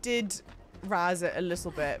game. I did razz it a little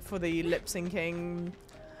bit for the lip syncing,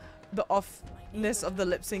 the offness of the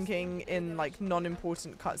lip syncing in like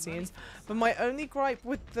non-important cutscenes. But my only gripe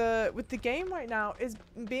with the game right now is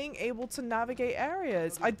being able to navigate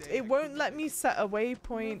areas. It won't let me set a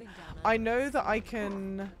waypoint. I know that I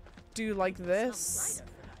can do like this,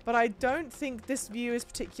 but I don't think this view is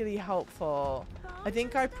particularly helpful. I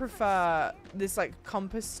think I prefer this like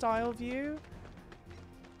compass style view.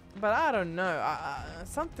 But I don't know.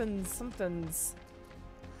 Something's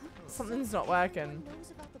not working.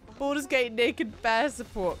 Baldur's Gate naked bear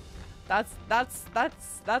support.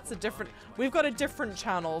 That's a different. We've got a different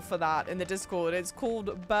channel for that in the Discord. It's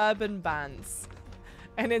called Bourbon Bands,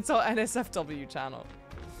 and it's our NSFW channel.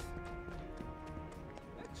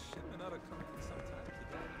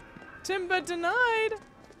 Timber denied.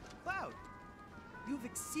 Cloud, you've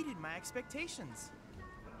exceeded my expectations.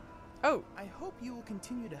 Oh. I hope you will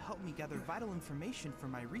continue to help me gather vital information for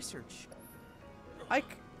my research.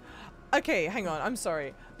 Okay, hang on. I'm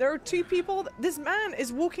sorry. There are two people. This man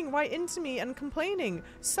is walking right into me and complaining.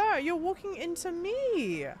 Sir, you're walking into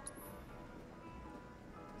me.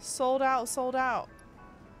 Sold out, sold out.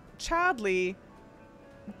 Chadley,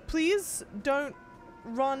 please don't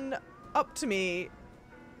run up to me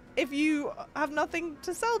if you have nothing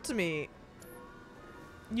to sell to me.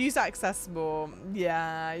 Use accessible.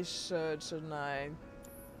 Yeah, I should, shouldn't I?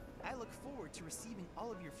 I look forward to receiving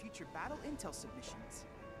all of your future battle intel submissions.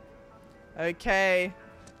 Okay.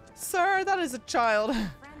 Sir, that is a child.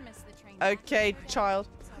 Okay, child.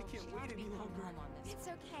 I can't wait any longer. It's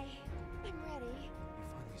okay. I'm ready. You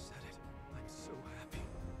finally said it. I'm so happy.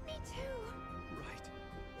 Me too. Right.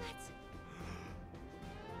 Let's...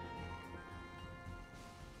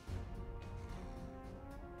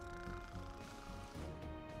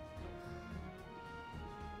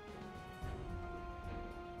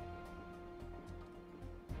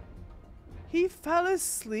 He fell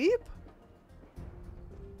asleep?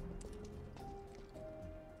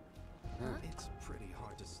 It's pretty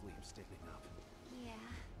hard to sleep standing up. Yeah.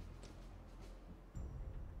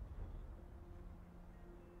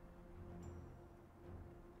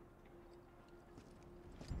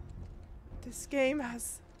 This game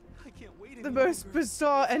has I can't wait the most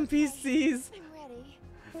bizarre NPCs. I'm ready.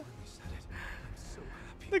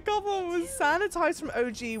 The couple was sanitized from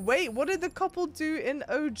OG. Wait, what did the couple do in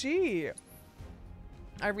OG?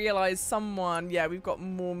 I realized someone... Yeah, we've got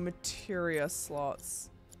more materia slots.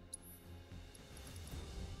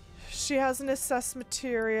 She has an assess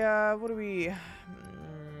materia. What do we...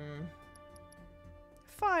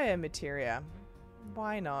 Fire materia.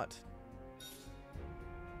 Why not?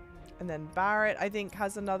 And then Barrett, I think,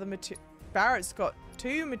 has another materia. Barrett's got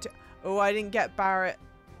two materia. Oh, I didn't get Barrett.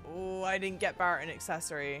 Oh, I didn't get Barrett an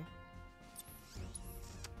accessory.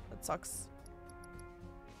 That sucks.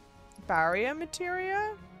 Barrier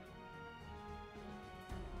materia?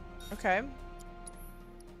 Okay.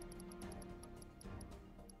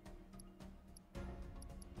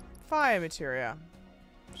 Fire materia.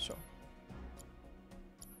 Sure.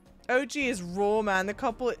 OG is raw, man. The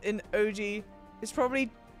couple in OG is probably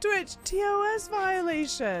Twitch TOS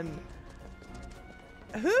violation.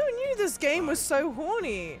 Who knew this game was so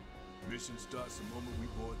horny? Mission starts the moment we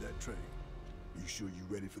board that train. You sure you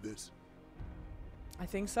ready for this? I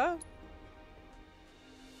think so.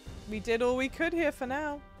 We did all we could here for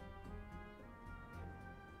now.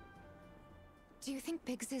 Do you think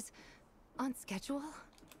Biggs is on schedule?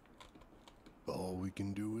 All we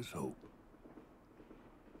can do is hope.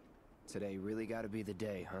 Today really gotta be the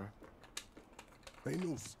day, huh? Ain't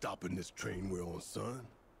no stopping this train we're on, son.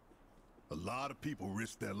 A lot of people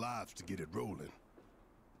risk their lives to get it rolling.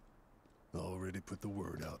 Already put the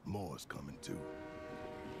word out, more is coming too.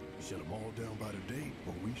 Shut them all down by today,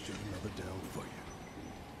 or we shut another down for you.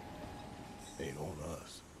 Ain't on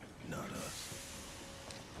us, not us.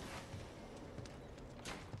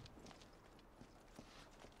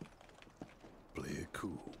 Play it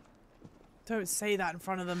cool. Don't say that in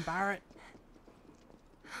front of them, Barrett.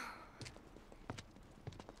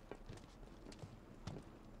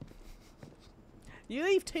 You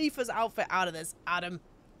leave Tifa's outfit out of this, Adam.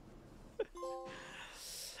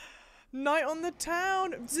 Night on the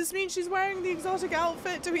town. Does this mean she's wearing the exotic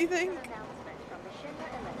outfit, do we think?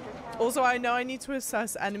 Also, I know I need to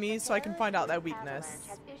assess enemies so I can find out their weakness. Avalanche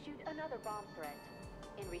has issued another bomb threat.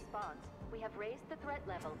 In response, we have raised the threat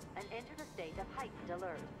level and entered a state of heightened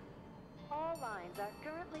alert. All lines are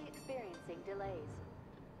currently experiencing delays.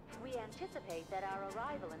 We anticipate that our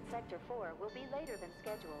arrival in Sector 4 will be later than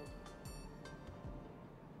scheduled.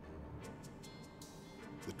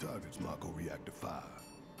 The target's Mako Reactor 5.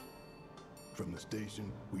 From the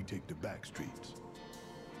station, we take the back streets.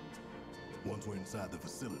 Once we're inside the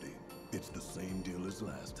facility, it's the same deal as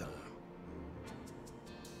last time.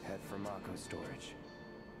 Head for Mako storage.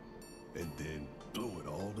 And then blow it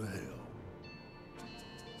all to hell.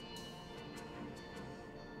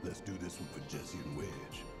 Let's do this one for Jesse and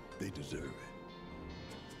Wedge. They deserve it.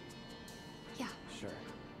 Yeah. Sure.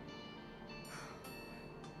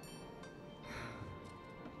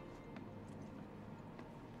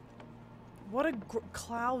 What a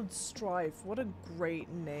Cloud Strife. What a great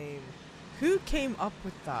name. Who came up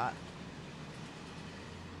with that?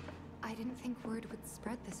 I I didn't think word would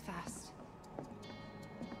spread this fast.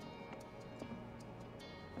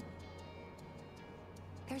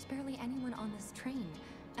 There's barely anyone on this train,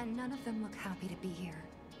 and none of them look happy to be here.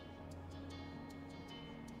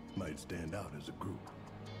 Might stand out as a group.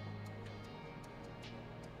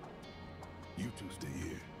 You two stay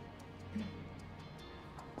here.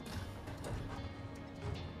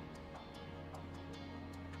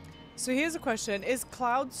 So here's a question. Is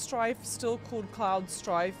Cloud Strife still called Cloud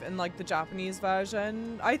Strife in like the Japanese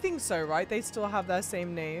version? I think so, right? They still have their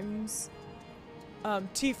same names.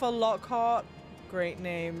 Tifa Lockhart, great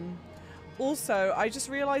name. Also, I just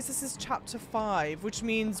realized this is chapter 5, which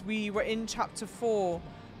means we were in chapter 4,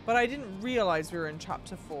 but I didn't realize we were in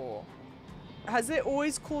chapter 4. Has it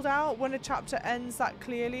always called out when a chapter ends that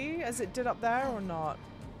clearly, as it did up there, or not?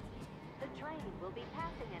 The train will be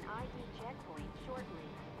passing an ID checkpoint shortly.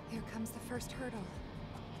 Here comes the first hurdle.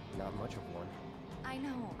 Not much of one. I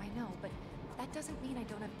know, but that doesn't mean I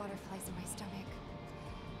don't have butterflies in my stomach.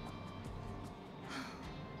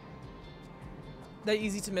 They're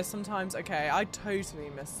easy to miss sometimes. Okay, I totally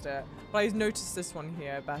missed it. But I noticed this one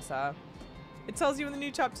here better. It tells you when the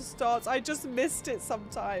new chapter starts. I just missed it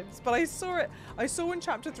sometimes. But I saw it. I saw when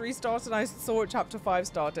chapter 3 started and I saw when chapter 5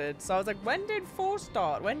 started. So I was like, when did 4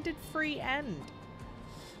 start? When did 3 end?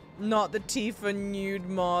 Not the Tifa nude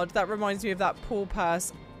mod. That reminds me of that poor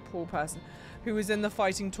person who was in the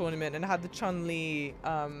fighting tournament and had the Chun-Li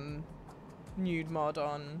nude mod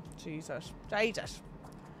on. Jesus.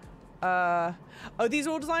 Oh, these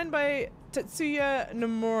are all designed by Tetsuya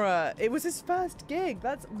Nomura. It was his first gig.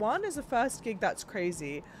 That's one, is a first gig. That's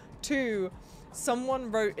crazy. 2,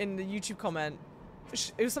 someone wrote in the YouTube comment,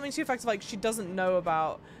 it was something to the effect of like, she doesn't know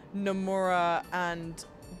about Nomura and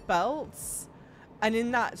belts. And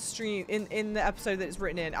in that stream, in the episode that it's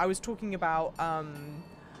written in, I was talking about,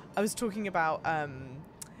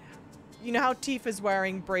 you know how Tifa's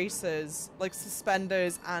wearing braces, like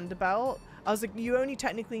suspenders and a belt? I was like, you only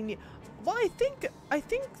technically need, well, I think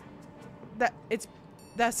that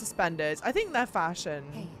they're suspenders. I think they're fashion.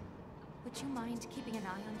 Hey, would you mind keeping an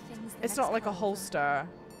eye on things? It's not like a holster.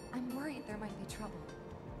 I'm worried there might be trouble.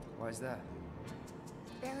 Why is that?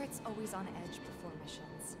 Barrett's always on edge before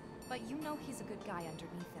missions, but you know he's a good guy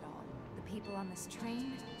underneath it all. The people on this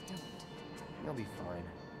train don't. You'll be fine.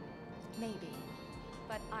 Maybe,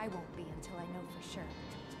 but I won't be until I know for sure.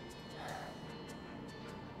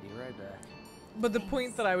 Be right back. But the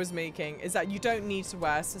point that I was making is that you don't need to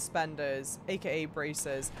wear suspenders, aka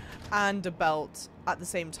braces, and a belt at the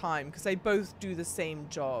same time because they both do the same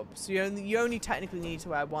job. So you only technically need to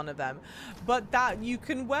wear one of them. But that you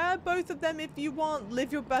can wear both of them if you want.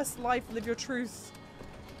 Live your best life, live your truth.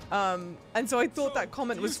 And so I thought that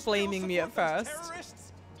comment was flaming me at first.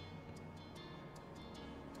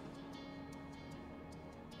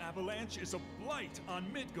 Avalanche is a blight on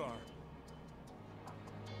Midgar.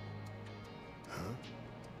 Huh?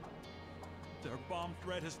 Their bomb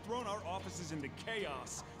threat has thrown our offices into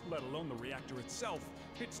chaos, let alone the reactor itself.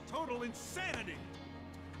 It's total insanity!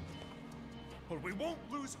 But we won't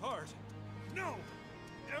lose heart. No!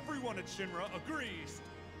 Everyone at Shinra agrees.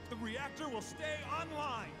 The reactor will stay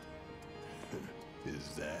online. Is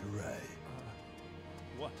that right?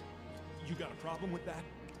 What? You got a problem with that?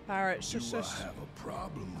 Barrett, Do shush, I shush. have a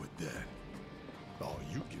problem with that? Oh,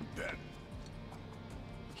 you can bet.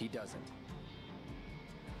 He doesn't.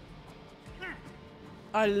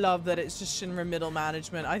 I love that it's just Shinra middle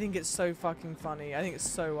management. I think it's so fucking funny. I think it's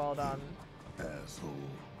so well done. Asshole.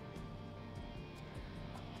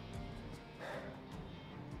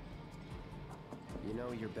 You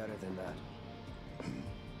know you're better than that.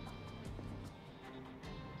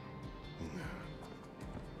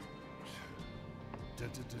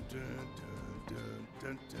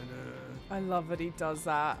 I love that he does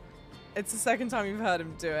that. It's the second time you've heard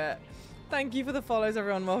him do it. Thank you for the follows,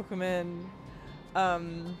 everyone. Welcome in. They're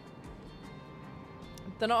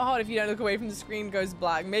not hard if you don't look away from the screen, goes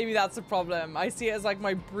black. Maybe that's a problem. I see it as like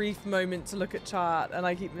my brief moment to look at chart and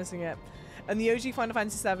I keep missing it. And the OG Final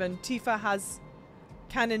Fantasy VII, Tifa has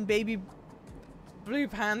canon baby blue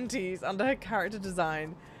panties under her character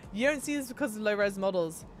design. You don't see this because of low-res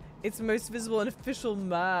models. It's most visible in official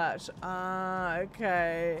merch. Ah,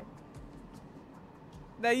 okay.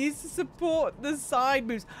 They used to support the side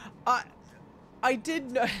moves. I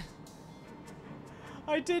did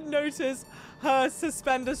notice her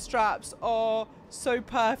suspender straps are so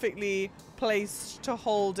perfectly placed to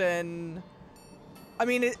hold in. I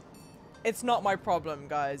mean, it's not my problem,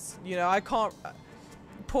 guys. You know, I can't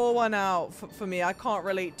pour one out for me. I can't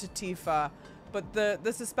relate to Tifa, but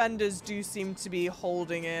the suspenders do seem to be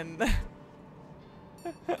holding in.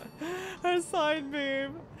 Her side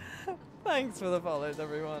boob. Thanks for the follows,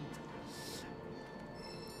 everyone.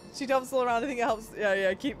 She dumps all around. I think it helps.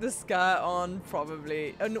 Yeah. Keep the skirt on,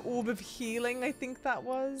 probably. An orb of healing, I think that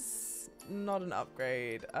was. Not an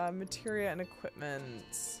upgrade. Materia and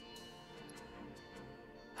equipment.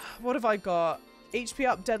 What have I got? HP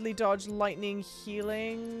up, deadly dodge, lightning,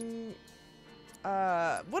 healing.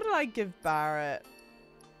 What did I give Barrett?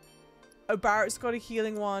 Oh, Barrett's got a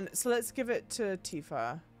healing one. So let's give it to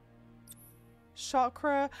Tifa.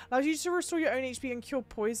 Chakra allows you to restore your own HP and cure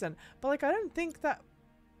poison. But like, I don't think that...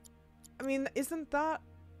 I mean, isn't that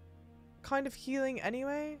kind of healing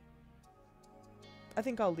anyway? I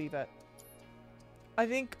think I'll leave it. I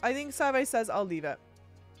think Survey says I'll leave it.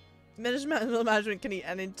 Middle management can eat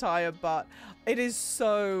an entire butt. It is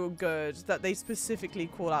so good that they specifically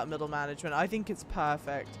call out middle management. I think it's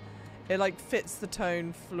perfect. It like fits the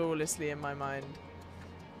tone flawlessly in my mind.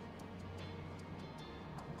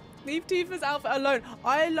 Leave Tifa's outfit alone.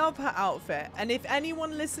 I love her outfit. And if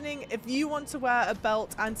anyone listening, if you want to wear a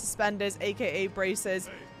belt and suspenders, aka braces,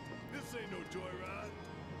 Hey, this ain't no joyride.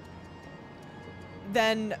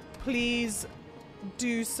 then please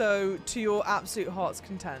do so to your absolute heart's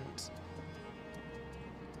content.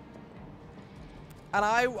 And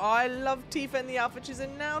I love Tifa in the outfit she's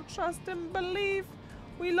in now. Trust and believe.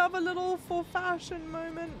 We love a little for fashion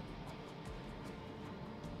moment.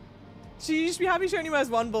 She used to be happy she only wears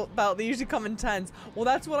one belt. They usually come in tens. Well,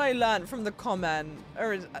 that's what I learned from the comment.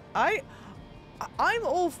 I'm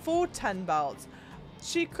all for 10 belts.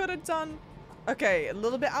 She could have done... Okay, a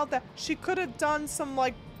little bit out there. She could have done some,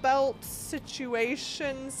 like, belt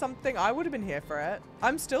situation, something. I would have been here for it.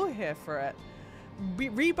 I'm still here for it.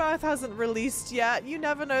 Rebirth hasn't released yet. You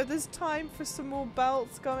never know. There's time for some more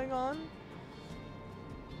belts going on.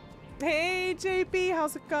 Hey, JP.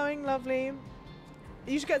 How's it going? Lovely.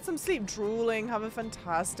 You should get some sleep. Drooling. Have a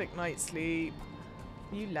fantastic night's sleep.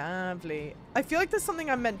 You lovely. I feel like there's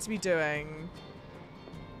something I'm meant to be doing.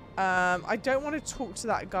 I don't want to talk to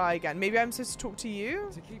that guy again. Maybe I'm supposed to talk to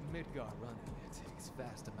you? To keep Midgar running, it takes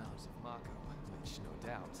vast amounts of Mako, which no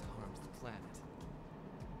doubt harms the planet.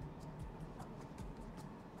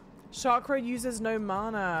 Chakra uses no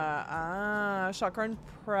mana. Ah, Chakra and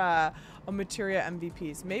prayer on materia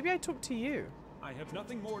MVPs. Maybe I talk to you. I have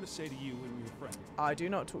nothing more to say to you and your friend. I do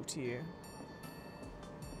not talk to you.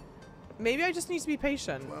 Maybe I just need to be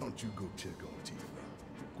patient. Why don't you go check on Tifa?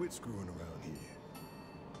 Quit screwing around here.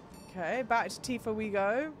 Okay, back to Tifa we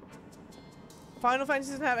go. Final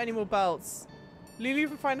Fantasy doesn't have any more belts. Lulu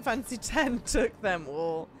from Final Fantasy X took them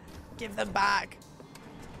all. Give them back.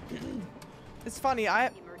 It's funny, I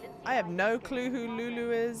have no clue who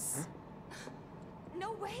Lulu is.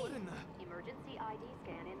 No way! Emergency ID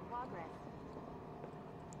scan in progress.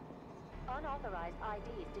 Unauthorized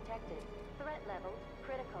IDs detected. Threat level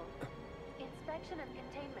critical. Inspection and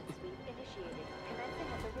containment sweep initiated, commencing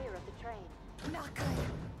at the rear of the train. Not good.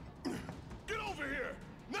 Get over here!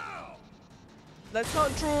 Now! Let's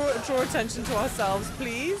not draw attention to ourselves,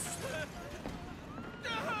 please.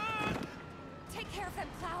 Take care of them,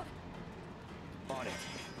 Cloud. On it.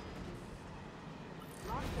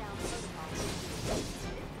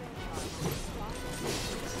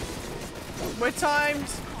 We're timed.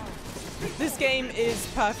 This game is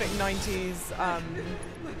perfect 90s.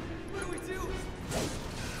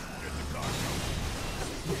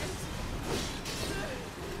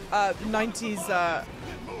 90s.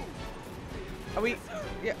 Are we?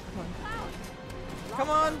 Yeah. Come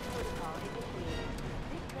on.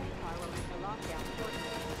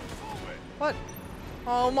 What?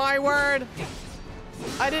 Oh my word!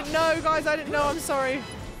 I didn't know, guys. I didn't know. I'm sorry.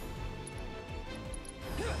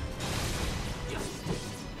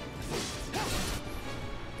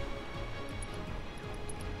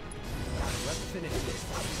 Let's finish this.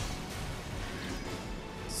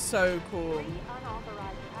 So cool.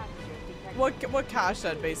 What Cash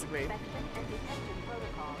said, basically.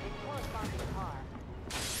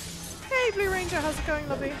 Hey, Blue Ranger, how's it going,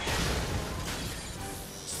 lovely?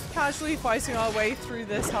 Just casually fighting our way through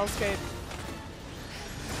this hellscape.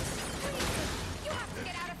 You have to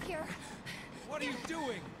get out of here. What are you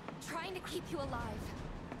doing? Trying to keep you alive.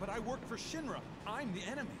 But I work for Shinra. I'm the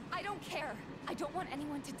enemy. I don't care. I don't want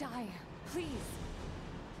anyone to die. Please.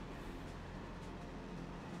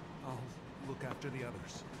 I'll look after the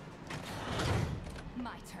others.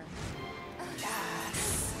 My turn.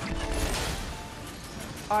 Yes.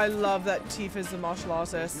 I love that Tifa's the martial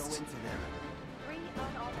artist. No into there. 3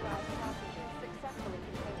 unauthorized passengers successfully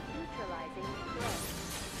contained neutralizing threats.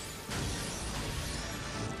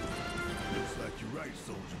 Looks like you're right,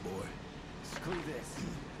 soldier boy. Screw this.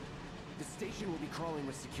 The station will be crawling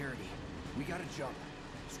with security. We gotta jump.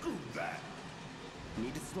 Screw that.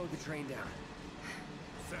 Need to slow the train down.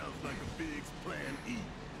 Sounds like a big plan E.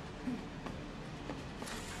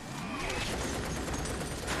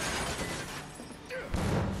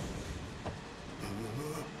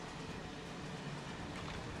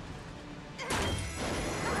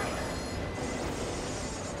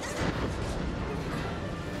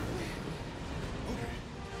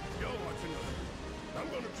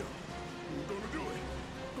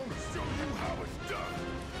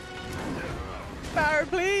 Barrett,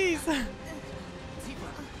 please!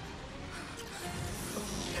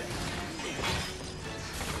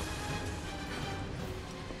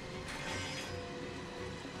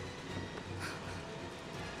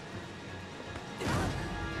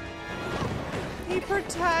 He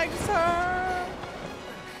protects her!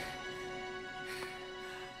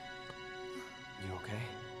 You okay?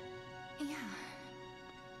 Yeah.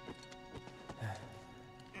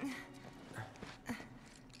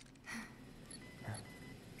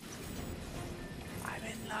 I'm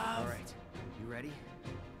in love. All right, you ready?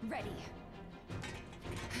 Ready.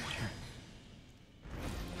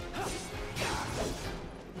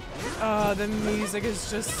 Oh, the music is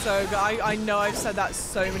just so good. I know I've said that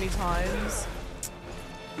so many times,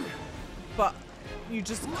 but you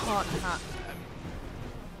just can't have.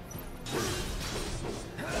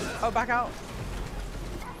 Oh, back out.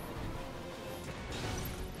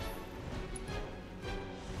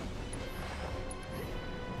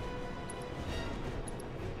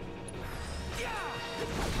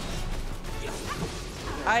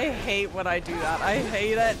 I hate when I do that. I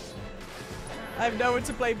hate it. I have no one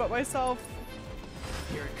to play but myself.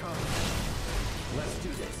 Here it comes. Let's do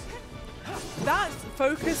this. That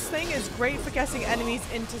focus thing is great for getting enemies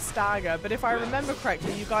into stagger, but if I remember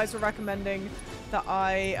correctly, you guys were recommending that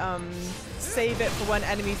I save it for when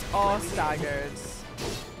enemies are staggered.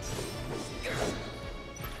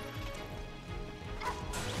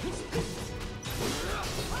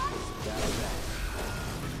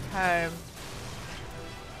 Okay.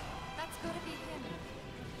 That's gotta be him.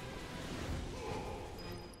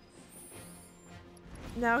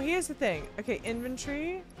 Now here's the thing. Okay,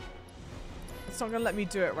 inventory. It's not gonna let me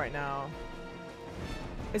do it right now.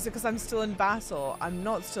 Is it because I'm still in battle? I'm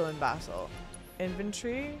not still in battle.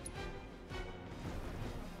 Inventory.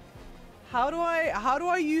 How do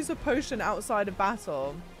I use a potion outside of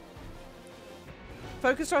battle?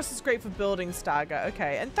 Focus Thrust is great for building stagger.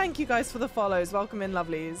 Okay, and thank you guys for the follows. Welcome in,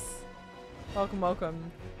 lovelies. Welcome,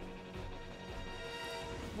 welcome.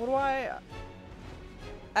 What do I...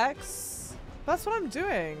 X? That's what I'm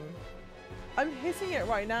doing. I'm hitting it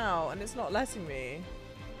right now and it's not letting me.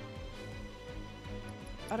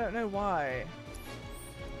 I don't know why.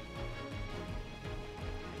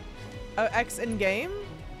 Oh, X in game?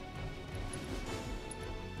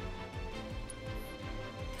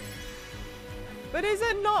 But is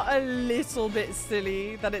it not a little bit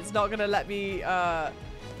silly that it's not gonna let me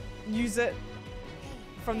use it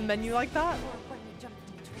from the menu like that?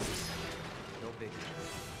 No biggie.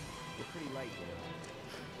 You're pretty light, you know.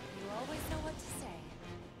 You always know what to say.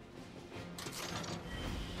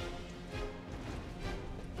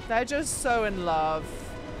 They're just so in love.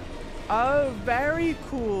 Oh, very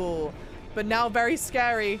cool. But now very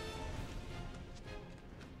scary.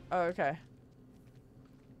 Oh, okay.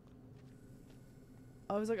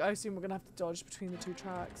 I was like, I assume we're gonna have to dodge between the two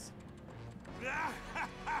tracks.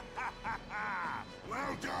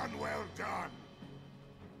 Well done, well done.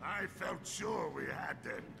 I felt sure we had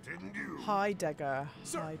them, didn't you? Heidegger.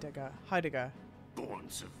 Heidegger. Heidegger. Born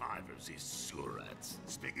survivors, these surats.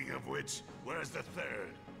 Speaking of which, where's the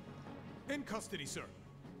third? In custody, sir.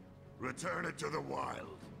 Return it to the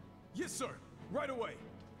wild. Yes, sir. Right away.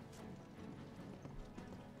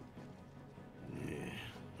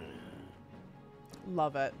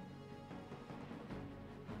 Love it.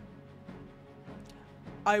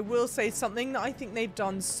 I will say something that I think they've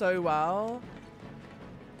done so well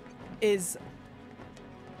is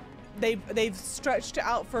they've stretched it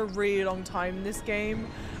out for a really long time in this game,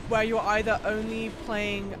 where you're either only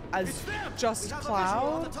playing as just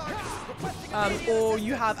Cloud, or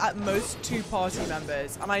you have at most 2 party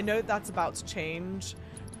members. And I know that's about to change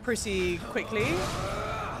pretty quickly,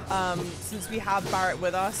 since we have Barrett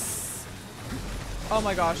with us. Oh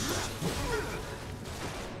my gosh.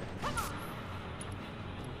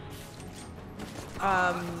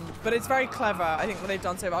 But it's very clever, I think, what they've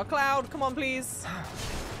done so far. Cloud, come on, please.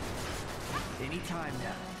 Anytime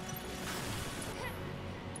now.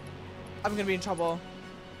 I'm gonna be in trouble.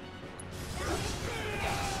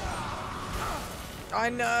 I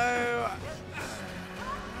know.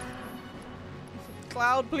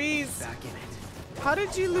 Cloud, please. Back in it. How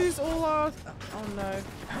did you lose all our... Oh no.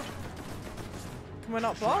 Can we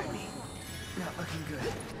not block? Not looking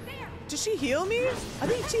good. Did she heal me? I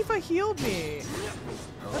think Tifa healed me.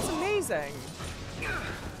 That's amazing.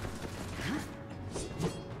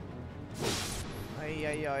 Ay,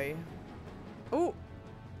 ay, ay. Oh.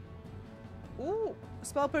 Ooh.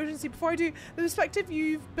 Spell potency. Before I do, the perspective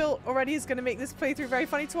you've built already is going to make this playthrough very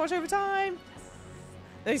funny to watch over time.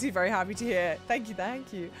 They seem very happy to hear. Thank you,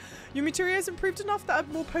 thank you. Your materia has improved enough that a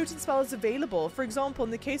more potent spell is available. For example,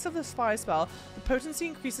 in the case of this fire spell, the potency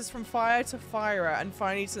increases from fire to fire and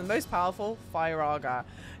finally to the most powerful, Fire.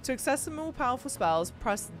 To access the more powerful spells,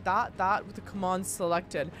 press that with the command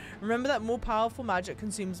selected. Remember that more powerful magic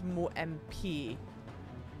consumes more MP.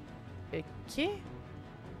 Okay.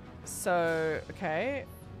 So, okay.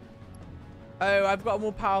 Oh, I've got a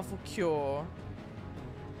more powerful cure.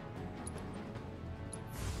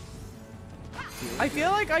 I feel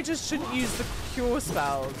like I just shouldn't use the cure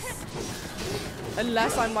spells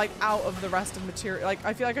unless I'm like out of the rest of material. Like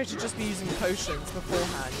I feel like I should just be using potions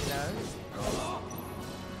beforehand, you know?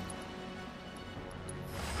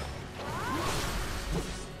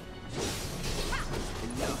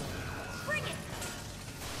 Bring it.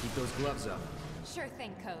 Keep those gloves up. Sure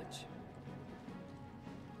thing, Coach.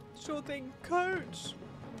 Sure thing, Coach.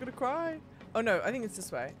 I'm gonna cry. Oh no, I think it's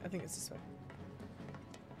this way. I think it's this way.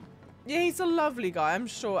 Yeah, he's a lovely guy, I'm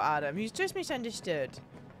sure, Adam. He's just misunderstood.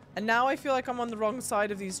 And now I feel like I'm on the wrong side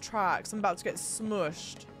of these tracks. I'm about to get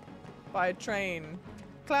smushed by a train.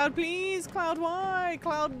 Cloud, please. Cloud, why?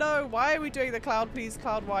 Cloud, no. Why are we doing the Cloud, please?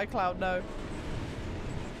 Cloud, why? Cloud, no.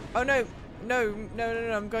 Oh, no.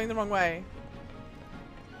 No. I'm going the wrong way.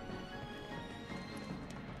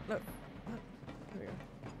 No. There we go.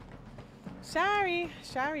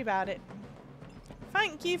 Sorry about it.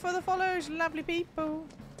 Thank you for the follows, lovely people.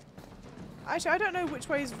 Actually, I don't know which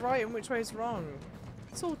way is right and which way is wrong.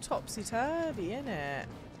 It's all topsy-turvy, isn't it?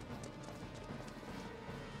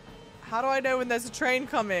 How do I know when there's a train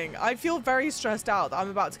coming? I feel very stressed out that I'm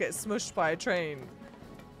about to get smushed by a train.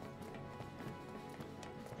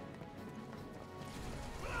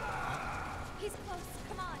 He's close.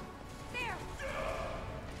 Come on. There.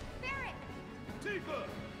 Barrett. Tifa,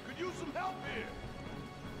 could use some help here.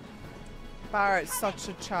 Barrett's such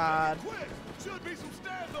a Chad. Quick, should be some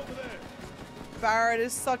stairs over there. Barrett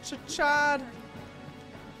is such a Chad.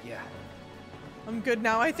 Yeah. I'm good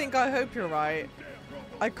now. I hope you're right.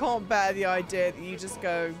 I can't bear the idea that you just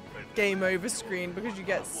go game over screen because you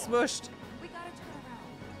get smushed. We gotta turn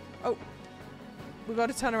around. Oh. We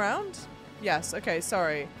gotta turn around? Yes, okay,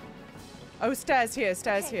 sorry. Oh, stairs here,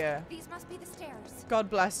 stairs Okay, here. These must be the stairs. God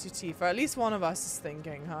bless you, Tifa. At least one of us is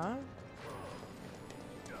thinking, huh?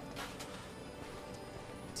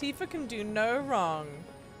 Tifa can do no wrong.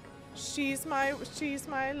 She's my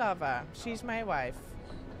lover. She's my wife.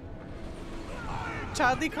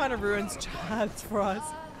 Chadley kind of ruins Chads for us.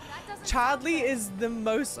 Chadley is the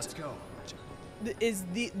most... Let's go. Is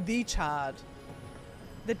the Chad.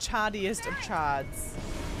 The Chaddiest of Chads.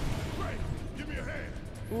 Give me a hand.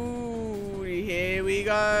 Ooh, here we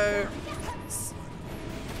go.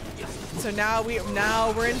 So now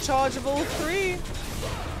we're in charge of all three.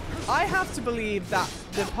 I have to believe that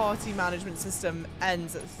the party management system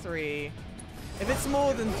ends at 3. If it's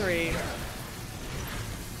more than 3,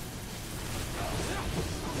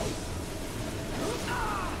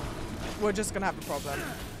 we're just gonna have a problem.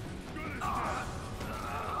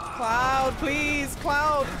 Cloud, please,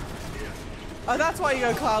 Cloud. Oh, that's why you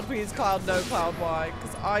go Cloud, please, Cloud, no, Cloud, why?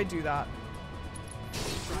 Because I do that.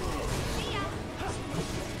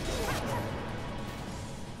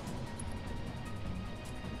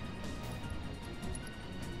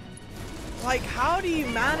 Like, how do you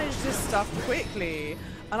manage this stuff quickly?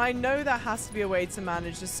 And I know there has to be a way to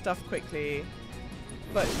manage this stuff quickly.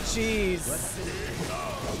 But jeez.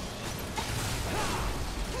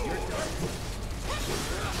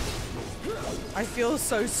 I feel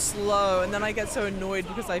so slow, and then I get so annoyed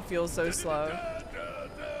because I feel so slow.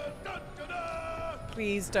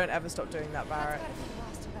 Please don't ever stop doing that, Barrett.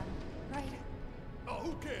 Right. Oh,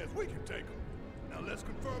 who cares? We can take them. Now let's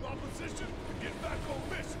confirm our position and get back on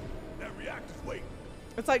mission. That reactor's waiting.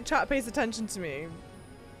 It's like chat pays attention to me.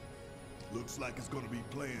 Looks like it's gonna be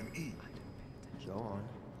Plan E. Go on.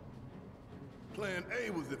 Plan A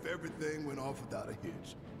was if everything went off without a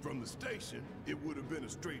hitch. From the station, it would have been a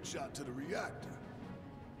straight shot to the reactor.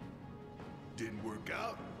 Didn't work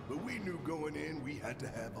out, but we knew going in we had to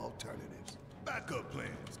have alternatives. Backup plans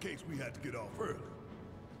in case we had to get off early.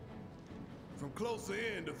 From closer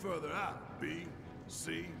in to further out, B,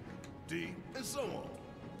 C, D, and so on.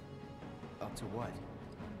 Up to what?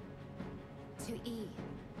 To E.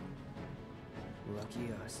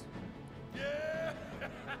 Lucky us. Yeah!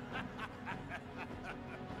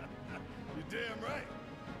 You're damn right.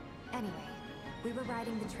 Anyway, we were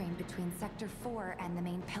riding the train between Sector 4 and the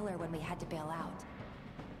main pillar when we had to bail out.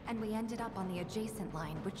 And we ended up on the adjacent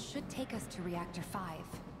line, which should take us to Reactor 5.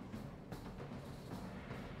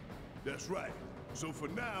 That's right. So for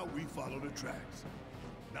now, we follow the tracks.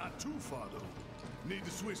 Not too far, though. Need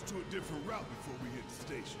to switch to a different route before we hit the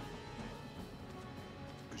station.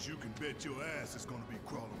 Because you can bet your ass it's going to be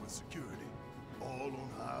crawling with security. All on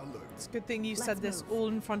high alert. It's a good thing you said this all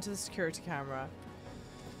in front of the security camera.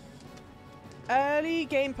 Early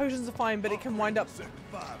game potions are fine, but it can wind up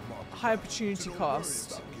high opportunity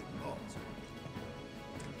cost.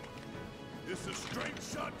 It's a straight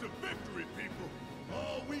shot to victory, people.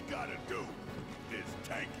 All we gotta do is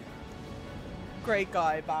tank it. Great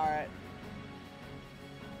guy, Barrett.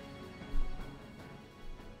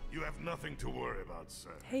 You have nothing to worry about, sir.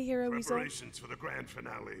 Hey, Hero Weasel. Preparations for the grand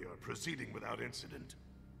finale are proceeding without incident.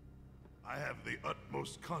 I have the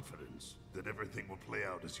utmost confidence that everything will play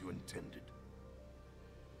out as you intended.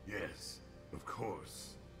 Yes, of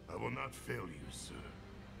course. I will not fail you, sir.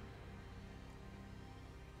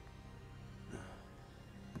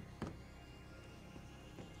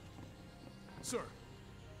 Sir,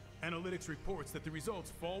 analytics reports that the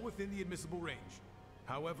results fall within the admissible range.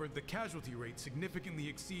 However, the casualty rate significantly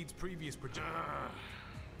exceeds previous projections.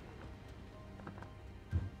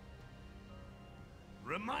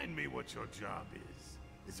 Remind me what your job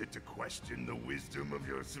is. Is it to question the wisdom of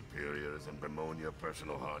your superiors and bemoan your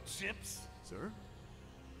personal hardships? Sir?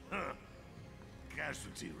 Huh.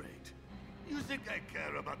 Casualty rate. You think I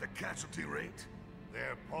care about the casualty rate?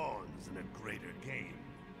 They're pawns in a greater game.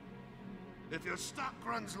 If your stock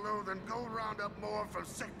runs low, then go round up more from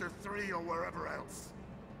Sector 3 or wherever else.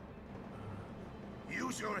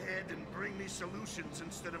 Use your head and bring me solutions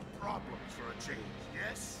instead of problems for a change,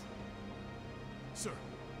 yes? Sir.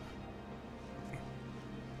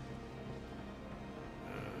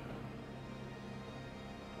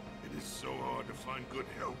 It is so hard to find good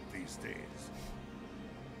help these days.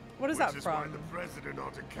 What is that Which is from? why the president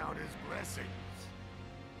ought to count his blessings.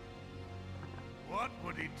 What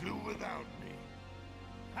would he do without me?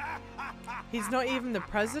 He's not even the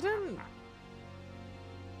president?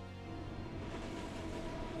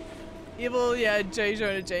 Evil, yeah, J.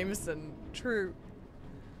 Jonah Jameson. True.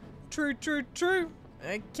 True, true, true.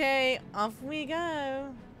 Okay, off we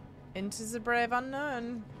go. Into the brave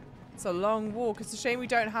unknown. It's a long walk. It's a shame we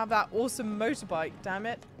don't have that awesome motorbike, damn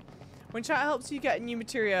it. When chat helps you get new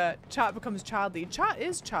materia, chat becomes childly. Chat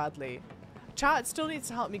is childly. Chat still needs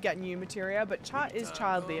to help me get new materia, but chat is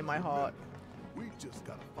childly in my heart. We just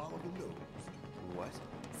gotta follow the nose. What?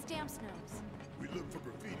 Stamp's nose. We look for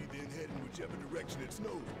graffiti, then head in whichever direction its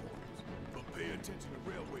nose points. But pay attention to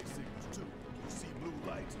railway signals too. You see blue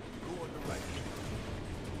lights, go on the right.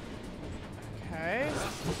 Okay.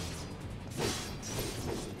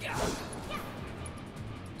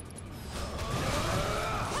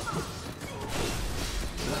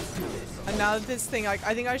 And now this thing, I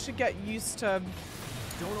think I should get used to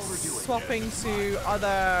swapping to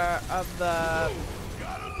other of the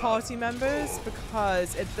party members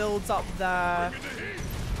because it builds up their...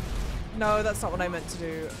 No, that's not what I meant to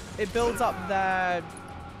do. It builds up their...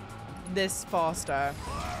 this faster.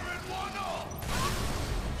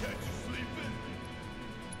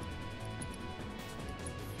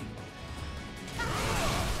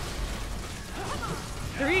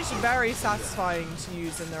 They're each very satisfying to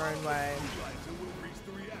use in their own way.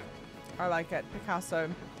 I like it.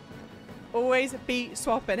 Picasso. Always beat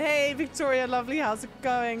swapping. Hey, Victoria, lovely. How's it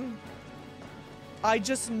going? I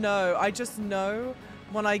just know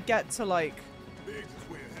when I get to like...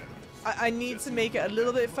 I need to make it a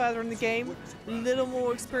little bit further in the game. A little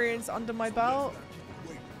more experience under my belt.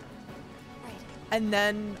 And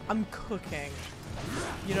then I'm cooking.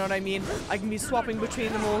 You know what I mean? I can be swapping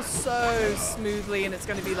between them all so smoothly and it's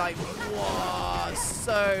going to be like, whoa,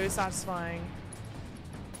 so satisfying.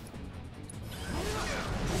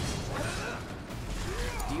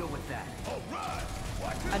 Deal with that.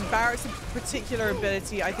 And Barrett's particular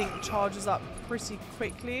ability, I think, charges up pretty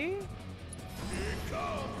quickly.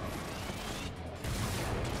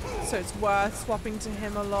 So it's worth swapping to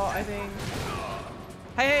him a lot, I think.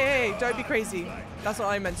 Hey, hey, hey, don't be crazy. That's what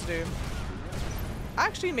I meant to do.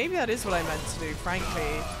 Actually, maybe that is what I meant to do,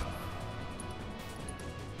 frankly.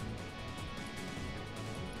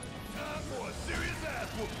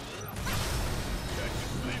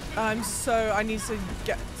 I need to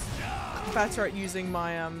get better at using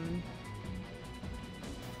my,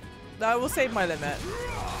 I will save my limit.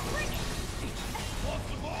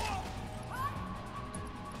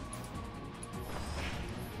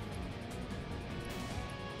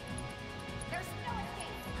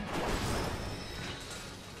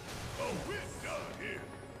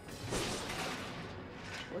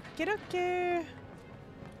 Okay.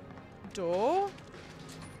 Door.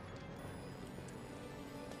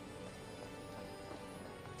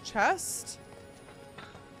 Chest.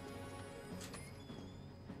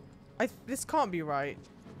 This can't be right.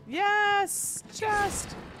 Yes!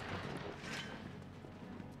 Chest!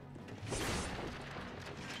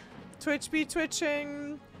 Twitch be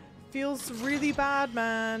twitching. Feels really bad,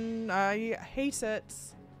 man. I hate it.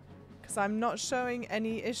 Because I'm not showing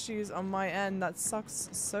any issues on my end. That sucks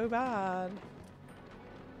so bad.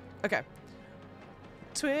 Okay.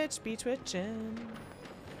 Twitch be twitching.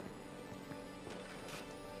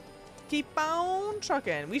 Keep on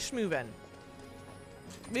trucking. We schmovin'.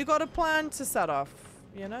 We got a plan to set off,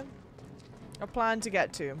 you know? A plan to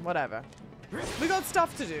get to, whatever. We got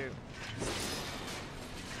stuff to do.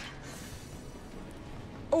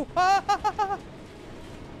 Oh,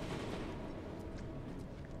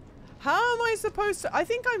 how am I supposed to? I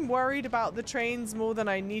think I'm worried about the trains more than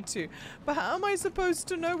I need to. But how am I supposed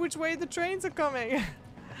to know which way the trains are coming?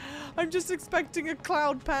 I'm just expecting a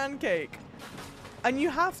cloud pancake. And you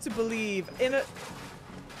have to believe in a...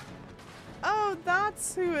 Oh,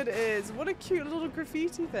 that's who it is. What a cute little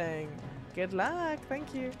graffiti thing. Good luck.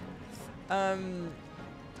 Thank you.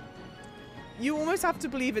 You almost have to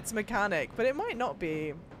believe it's mechanic, but it might not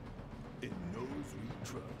be. It knows we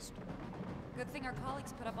trust. Good thing our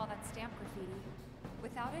colleagues put up all that stamp graffiti.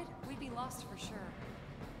 Without it, we'd be lost for sure.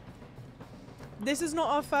 This is not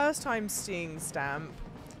our first time seeing Stamp.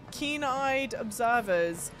 Keen-eyed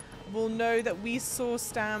observers will know that we saw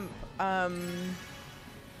Stamp on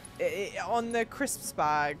the crisps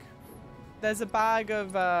bag. There's a bag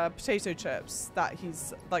of potato chips that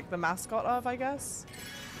he's like the mascot of, I guess.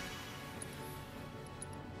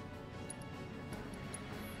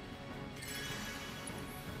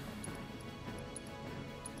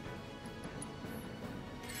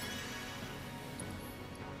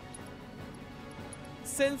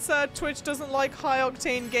 Since Twitch doesn't like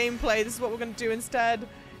high-octane gameplay, this is what we're going to do instead.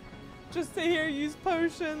 Just sit here, use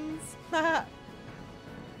potions. God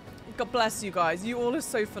bless you guys. You all are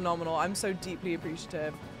so phenomenal. I'm so deeply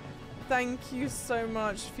appreciative. Thank you so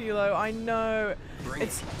much, Philo. I know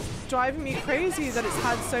it's driving me crazy that it's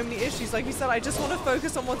had so many issues. Like you said, I just want to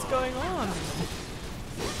focus on what's going on.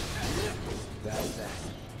 That's that.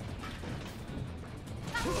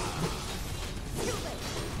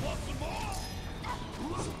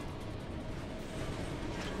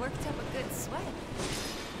 Worked up a good sweat.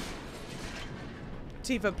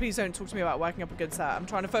 Tifa, please don't talk to me about working up a good set. I'm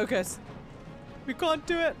trying to focus. We can't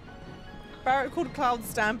do it. Barrett called Cloud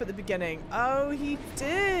Stamp at the beginning. Oh, he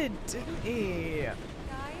did, didn't he? Guys,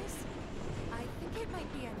 I think it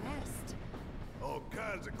might be a nest. All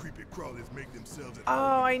kinds of creepy crawlers make themselves at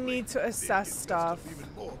Oh, I need to assess stuff. even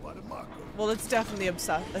more by the Mako. Well, let's definitely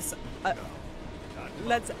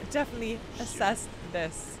let's definitely assess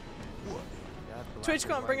this. Twitch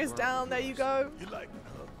can't bring us down. There you go. You like it,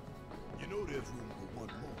 huh? You know there's room for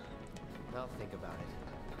one more. I'll think about it.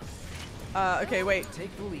 Okay, wait.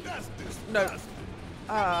 Take the lead. No.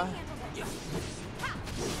 I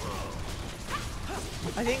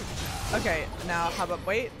think. Okay, now how about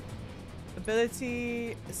wait?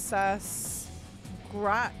 Ability, assess,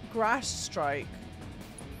 Grash Strike.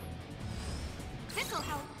 This'll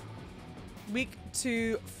help. Weak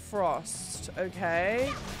to Frost.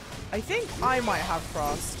 Okay. I think I might have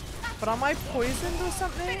Frost, but am I poisoned or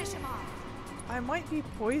something? Finish him off. I might be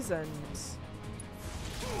poisoned.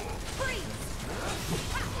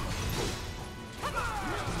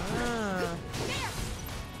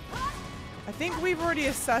 I think we've already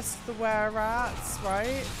assessed the were-rats,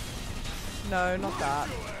 right? No, not that.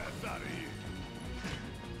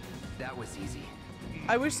 That was easy.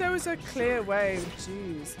 I wish there was a clear way,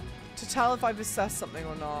 jeez, to tell if I've assessed something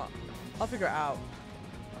or not. I'll figure it out.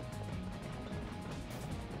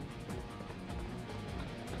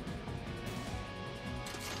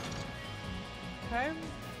 Okay.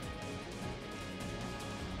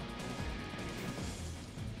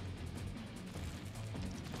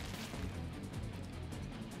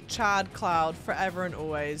 Chad Cloud, forever and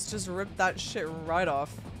always. Just rip that shit right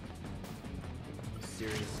off.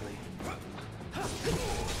 Seriously.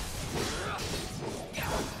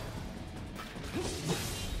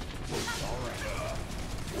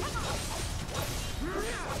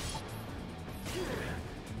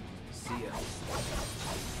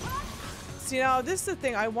 See, now this is the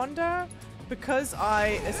thing. I wonder, because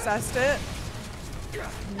I assessed it.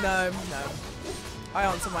 No. I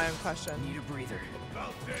answered my own question. Need a breather. No.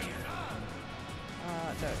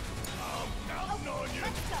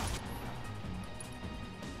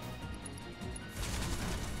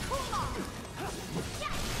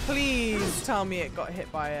 Please tell me it got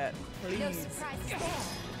hit by it. Please. No surprises there.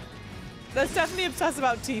 Let's definitely obsess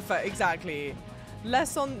about Tifa. Exactly.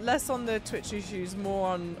 Less on the Twitch issues, more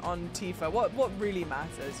on Tifa. What really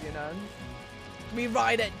matters, you know? We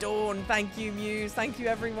ride at dawn. Thank you, Muse. Thank you,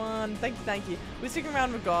 everyone. Thank you. We're sticking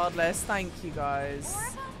around regardless. Thank you, guys.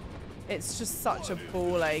 It's just such a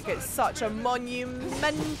ball ache. It's such a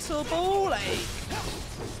monumental ball ache.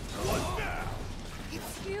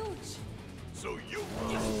 It's huge. So you.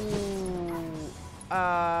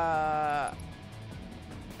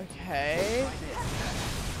 Okay.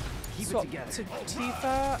 Swap to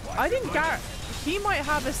Tifa. I think Garrett, he might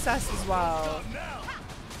have assess as well.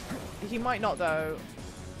 He might not though.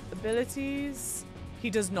 Abilities? He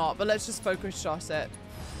does not, but let's just focus shot it.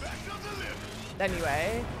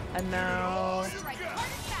 Anyway, and now...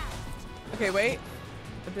 Okay, wait.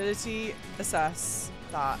 Ability, assess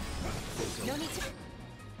that. No need to...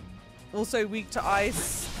 Also weak to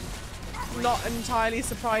ice. Not entirely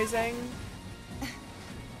surprising.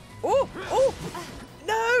 Oh! Oh!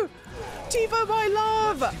 No! Tifa, my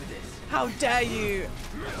love! How dare you!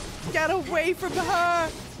 Get away from her!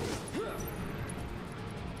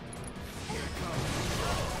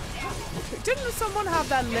 Didn't someone have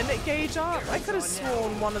their limit gauge up? I could have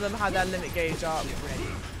sworn one of them had their limit gauge up.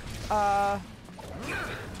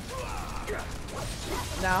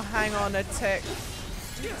 Now hang on a tick.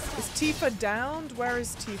 Is Tifa downed? Where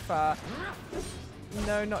is Tifa?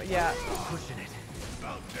 No, not yet.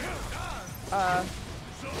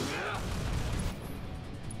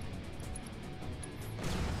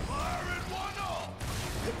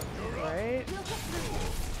 Right.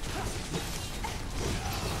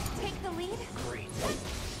 Take the lead. Great.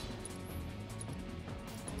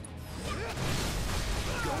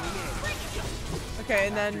 Okay,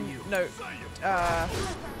 and then no.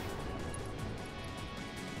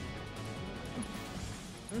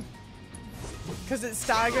 Because it's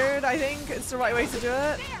staggered, I think it's the right way to do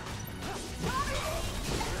it.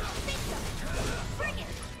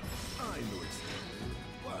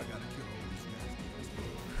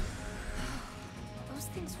 Those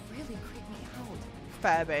things really creep me out.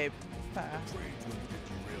 Fair, babe. Fair.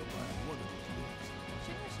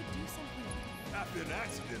 Shinra should do something. After an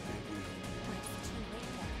accident, they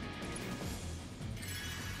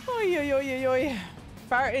will. Oi, oi, oi, oi, oi.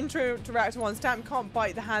 Barrett interact once. Stamp can't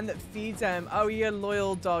bite the hand that feeds him. Oh, you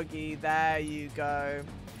loyal doggy. There you go.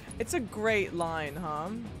 It's a great line, huh?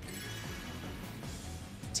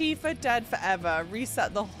 Tifa dead forever.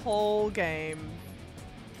 Reset the whole game.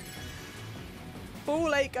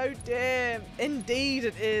 Full ache, oh dear. Indeed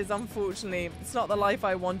it is, unfortunately. It's not the life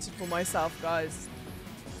I wanted for myself, guys.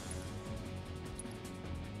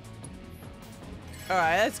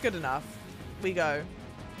 Alright, that's good enough. We go.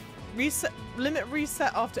 Reset, limit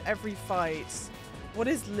reset after every fight. What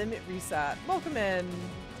is limit reset? Welcome in.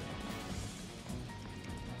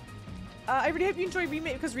 I really hope you enjoy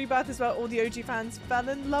Remake because Rebirth is where all the OG fans fell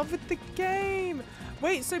in love with the game.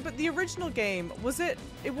 Wait, so but the original game,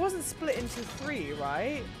 it wasn't split into 3,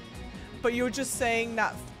 right? But you're just saying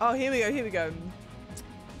that, oh, here we go.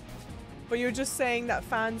 But you're just saying that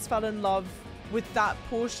fans fell in love with that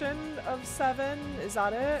portion of 7, is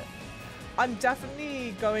that it? I'm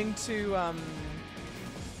definitely going to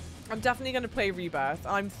play Rebirth.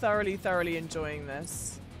 I'm thoroughly enjoying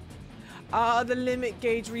this. The limit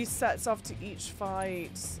gauge resets after each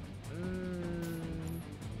fight.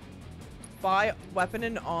 Buy weapon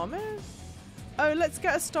and armor? Oh, let's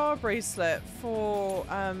get a star bracelet for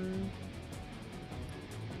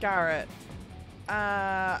Garrett.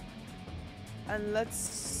 And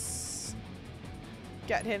let's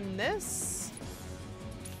get him this.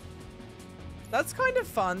 That's kind of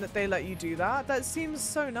fun that they let you do that. That seems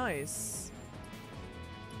so nice.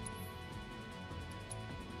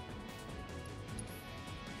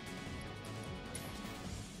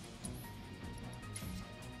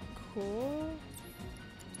 Cool.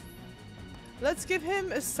 Let's give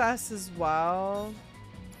him assess as well.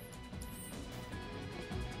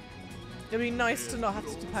 It'd be nice to not have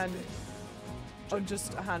to depend on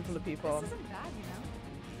just a handful of people. This isn't bad, you know?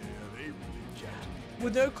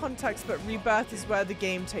 With no context, but Rebirth is where the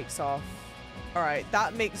game takes off. Alright,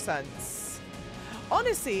 that makes sense.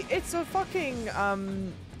 Honestly, it's a fucking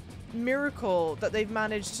miracle that they've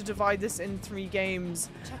managed to divide this in 3 games.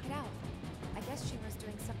 Check it out. I guess Shinra's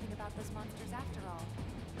doing something about those monsters after all.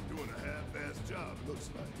 Doing a half-assed job, looks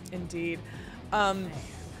like. Indeed.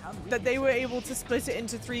 That they were able to split it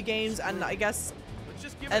into 3 games, and I guess,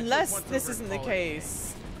 unless this isn't the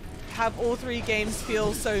case, have all 3 games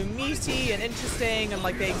feel so meaty and interesting and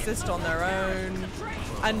like they exist on their own.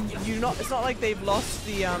 And it's not like they've lost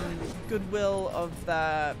the goodwill of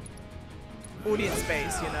their audience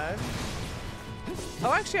base, you know?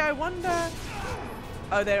 Oh, actually, I wonder...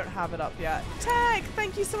 Oh, they don't have it up yet. Tech,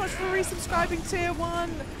 thank you so much for resubscribing tier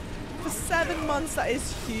 1 for 7 months. That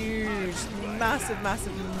is huge. Massive,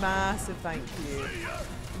 massive, massive thank you.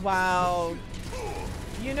 Wow.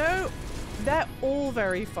 You know, they're all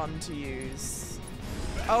very fun to use.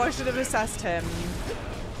 Oh, I should have assessed him.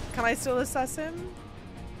 Can I still assess him?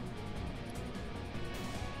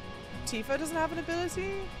 Tifa doesn't have an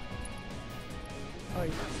ability? Oh,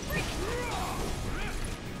 yeah.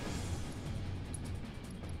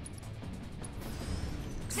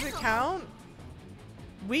 Does it count?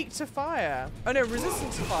 Weak to fire. Oh no,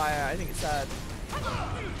 resistant to fire, I think it said.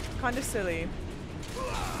 Kind of silly.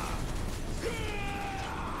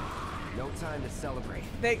 No time to celebrate.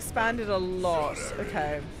 They expanded a lot.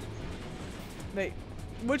 Okay.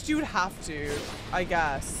 Which you would have to, I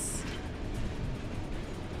guess,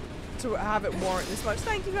 to have it warrant this much.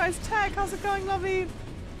 Thank you guys. Tech, how's it going, lovey?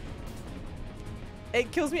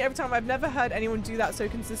 It kills me every time. I've never heard anyone do that so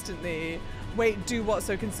consistently. Wait, do what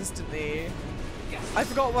so consistently? I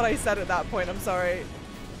forgot what I said at that point. I'm sorry.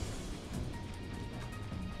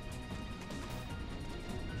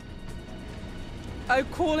 Oh,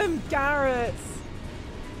 call him Garrett.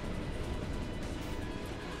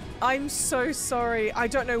 I'm so sorry. I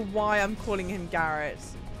don't know why I'm calling him Garrett.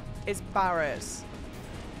 It's Barrett.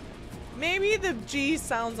 Maybe the G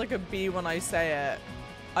sounds like a B when I say it.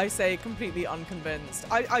 I say completely unconvinced.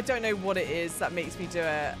 I don't know what it is that makes me do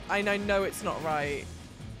it. I know it's not right.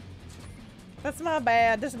 That's my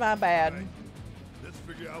bad. That's my bad. Right. Let's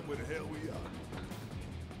figure out where the hell we are.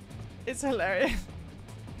 It's hilarious.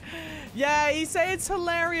 Yeah, you say it's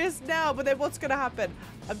hilarious now, but then what's gonna happen?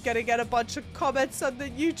 I'm gonna get a bunch of comments on the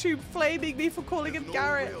YouTube flaming me for calling him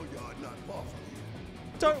Garrett.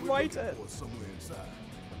 Don't write it. Somewhere inside.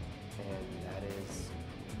 And that is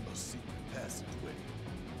a secret passageway.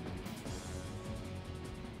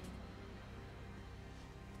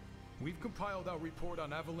 We've compiled our report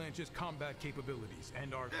on Avalanche's combat capabilities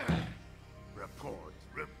and our... Report,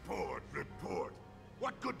 report, report.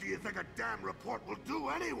 What good do you think a damn report will do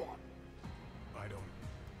anyone? I don't...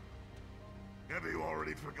 Have you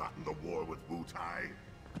already forgotten the war with Wutai?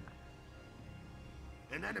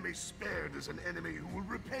 An enemy spared is an enemy who will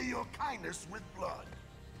repay your kindness with blood.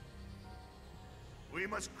 We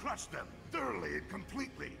must crush them thoroughly and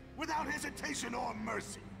completely, without hesitation or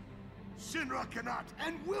mercy. Shinra cannot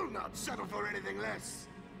and will not settle for anything less.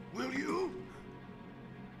 Will you?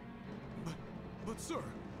 But sir...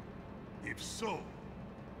 If so,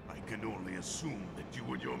 I can only assume that you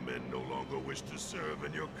and your men no longer wish to serve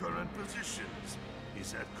in your current positions.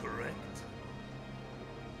 Is that correct?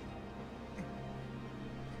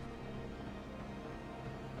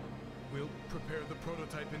 We'll prepare the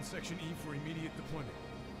prototype in Section E for immediate deployment.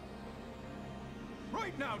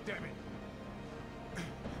 Right now, damn it!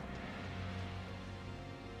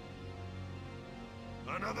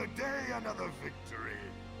 Another day, another victory.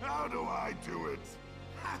 How do I do it?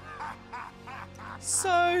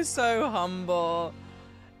 So humble.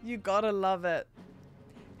 You gotta love it.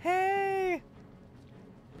 Hey!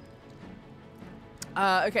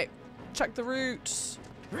 Okay. Check the route.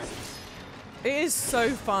 It is so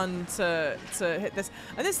fun to hit this.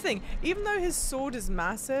 And this thing, even though his sword is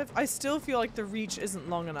massive, I still feel like the reach isn't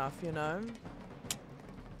long enough, you know?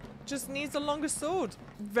 Just needs a longer sword.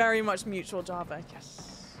 Very much mutual, Java. Yes.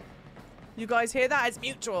 You guys hear that? It's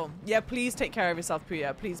mutual. Yeah, please take care of yourself,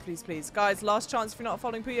 Puya. Please, please, please. Guys, last chance if you're not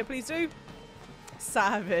following Puya, please do.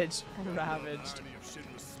 Savage. Ravaged.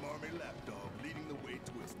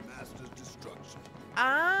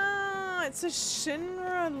 Ah, it's a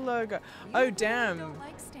Shinra logo. Oh, damn. You don't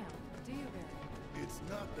like Stamp, do you, Barry? It's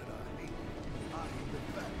not that I hate it. I hate the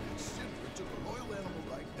fact that Shinra took a loyal animal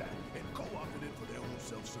like that and co-opted it for their own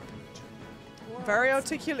self-serving. Very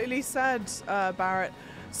articulately said, Barrett.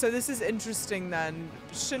 So this is interesting then.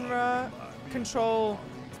 Shinra control,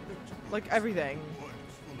 like, everything.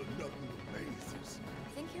 I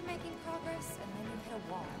think you're making progress, and then you hit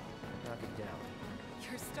a wall. knock it down.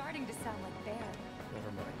 You're starting to sound like Bear.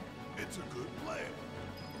 Never mind. It's a good plan.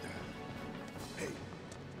 Hey,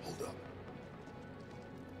 hold up.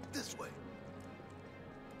 This way.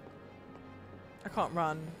 I can't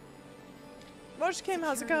run. Roche Kim,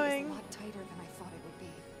 how's it going? Security is a lot tighter than I thought it would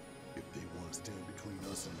be. If they want to stand between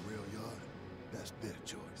us and the rail yard, that's their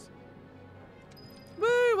choice.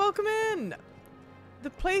 Woo, welcome in. The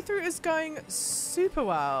playthrough is going super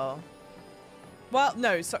well. Well,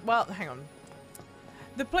 no, so, well, hang on.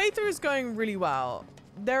 The playthrough is going really well.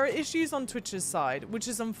 There are issues on Twitch's side, which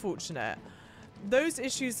is unfortunate. Those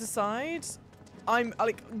issues aside, I'm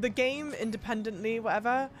like the game independently,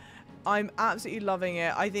 whatever. I'm absolutely loving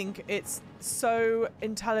it. I think it's so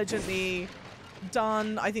intelligently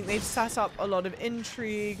done. I think they've set up a lot of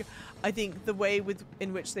intrigue. I think the way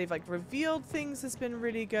in which they've like revealed things has been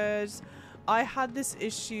really good. I had this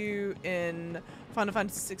issue in Final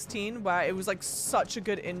Fantasy 16 where it was like such a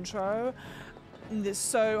good intro. And it's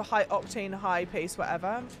so high octane, high pace,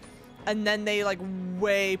 whatever. And then they like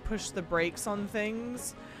way pushed the brakes on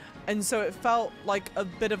things. And so it felt like a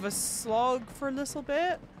bit of a slog for a little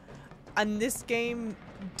bit. And this game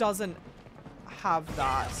doesn't have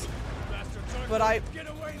that. But I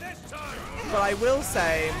will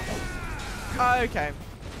say, okay,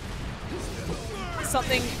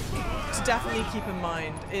 something to definitely keep in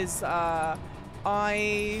mind is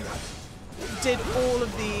I did all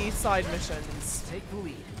of the side missions. Take the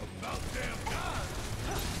lead.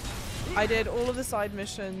 I did all of the side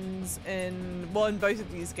missions in both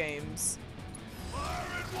of these games.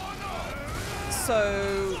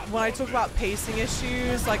 So when I talk about pacing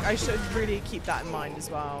issues, like I should really keep that in mind as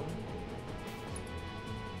well.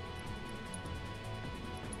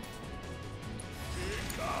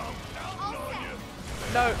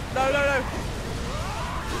 No, no, no, no.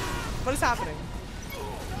 What is happening?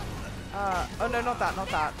 Oh no, not that, not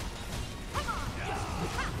that.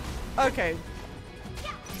 Okay.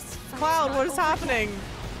 Cloud, what is happening?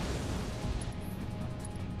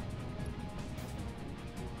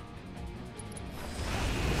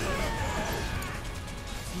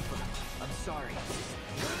 I'm sorry.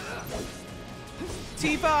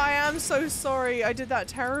 Tifa, I am so sorry. I did that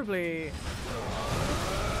terribly.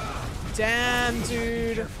 Damn,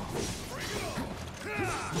 dude.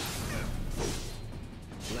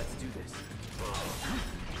 Let's do this.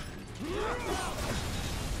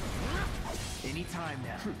 Anytime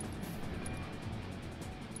now.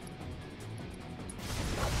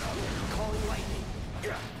 Calling lightning.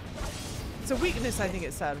 It's a weakness, I think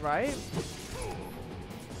it said, right?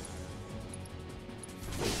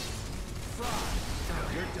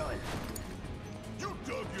 You're done. You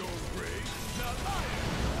dug your grave.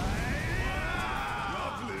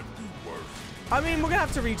 I've lived through worse. I mean, we're gonna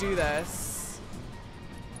have to redo this.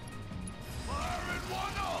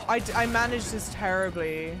 I managed this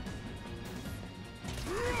terribly.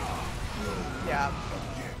 Yeah.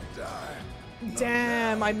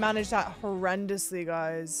 Damn, I managed that horrendously,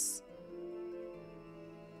 guys.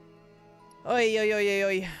 Oi, oi, oi, oi,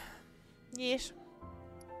 oi. Yes.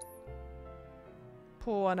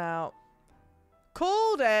 Pour one out.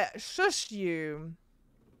 Called it. Shush you.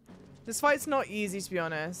 This fight's not easy, to be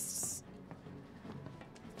honest.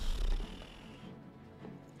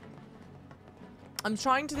 I'm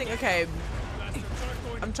trying to think. Okay.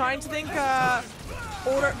 I'm trying to think.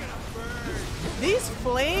 Order. These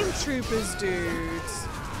flame troopers, dudes.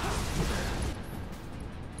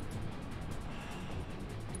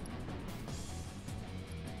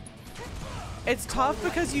 It's tough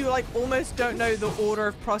because you like almost don't know the order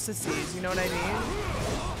of processes, you know what I mean?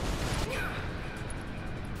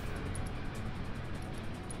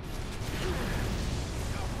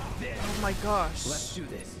 Oh my gosh. Let's do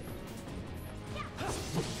this.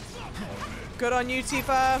 Good on you,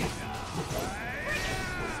 Tifa.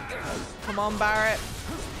 Come on, Barrett.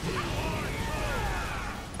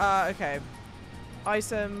 Okay.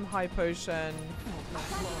 Item, high potion.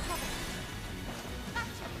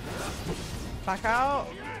 Back out.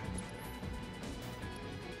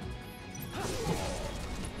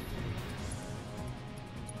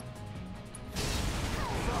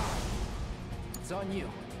 It's on you.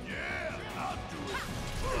 Yeah, I'll do it.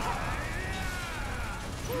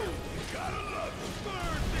 You gotta love the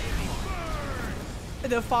bird, baby,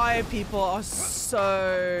 bird. The fire people are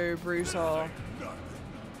so brutal.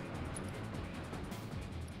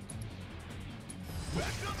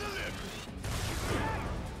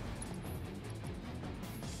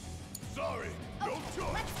 Sorry, no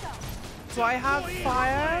choice. So I have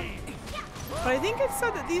fire, but I think it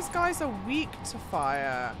said that these guys are weak to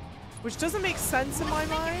fire, which doesn't make sense in my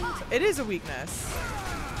mind. It is a weakness.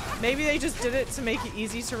 Maybe they just did it to make it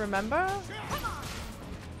easy to remember.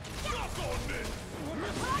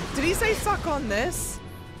 Did he say suck on this?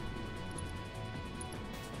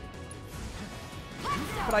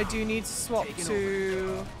 But I do need to swap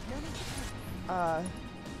to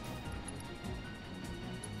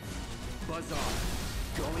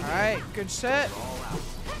alright, good shit.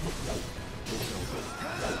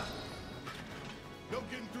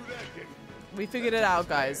 We figured it out,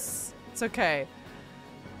 guys. It's okay.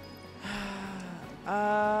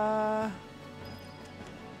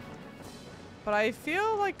 But I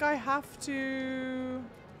feel like I have to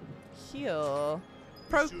heal.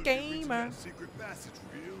 Pro gamer.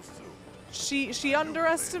 She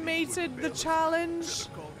underestimated the challenge.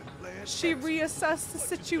 She reassessed the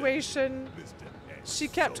situation. She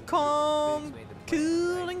kept calm,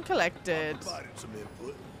 cool, and collected.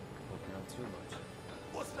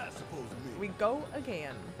 We go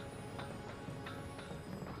again.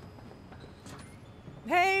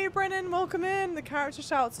 Hey Brennan, welcome in. The character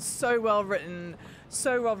shouts are so well written.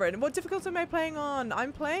 So well written. What difficulty am I playing on?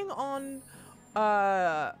 I'm playing on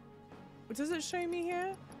does it show me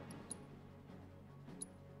here?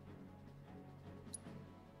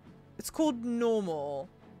 It's called normal.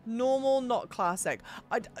 Normal, not classic.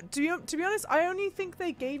 To be honest, I only think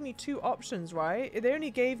they gave me 2 options, right? They only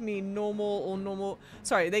gave me normal or normal.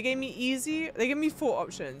 Sorry, they gave me easy. They gave me 4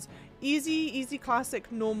 options. Easy, easy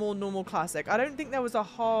classic, normal, normal classic. I don't think there was a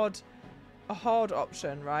hard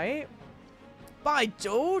option, right? By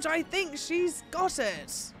George, I think she's got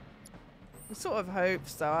it. I sort of hope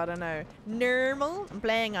so, I don't know. Normal? I'm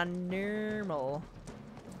playing on normal.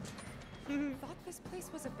 Thought this place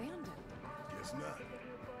was abandoned. Guess not.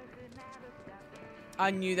 I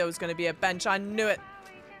knew there was going to be a bench. I knew it.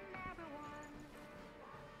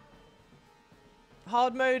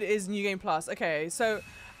 Hard mode is New Game Plus. Okay, so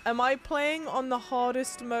am I playing on the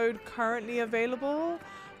hardest mode currently available?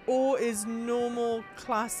 Or is normal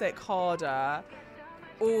classic harder?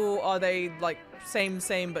 Or are they like same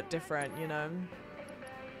but different, you know?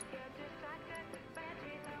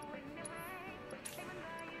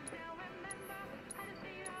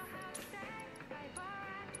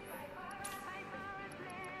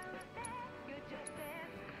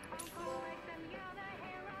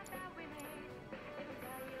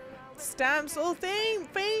 Stamps or theme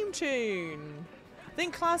tune. I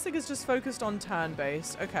think classic is just focused on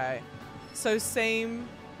turn-based. Okay, so same.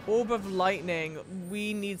 Orb of lightning.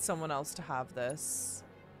 We need someone else to have this.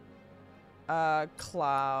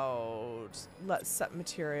 Cloud. Let's set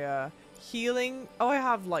materia. Healing. Oh, I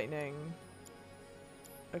have lightning.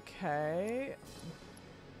 Okay.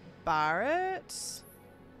 Barret.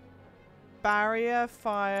 Barrier,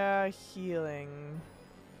 fire, healing.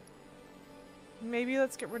 Maybe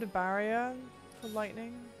let's get rid of barrier for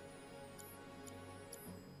lightning.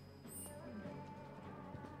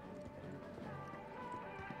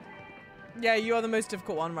 Yeah, you are the most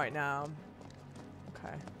difficult one right now.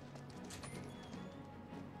 Okay.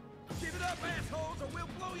 Give it up, assholes, or we'll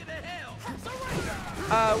blow you to hell.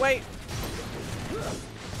 Wait.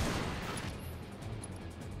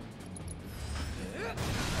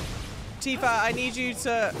 Tifa, I need you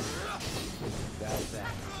to...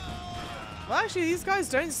 Well, actually, these guys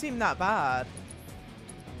don't seem that bad.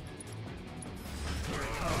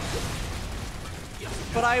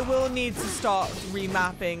 But I will need to start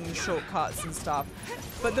remapping shortcuts and stuff.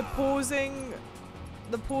 But the pausing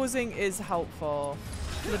is helpful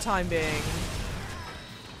for the time being.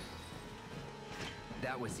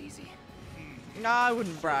 That was easy. Nah, I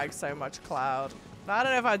wouldn't brag so much, Cloud. I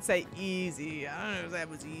don't know if I'd say easy. I don't know if that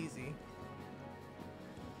was easy.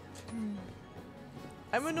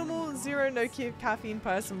 I'm a normal zero no caffeine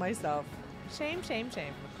person myself. Shame, shame,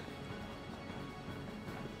 shame.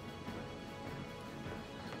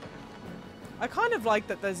 I kind of like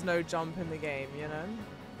that there's no jump in the game, you know?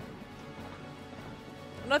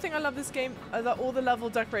 Another thing I love this game are that all the level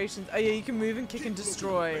decorations. Oh yeah, you can move and kick and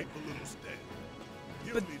destroy.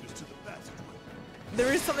 But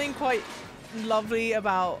there is something quite lovely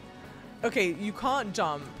about... Okay, you can't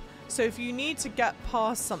jump. So if you need to get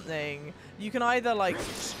past something, you can either like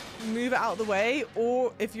move it out of the way,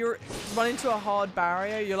 or if you're running into a hard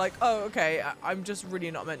barrier, you're like, oh, okay, I'm just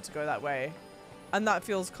really not meant to go that way. And that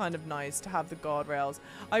feels kind of nice to have the guardrails.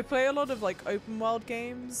 I play a lot of like open world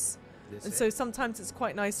games, and so sometimes it's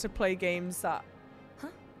quite nice to play games that... Huh?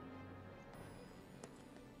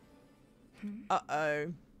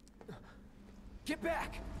 Uh-oh. Get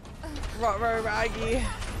back! Ruh-roh Raggy.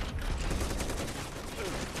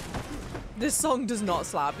 This song does not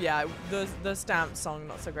slap. Yeah, the stamp song,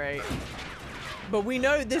 not so great. But we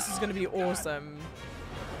know this is going to be awesome.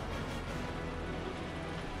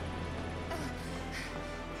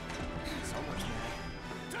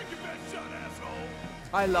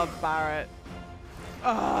 I love Barret.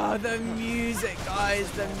 Ah, the music, guys,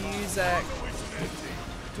 the music.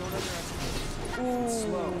 Ooh. It's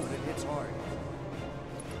slow, but it hits hard.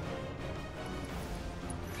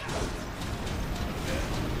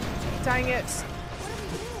 Dang it.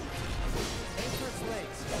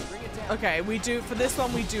 Okay, we do, for this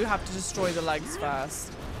one, we do have to destroy the legs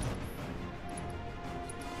first.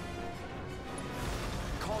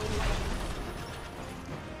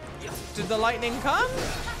 Did the lightning come?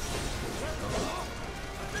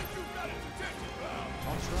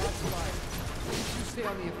 I'll try to fire. You stay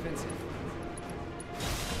on the offensive.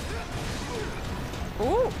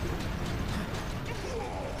 Ooh.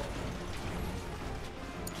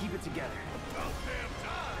 Keep it together.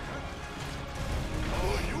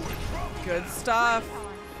 Good stuff.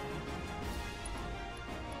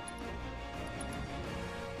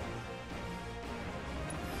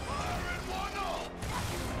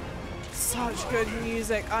 Such good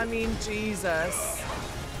music. I mean, Jesus.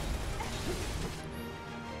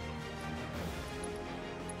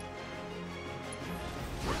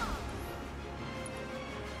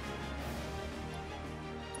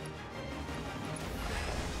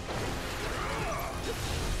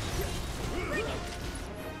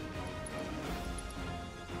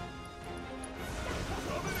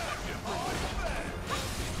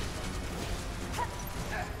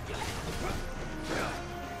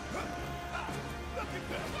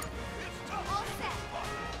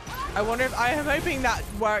 I wonder if I am hoping that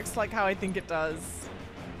works like how I think it does.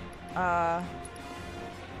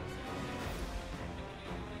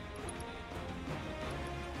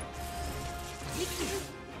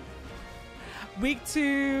 Weak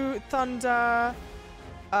to thunder.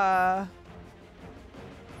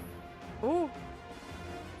 Ooh.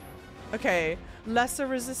 Okay. Lesser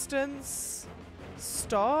resistance.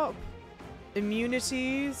 Stop.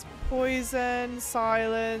 Immunities. Poison.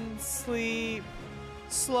 Silence. Sleep.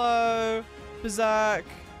 Slow, berserk,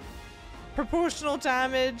 proportional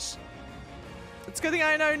damage. It's a good thing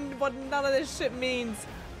I know what none of this shit means,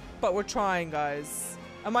 but we're trying, guys.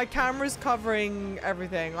 And my camera's covering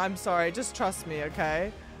everything. I'm sorry, just trust me,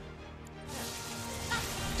 okay?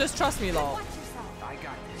 Just trust me, lol. I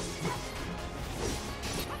got this.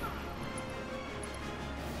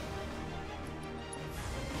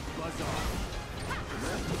 Buzz off.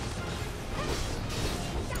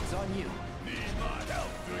 It's on you.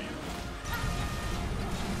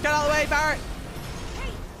 Get out of the way, Barrett!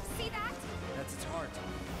 Hey, see that? That's its heart.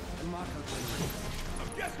 The Mako generator. I'm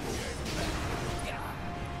guessing.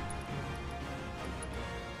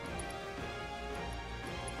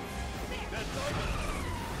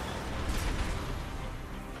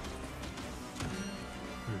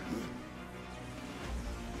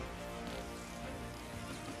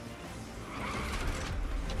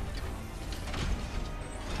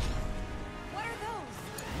 What are those?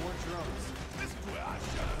 More drones. This is where I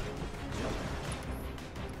shine.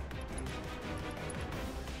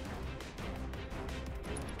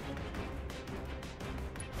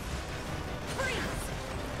 Freeze!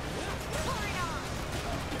 Pour it on!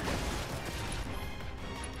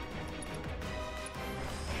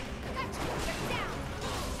 Gotcha! They're down!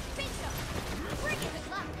 Bingo! Bring it! Good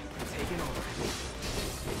luck! Taking over.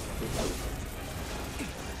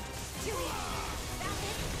 Julia! Found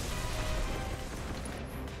it!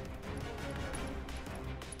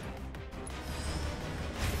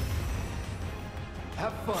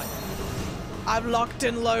 Have fun. I'm locked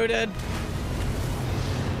and loaded.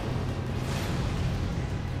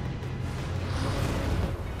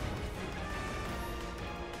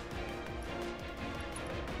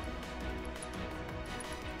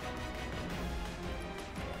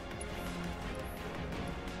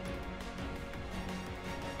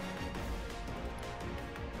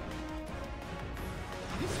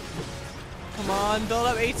 Come on, build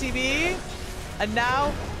up ATB. And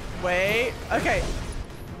now, wait, okay.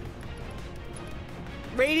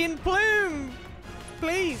 Radiant Plume,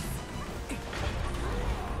 please.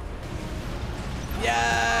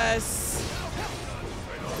 Yes.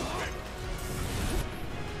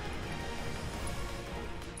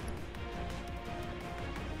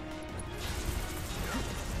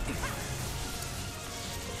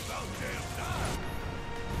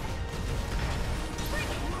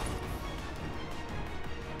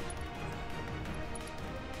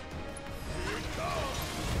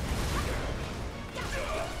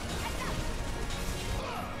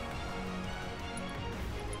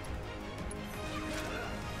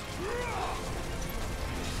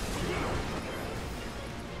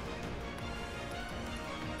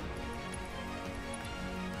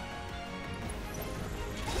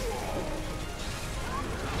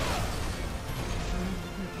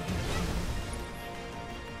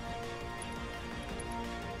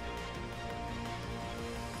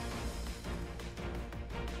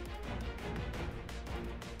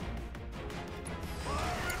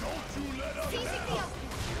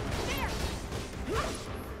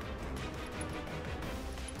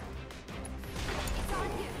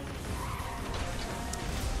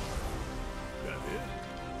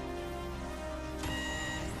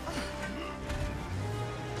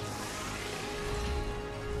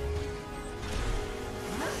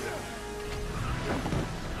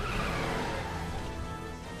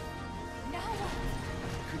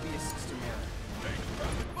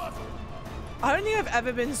 I don't think I've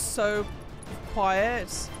ever been so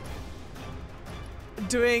quiet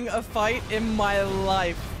doing a fight in my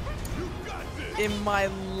life. In my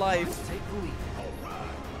life.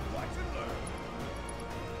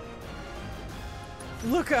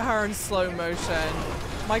 Look at her in slow motion.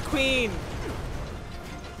 My queen.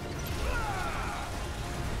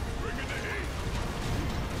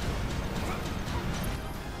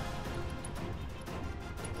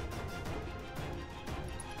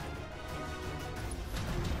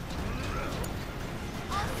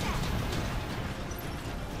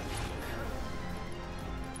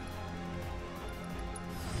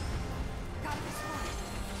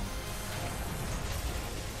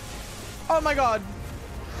 Oh my god.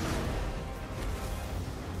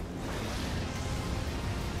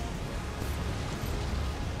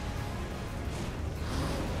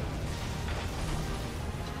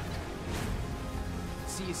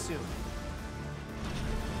 See you soon.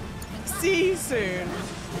 See you soon.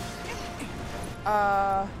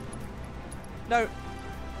 No.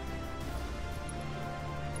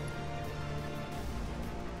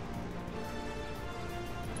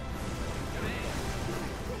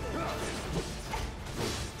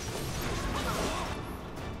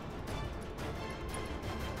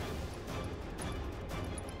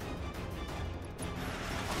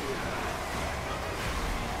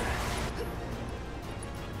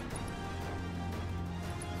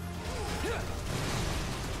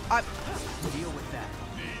 Deal with that.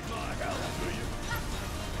 Need my help, do you?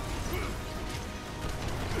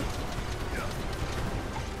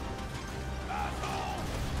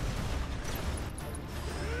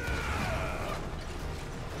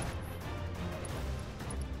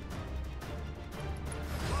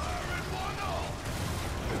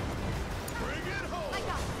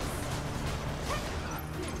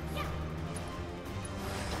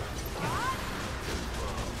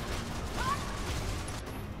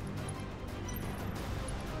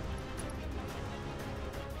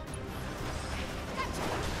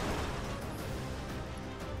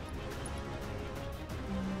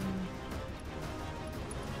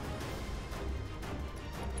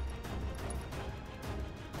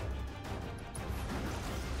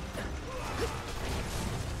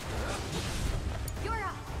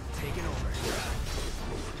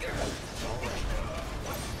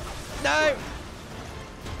 No.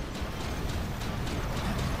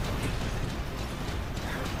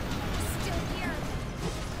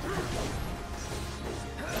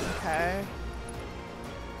 Okay.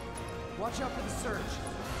 Watch out for the surge.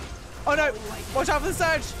 Oh no! Watch out for the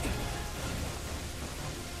surge!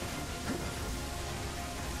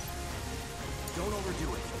 Don't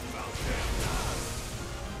overdo it.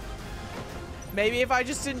 Maybe if I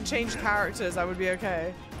just didn't change characters, I would be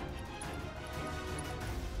okay.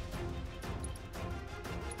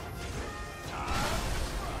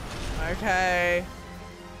 Okay.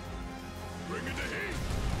 Bring it to heat.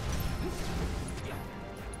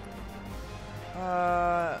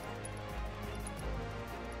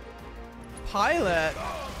 Pilot.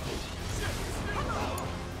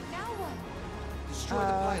 Now what? Destroy the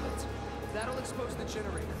pilot. That'll expose the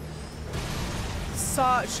generator.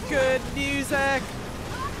 Such good music.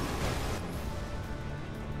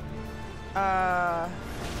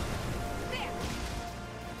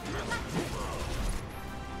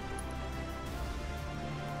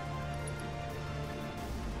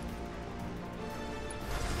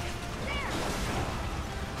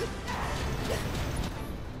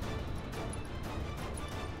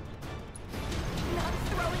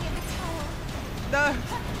 No,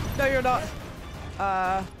 no, you're not.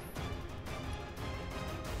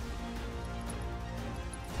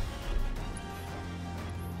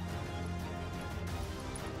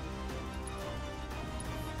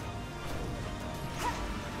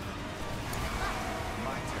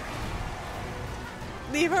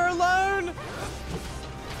 Leave her alone.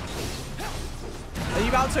 Are you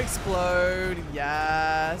about to explode?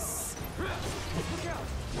 Yes.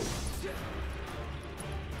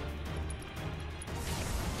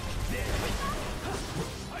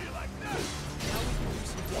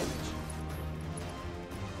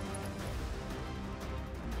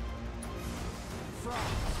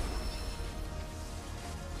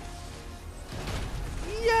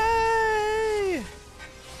 Yay!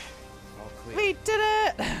 We did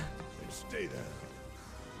it! Hey, stay there.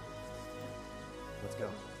 Let's go.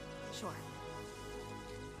 Sure.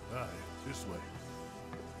 All right, this way.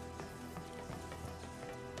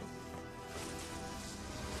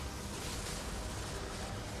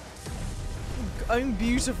 I'm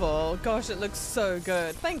beautiful. Gosh, it looks so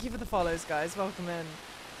good. Thank you for the follows, guys. Welcome in.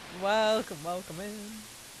 Welcome, welcome in.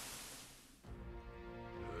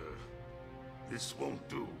 This won't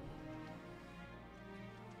do.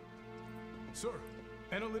 Sir,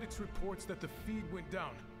 analytics reports that the feed went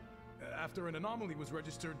down after an anomaly was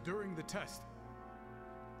registered during the test.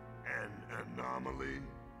 An anomaly?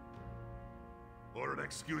 Or an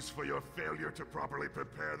excuse for your failure to properly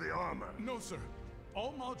prepare the armor? No, sir.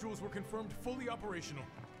 All modules were confirmed fully operational.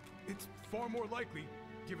 It's far more likely,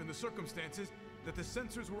 given the circumstances, that the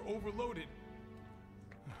sensors were overloaded.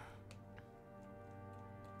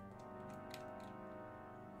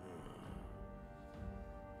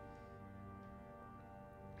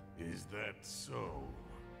 Is that so?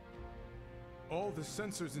 All the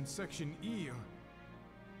sensors in Section E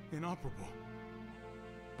are inoperable.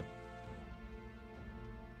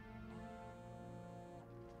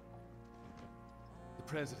 The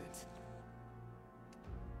President.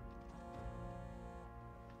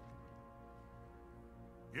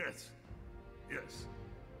 Yes. Yes.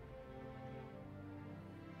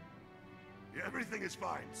 Everything is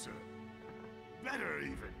fine, sir. Better,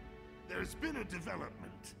 even. There's been a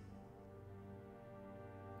development.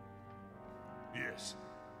 Yes.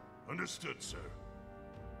 Understood, sir.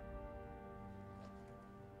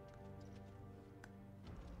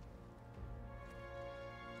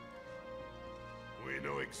 We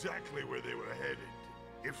know exactly where they were headed.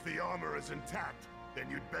 If the armor is intact, then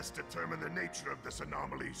you'd best determine the nature of this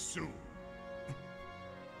anomaly soon.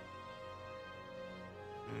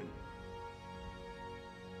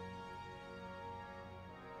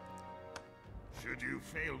 Should you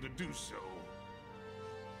fail to do so,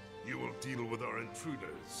 you will deal with our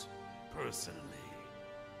intruders personally.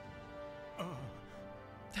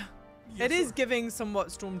 It is giving somewhat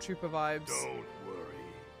Stormtrooper vibes. Don't worry.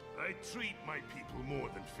 I treat my people more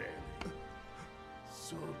than fairly.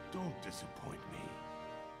 So don't disappoint me.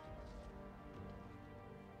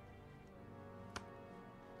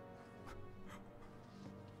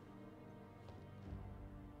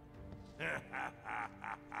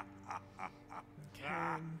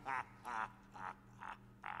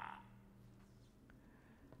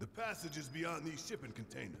 The passage is beyond these shipping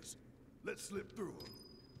containers. Let's slip through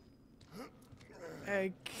them.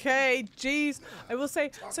 Okay, jeez. I will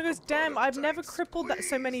say, so guys, damn, I've never crippled that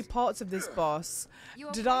so many parts of this boss.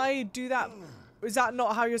 Did I do that? Is that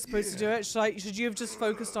not how you're supposed to do it? Should you have just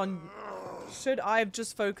focused on... Should I have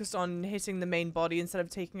just focused on hitting the main body instead of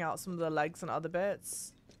taking out some of the legs and other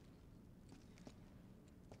bits?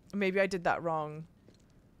 Maybe I did that wrong.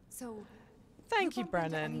 So... Thank you,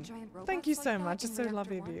 Brennan. Thank you so much. It's so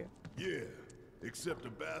lovely of you. Yeah, except the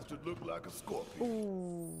bastard looked like a scorpion.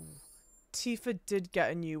 Ooh. Tifa did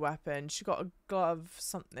get a new weapon. She got a glove,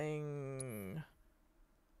 something...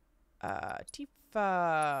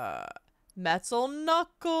 Tifa... Metal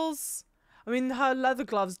Knuckles! I mean, her leather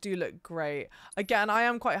gloves do look great. Again, I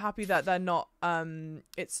am quite happy that they're not,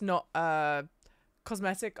 it's not a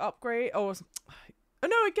cosmetic upgrade. Or, oh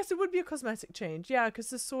no, I guess it would be a cosmetic change. Yeah, because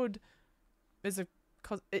the sword is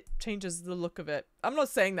it changes the look of it. I'm not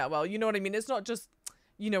saying that well, you know what I mean? It's not just,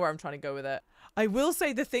 you know where I'm trying to go with it. I will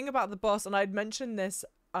say the thing about the boss, and I'd mentioned this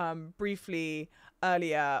briefly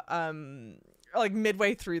earlier, like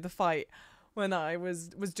midway through the fight when I was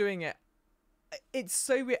doing it. It's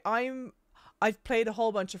so weird. I've played a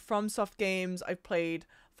whole bunch of FromSoft games. I've played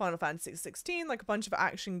Final Fantasy 16, like a bunch of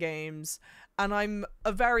action games, and I'm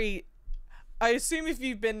a very... I assume if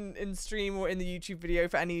you've been in stream or in the YouTube video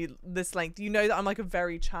for any this length, you know that I'm like a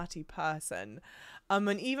very chatty person.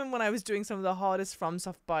 And even when I was doing some of the hardest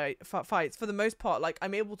FromSoft fights, for the most part, like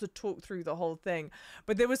I'm able to talk through the whole thing.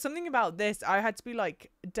 But there was something about this, I had to be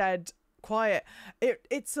like dead quiet.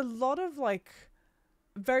 It's a lot of like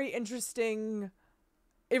very interesting...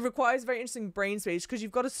 It requires very interesting brain space because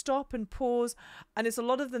you've got to stop and pause, and it's a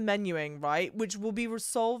lot of the menuing, right? Which will be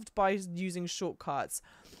resolved by using shortcuts.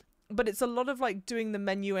 But it's a lot of like doing the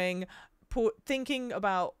menuing, thinking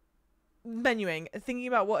about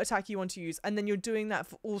what attack you want to use, and then you're doing that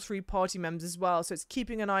for all three party members as well. So it's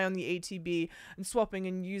keeping an eye on the ATB and swapping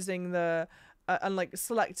and using the and like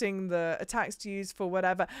selecting the attacks to use for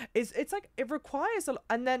whatever. It's like it requires a,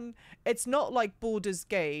 and then it's not like Baldur's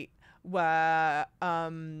Gate where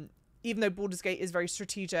even though Baldur's Gate is very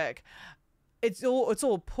strategic, it's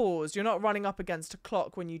all paused. You're not running up against a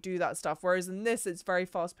clock when you do that stuff. Whereas in this, it's very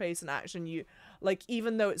fast paced and action. You like,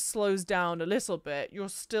 even though it slows down a little bit, you're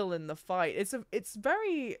still in the fight. It's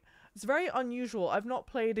very unusual. I've not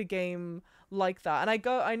played a game like that. And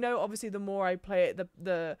I know obviously the more I play it,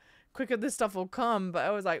 the quicker this stuff will come. But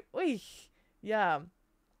I was like, oy, yeah.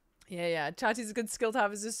 Yeah. Chatty's a good skill to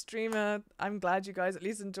have as a streamer. I'm glad you guys at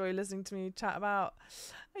least enjoy listening to me chat about.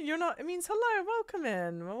 You're not, it means hello, welcome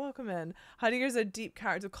in. Heidegger's a deep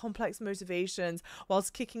character with complex motivations.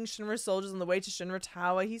 Whilst kicking Shinra soldiers on the way to Shinra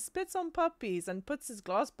Tower, he spits on puppies and puts his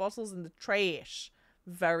glass bottles in the trash.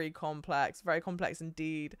 Very complex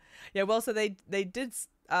indeed. Yeah, well, so they did,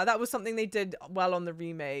 that was something they did well on the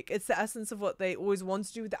remake. It's the essence of what they always want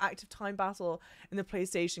to do with the active time battle in the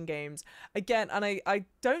PlayStation games. Again, and I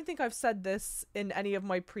don't think I've said this in any of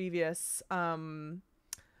my previous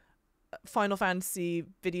Final Fantasy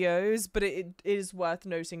videos, but it is worth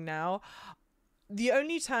noting now. The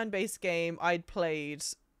only turn-based game I'd played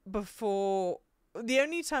was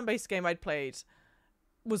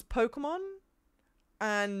Pokemon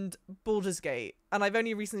and Baldur's Gate, and I've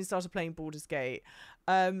only recently started playing Baldur's Gate.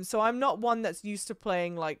 So I'm not one that's used to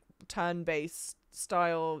playing like turn-based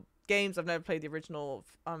style games. I've never played the original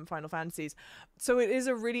Final Fantasies, so it is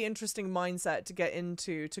a really interesting mindset to get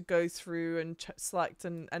into, to go through and select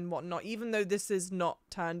and whatnot. Even though this is not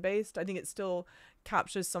turn-based, I think it still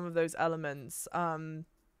captures some of those elements. So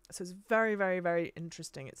it's very, very, very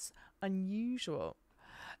interesting. It's unusual.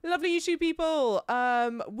 Lovely YouTube people.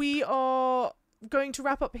 We are going to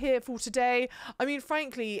wrap up here for today. I mean,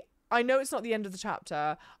 frankly, I know it's not the end of the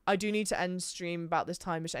chapter. I do need to end stream about this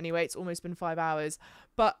time-ish anyway. It's almost been 5 hours,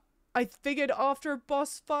 but I figured after a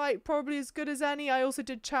boss fight, probably as good as any. I also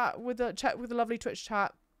did chat with a lovely Twitch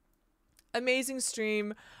chat. Amazing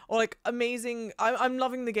stream, or like amazing. I'm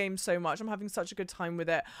loving the game so much. I'm having such a good time with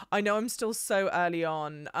it. I know I'm still so early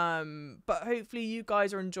on, but hopefully you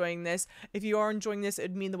guys are enjoying this. If you are enjoying this,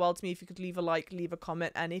 it'd mean the world to me if you could leave a like, leave a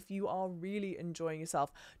comment, and if you are really enjoying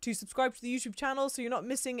yourself, to subscribe to the YouTube channel so you're not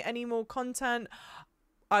missing any more content.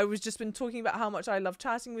 I was just been talking about how much I love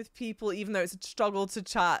chatting with people, even though it's a struggle to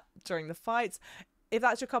chat during the fights. If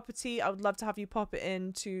that's your cup of tea, I would love to have you pop it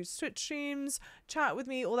into Twitch streams, chat with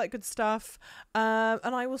me, all that good stuff.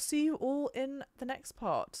 And I will see you all in the next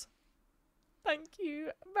part. Thank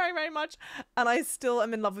you very, very much. And I still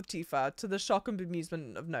am in love with Tifa, to the shock and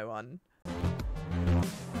bemusement of no one.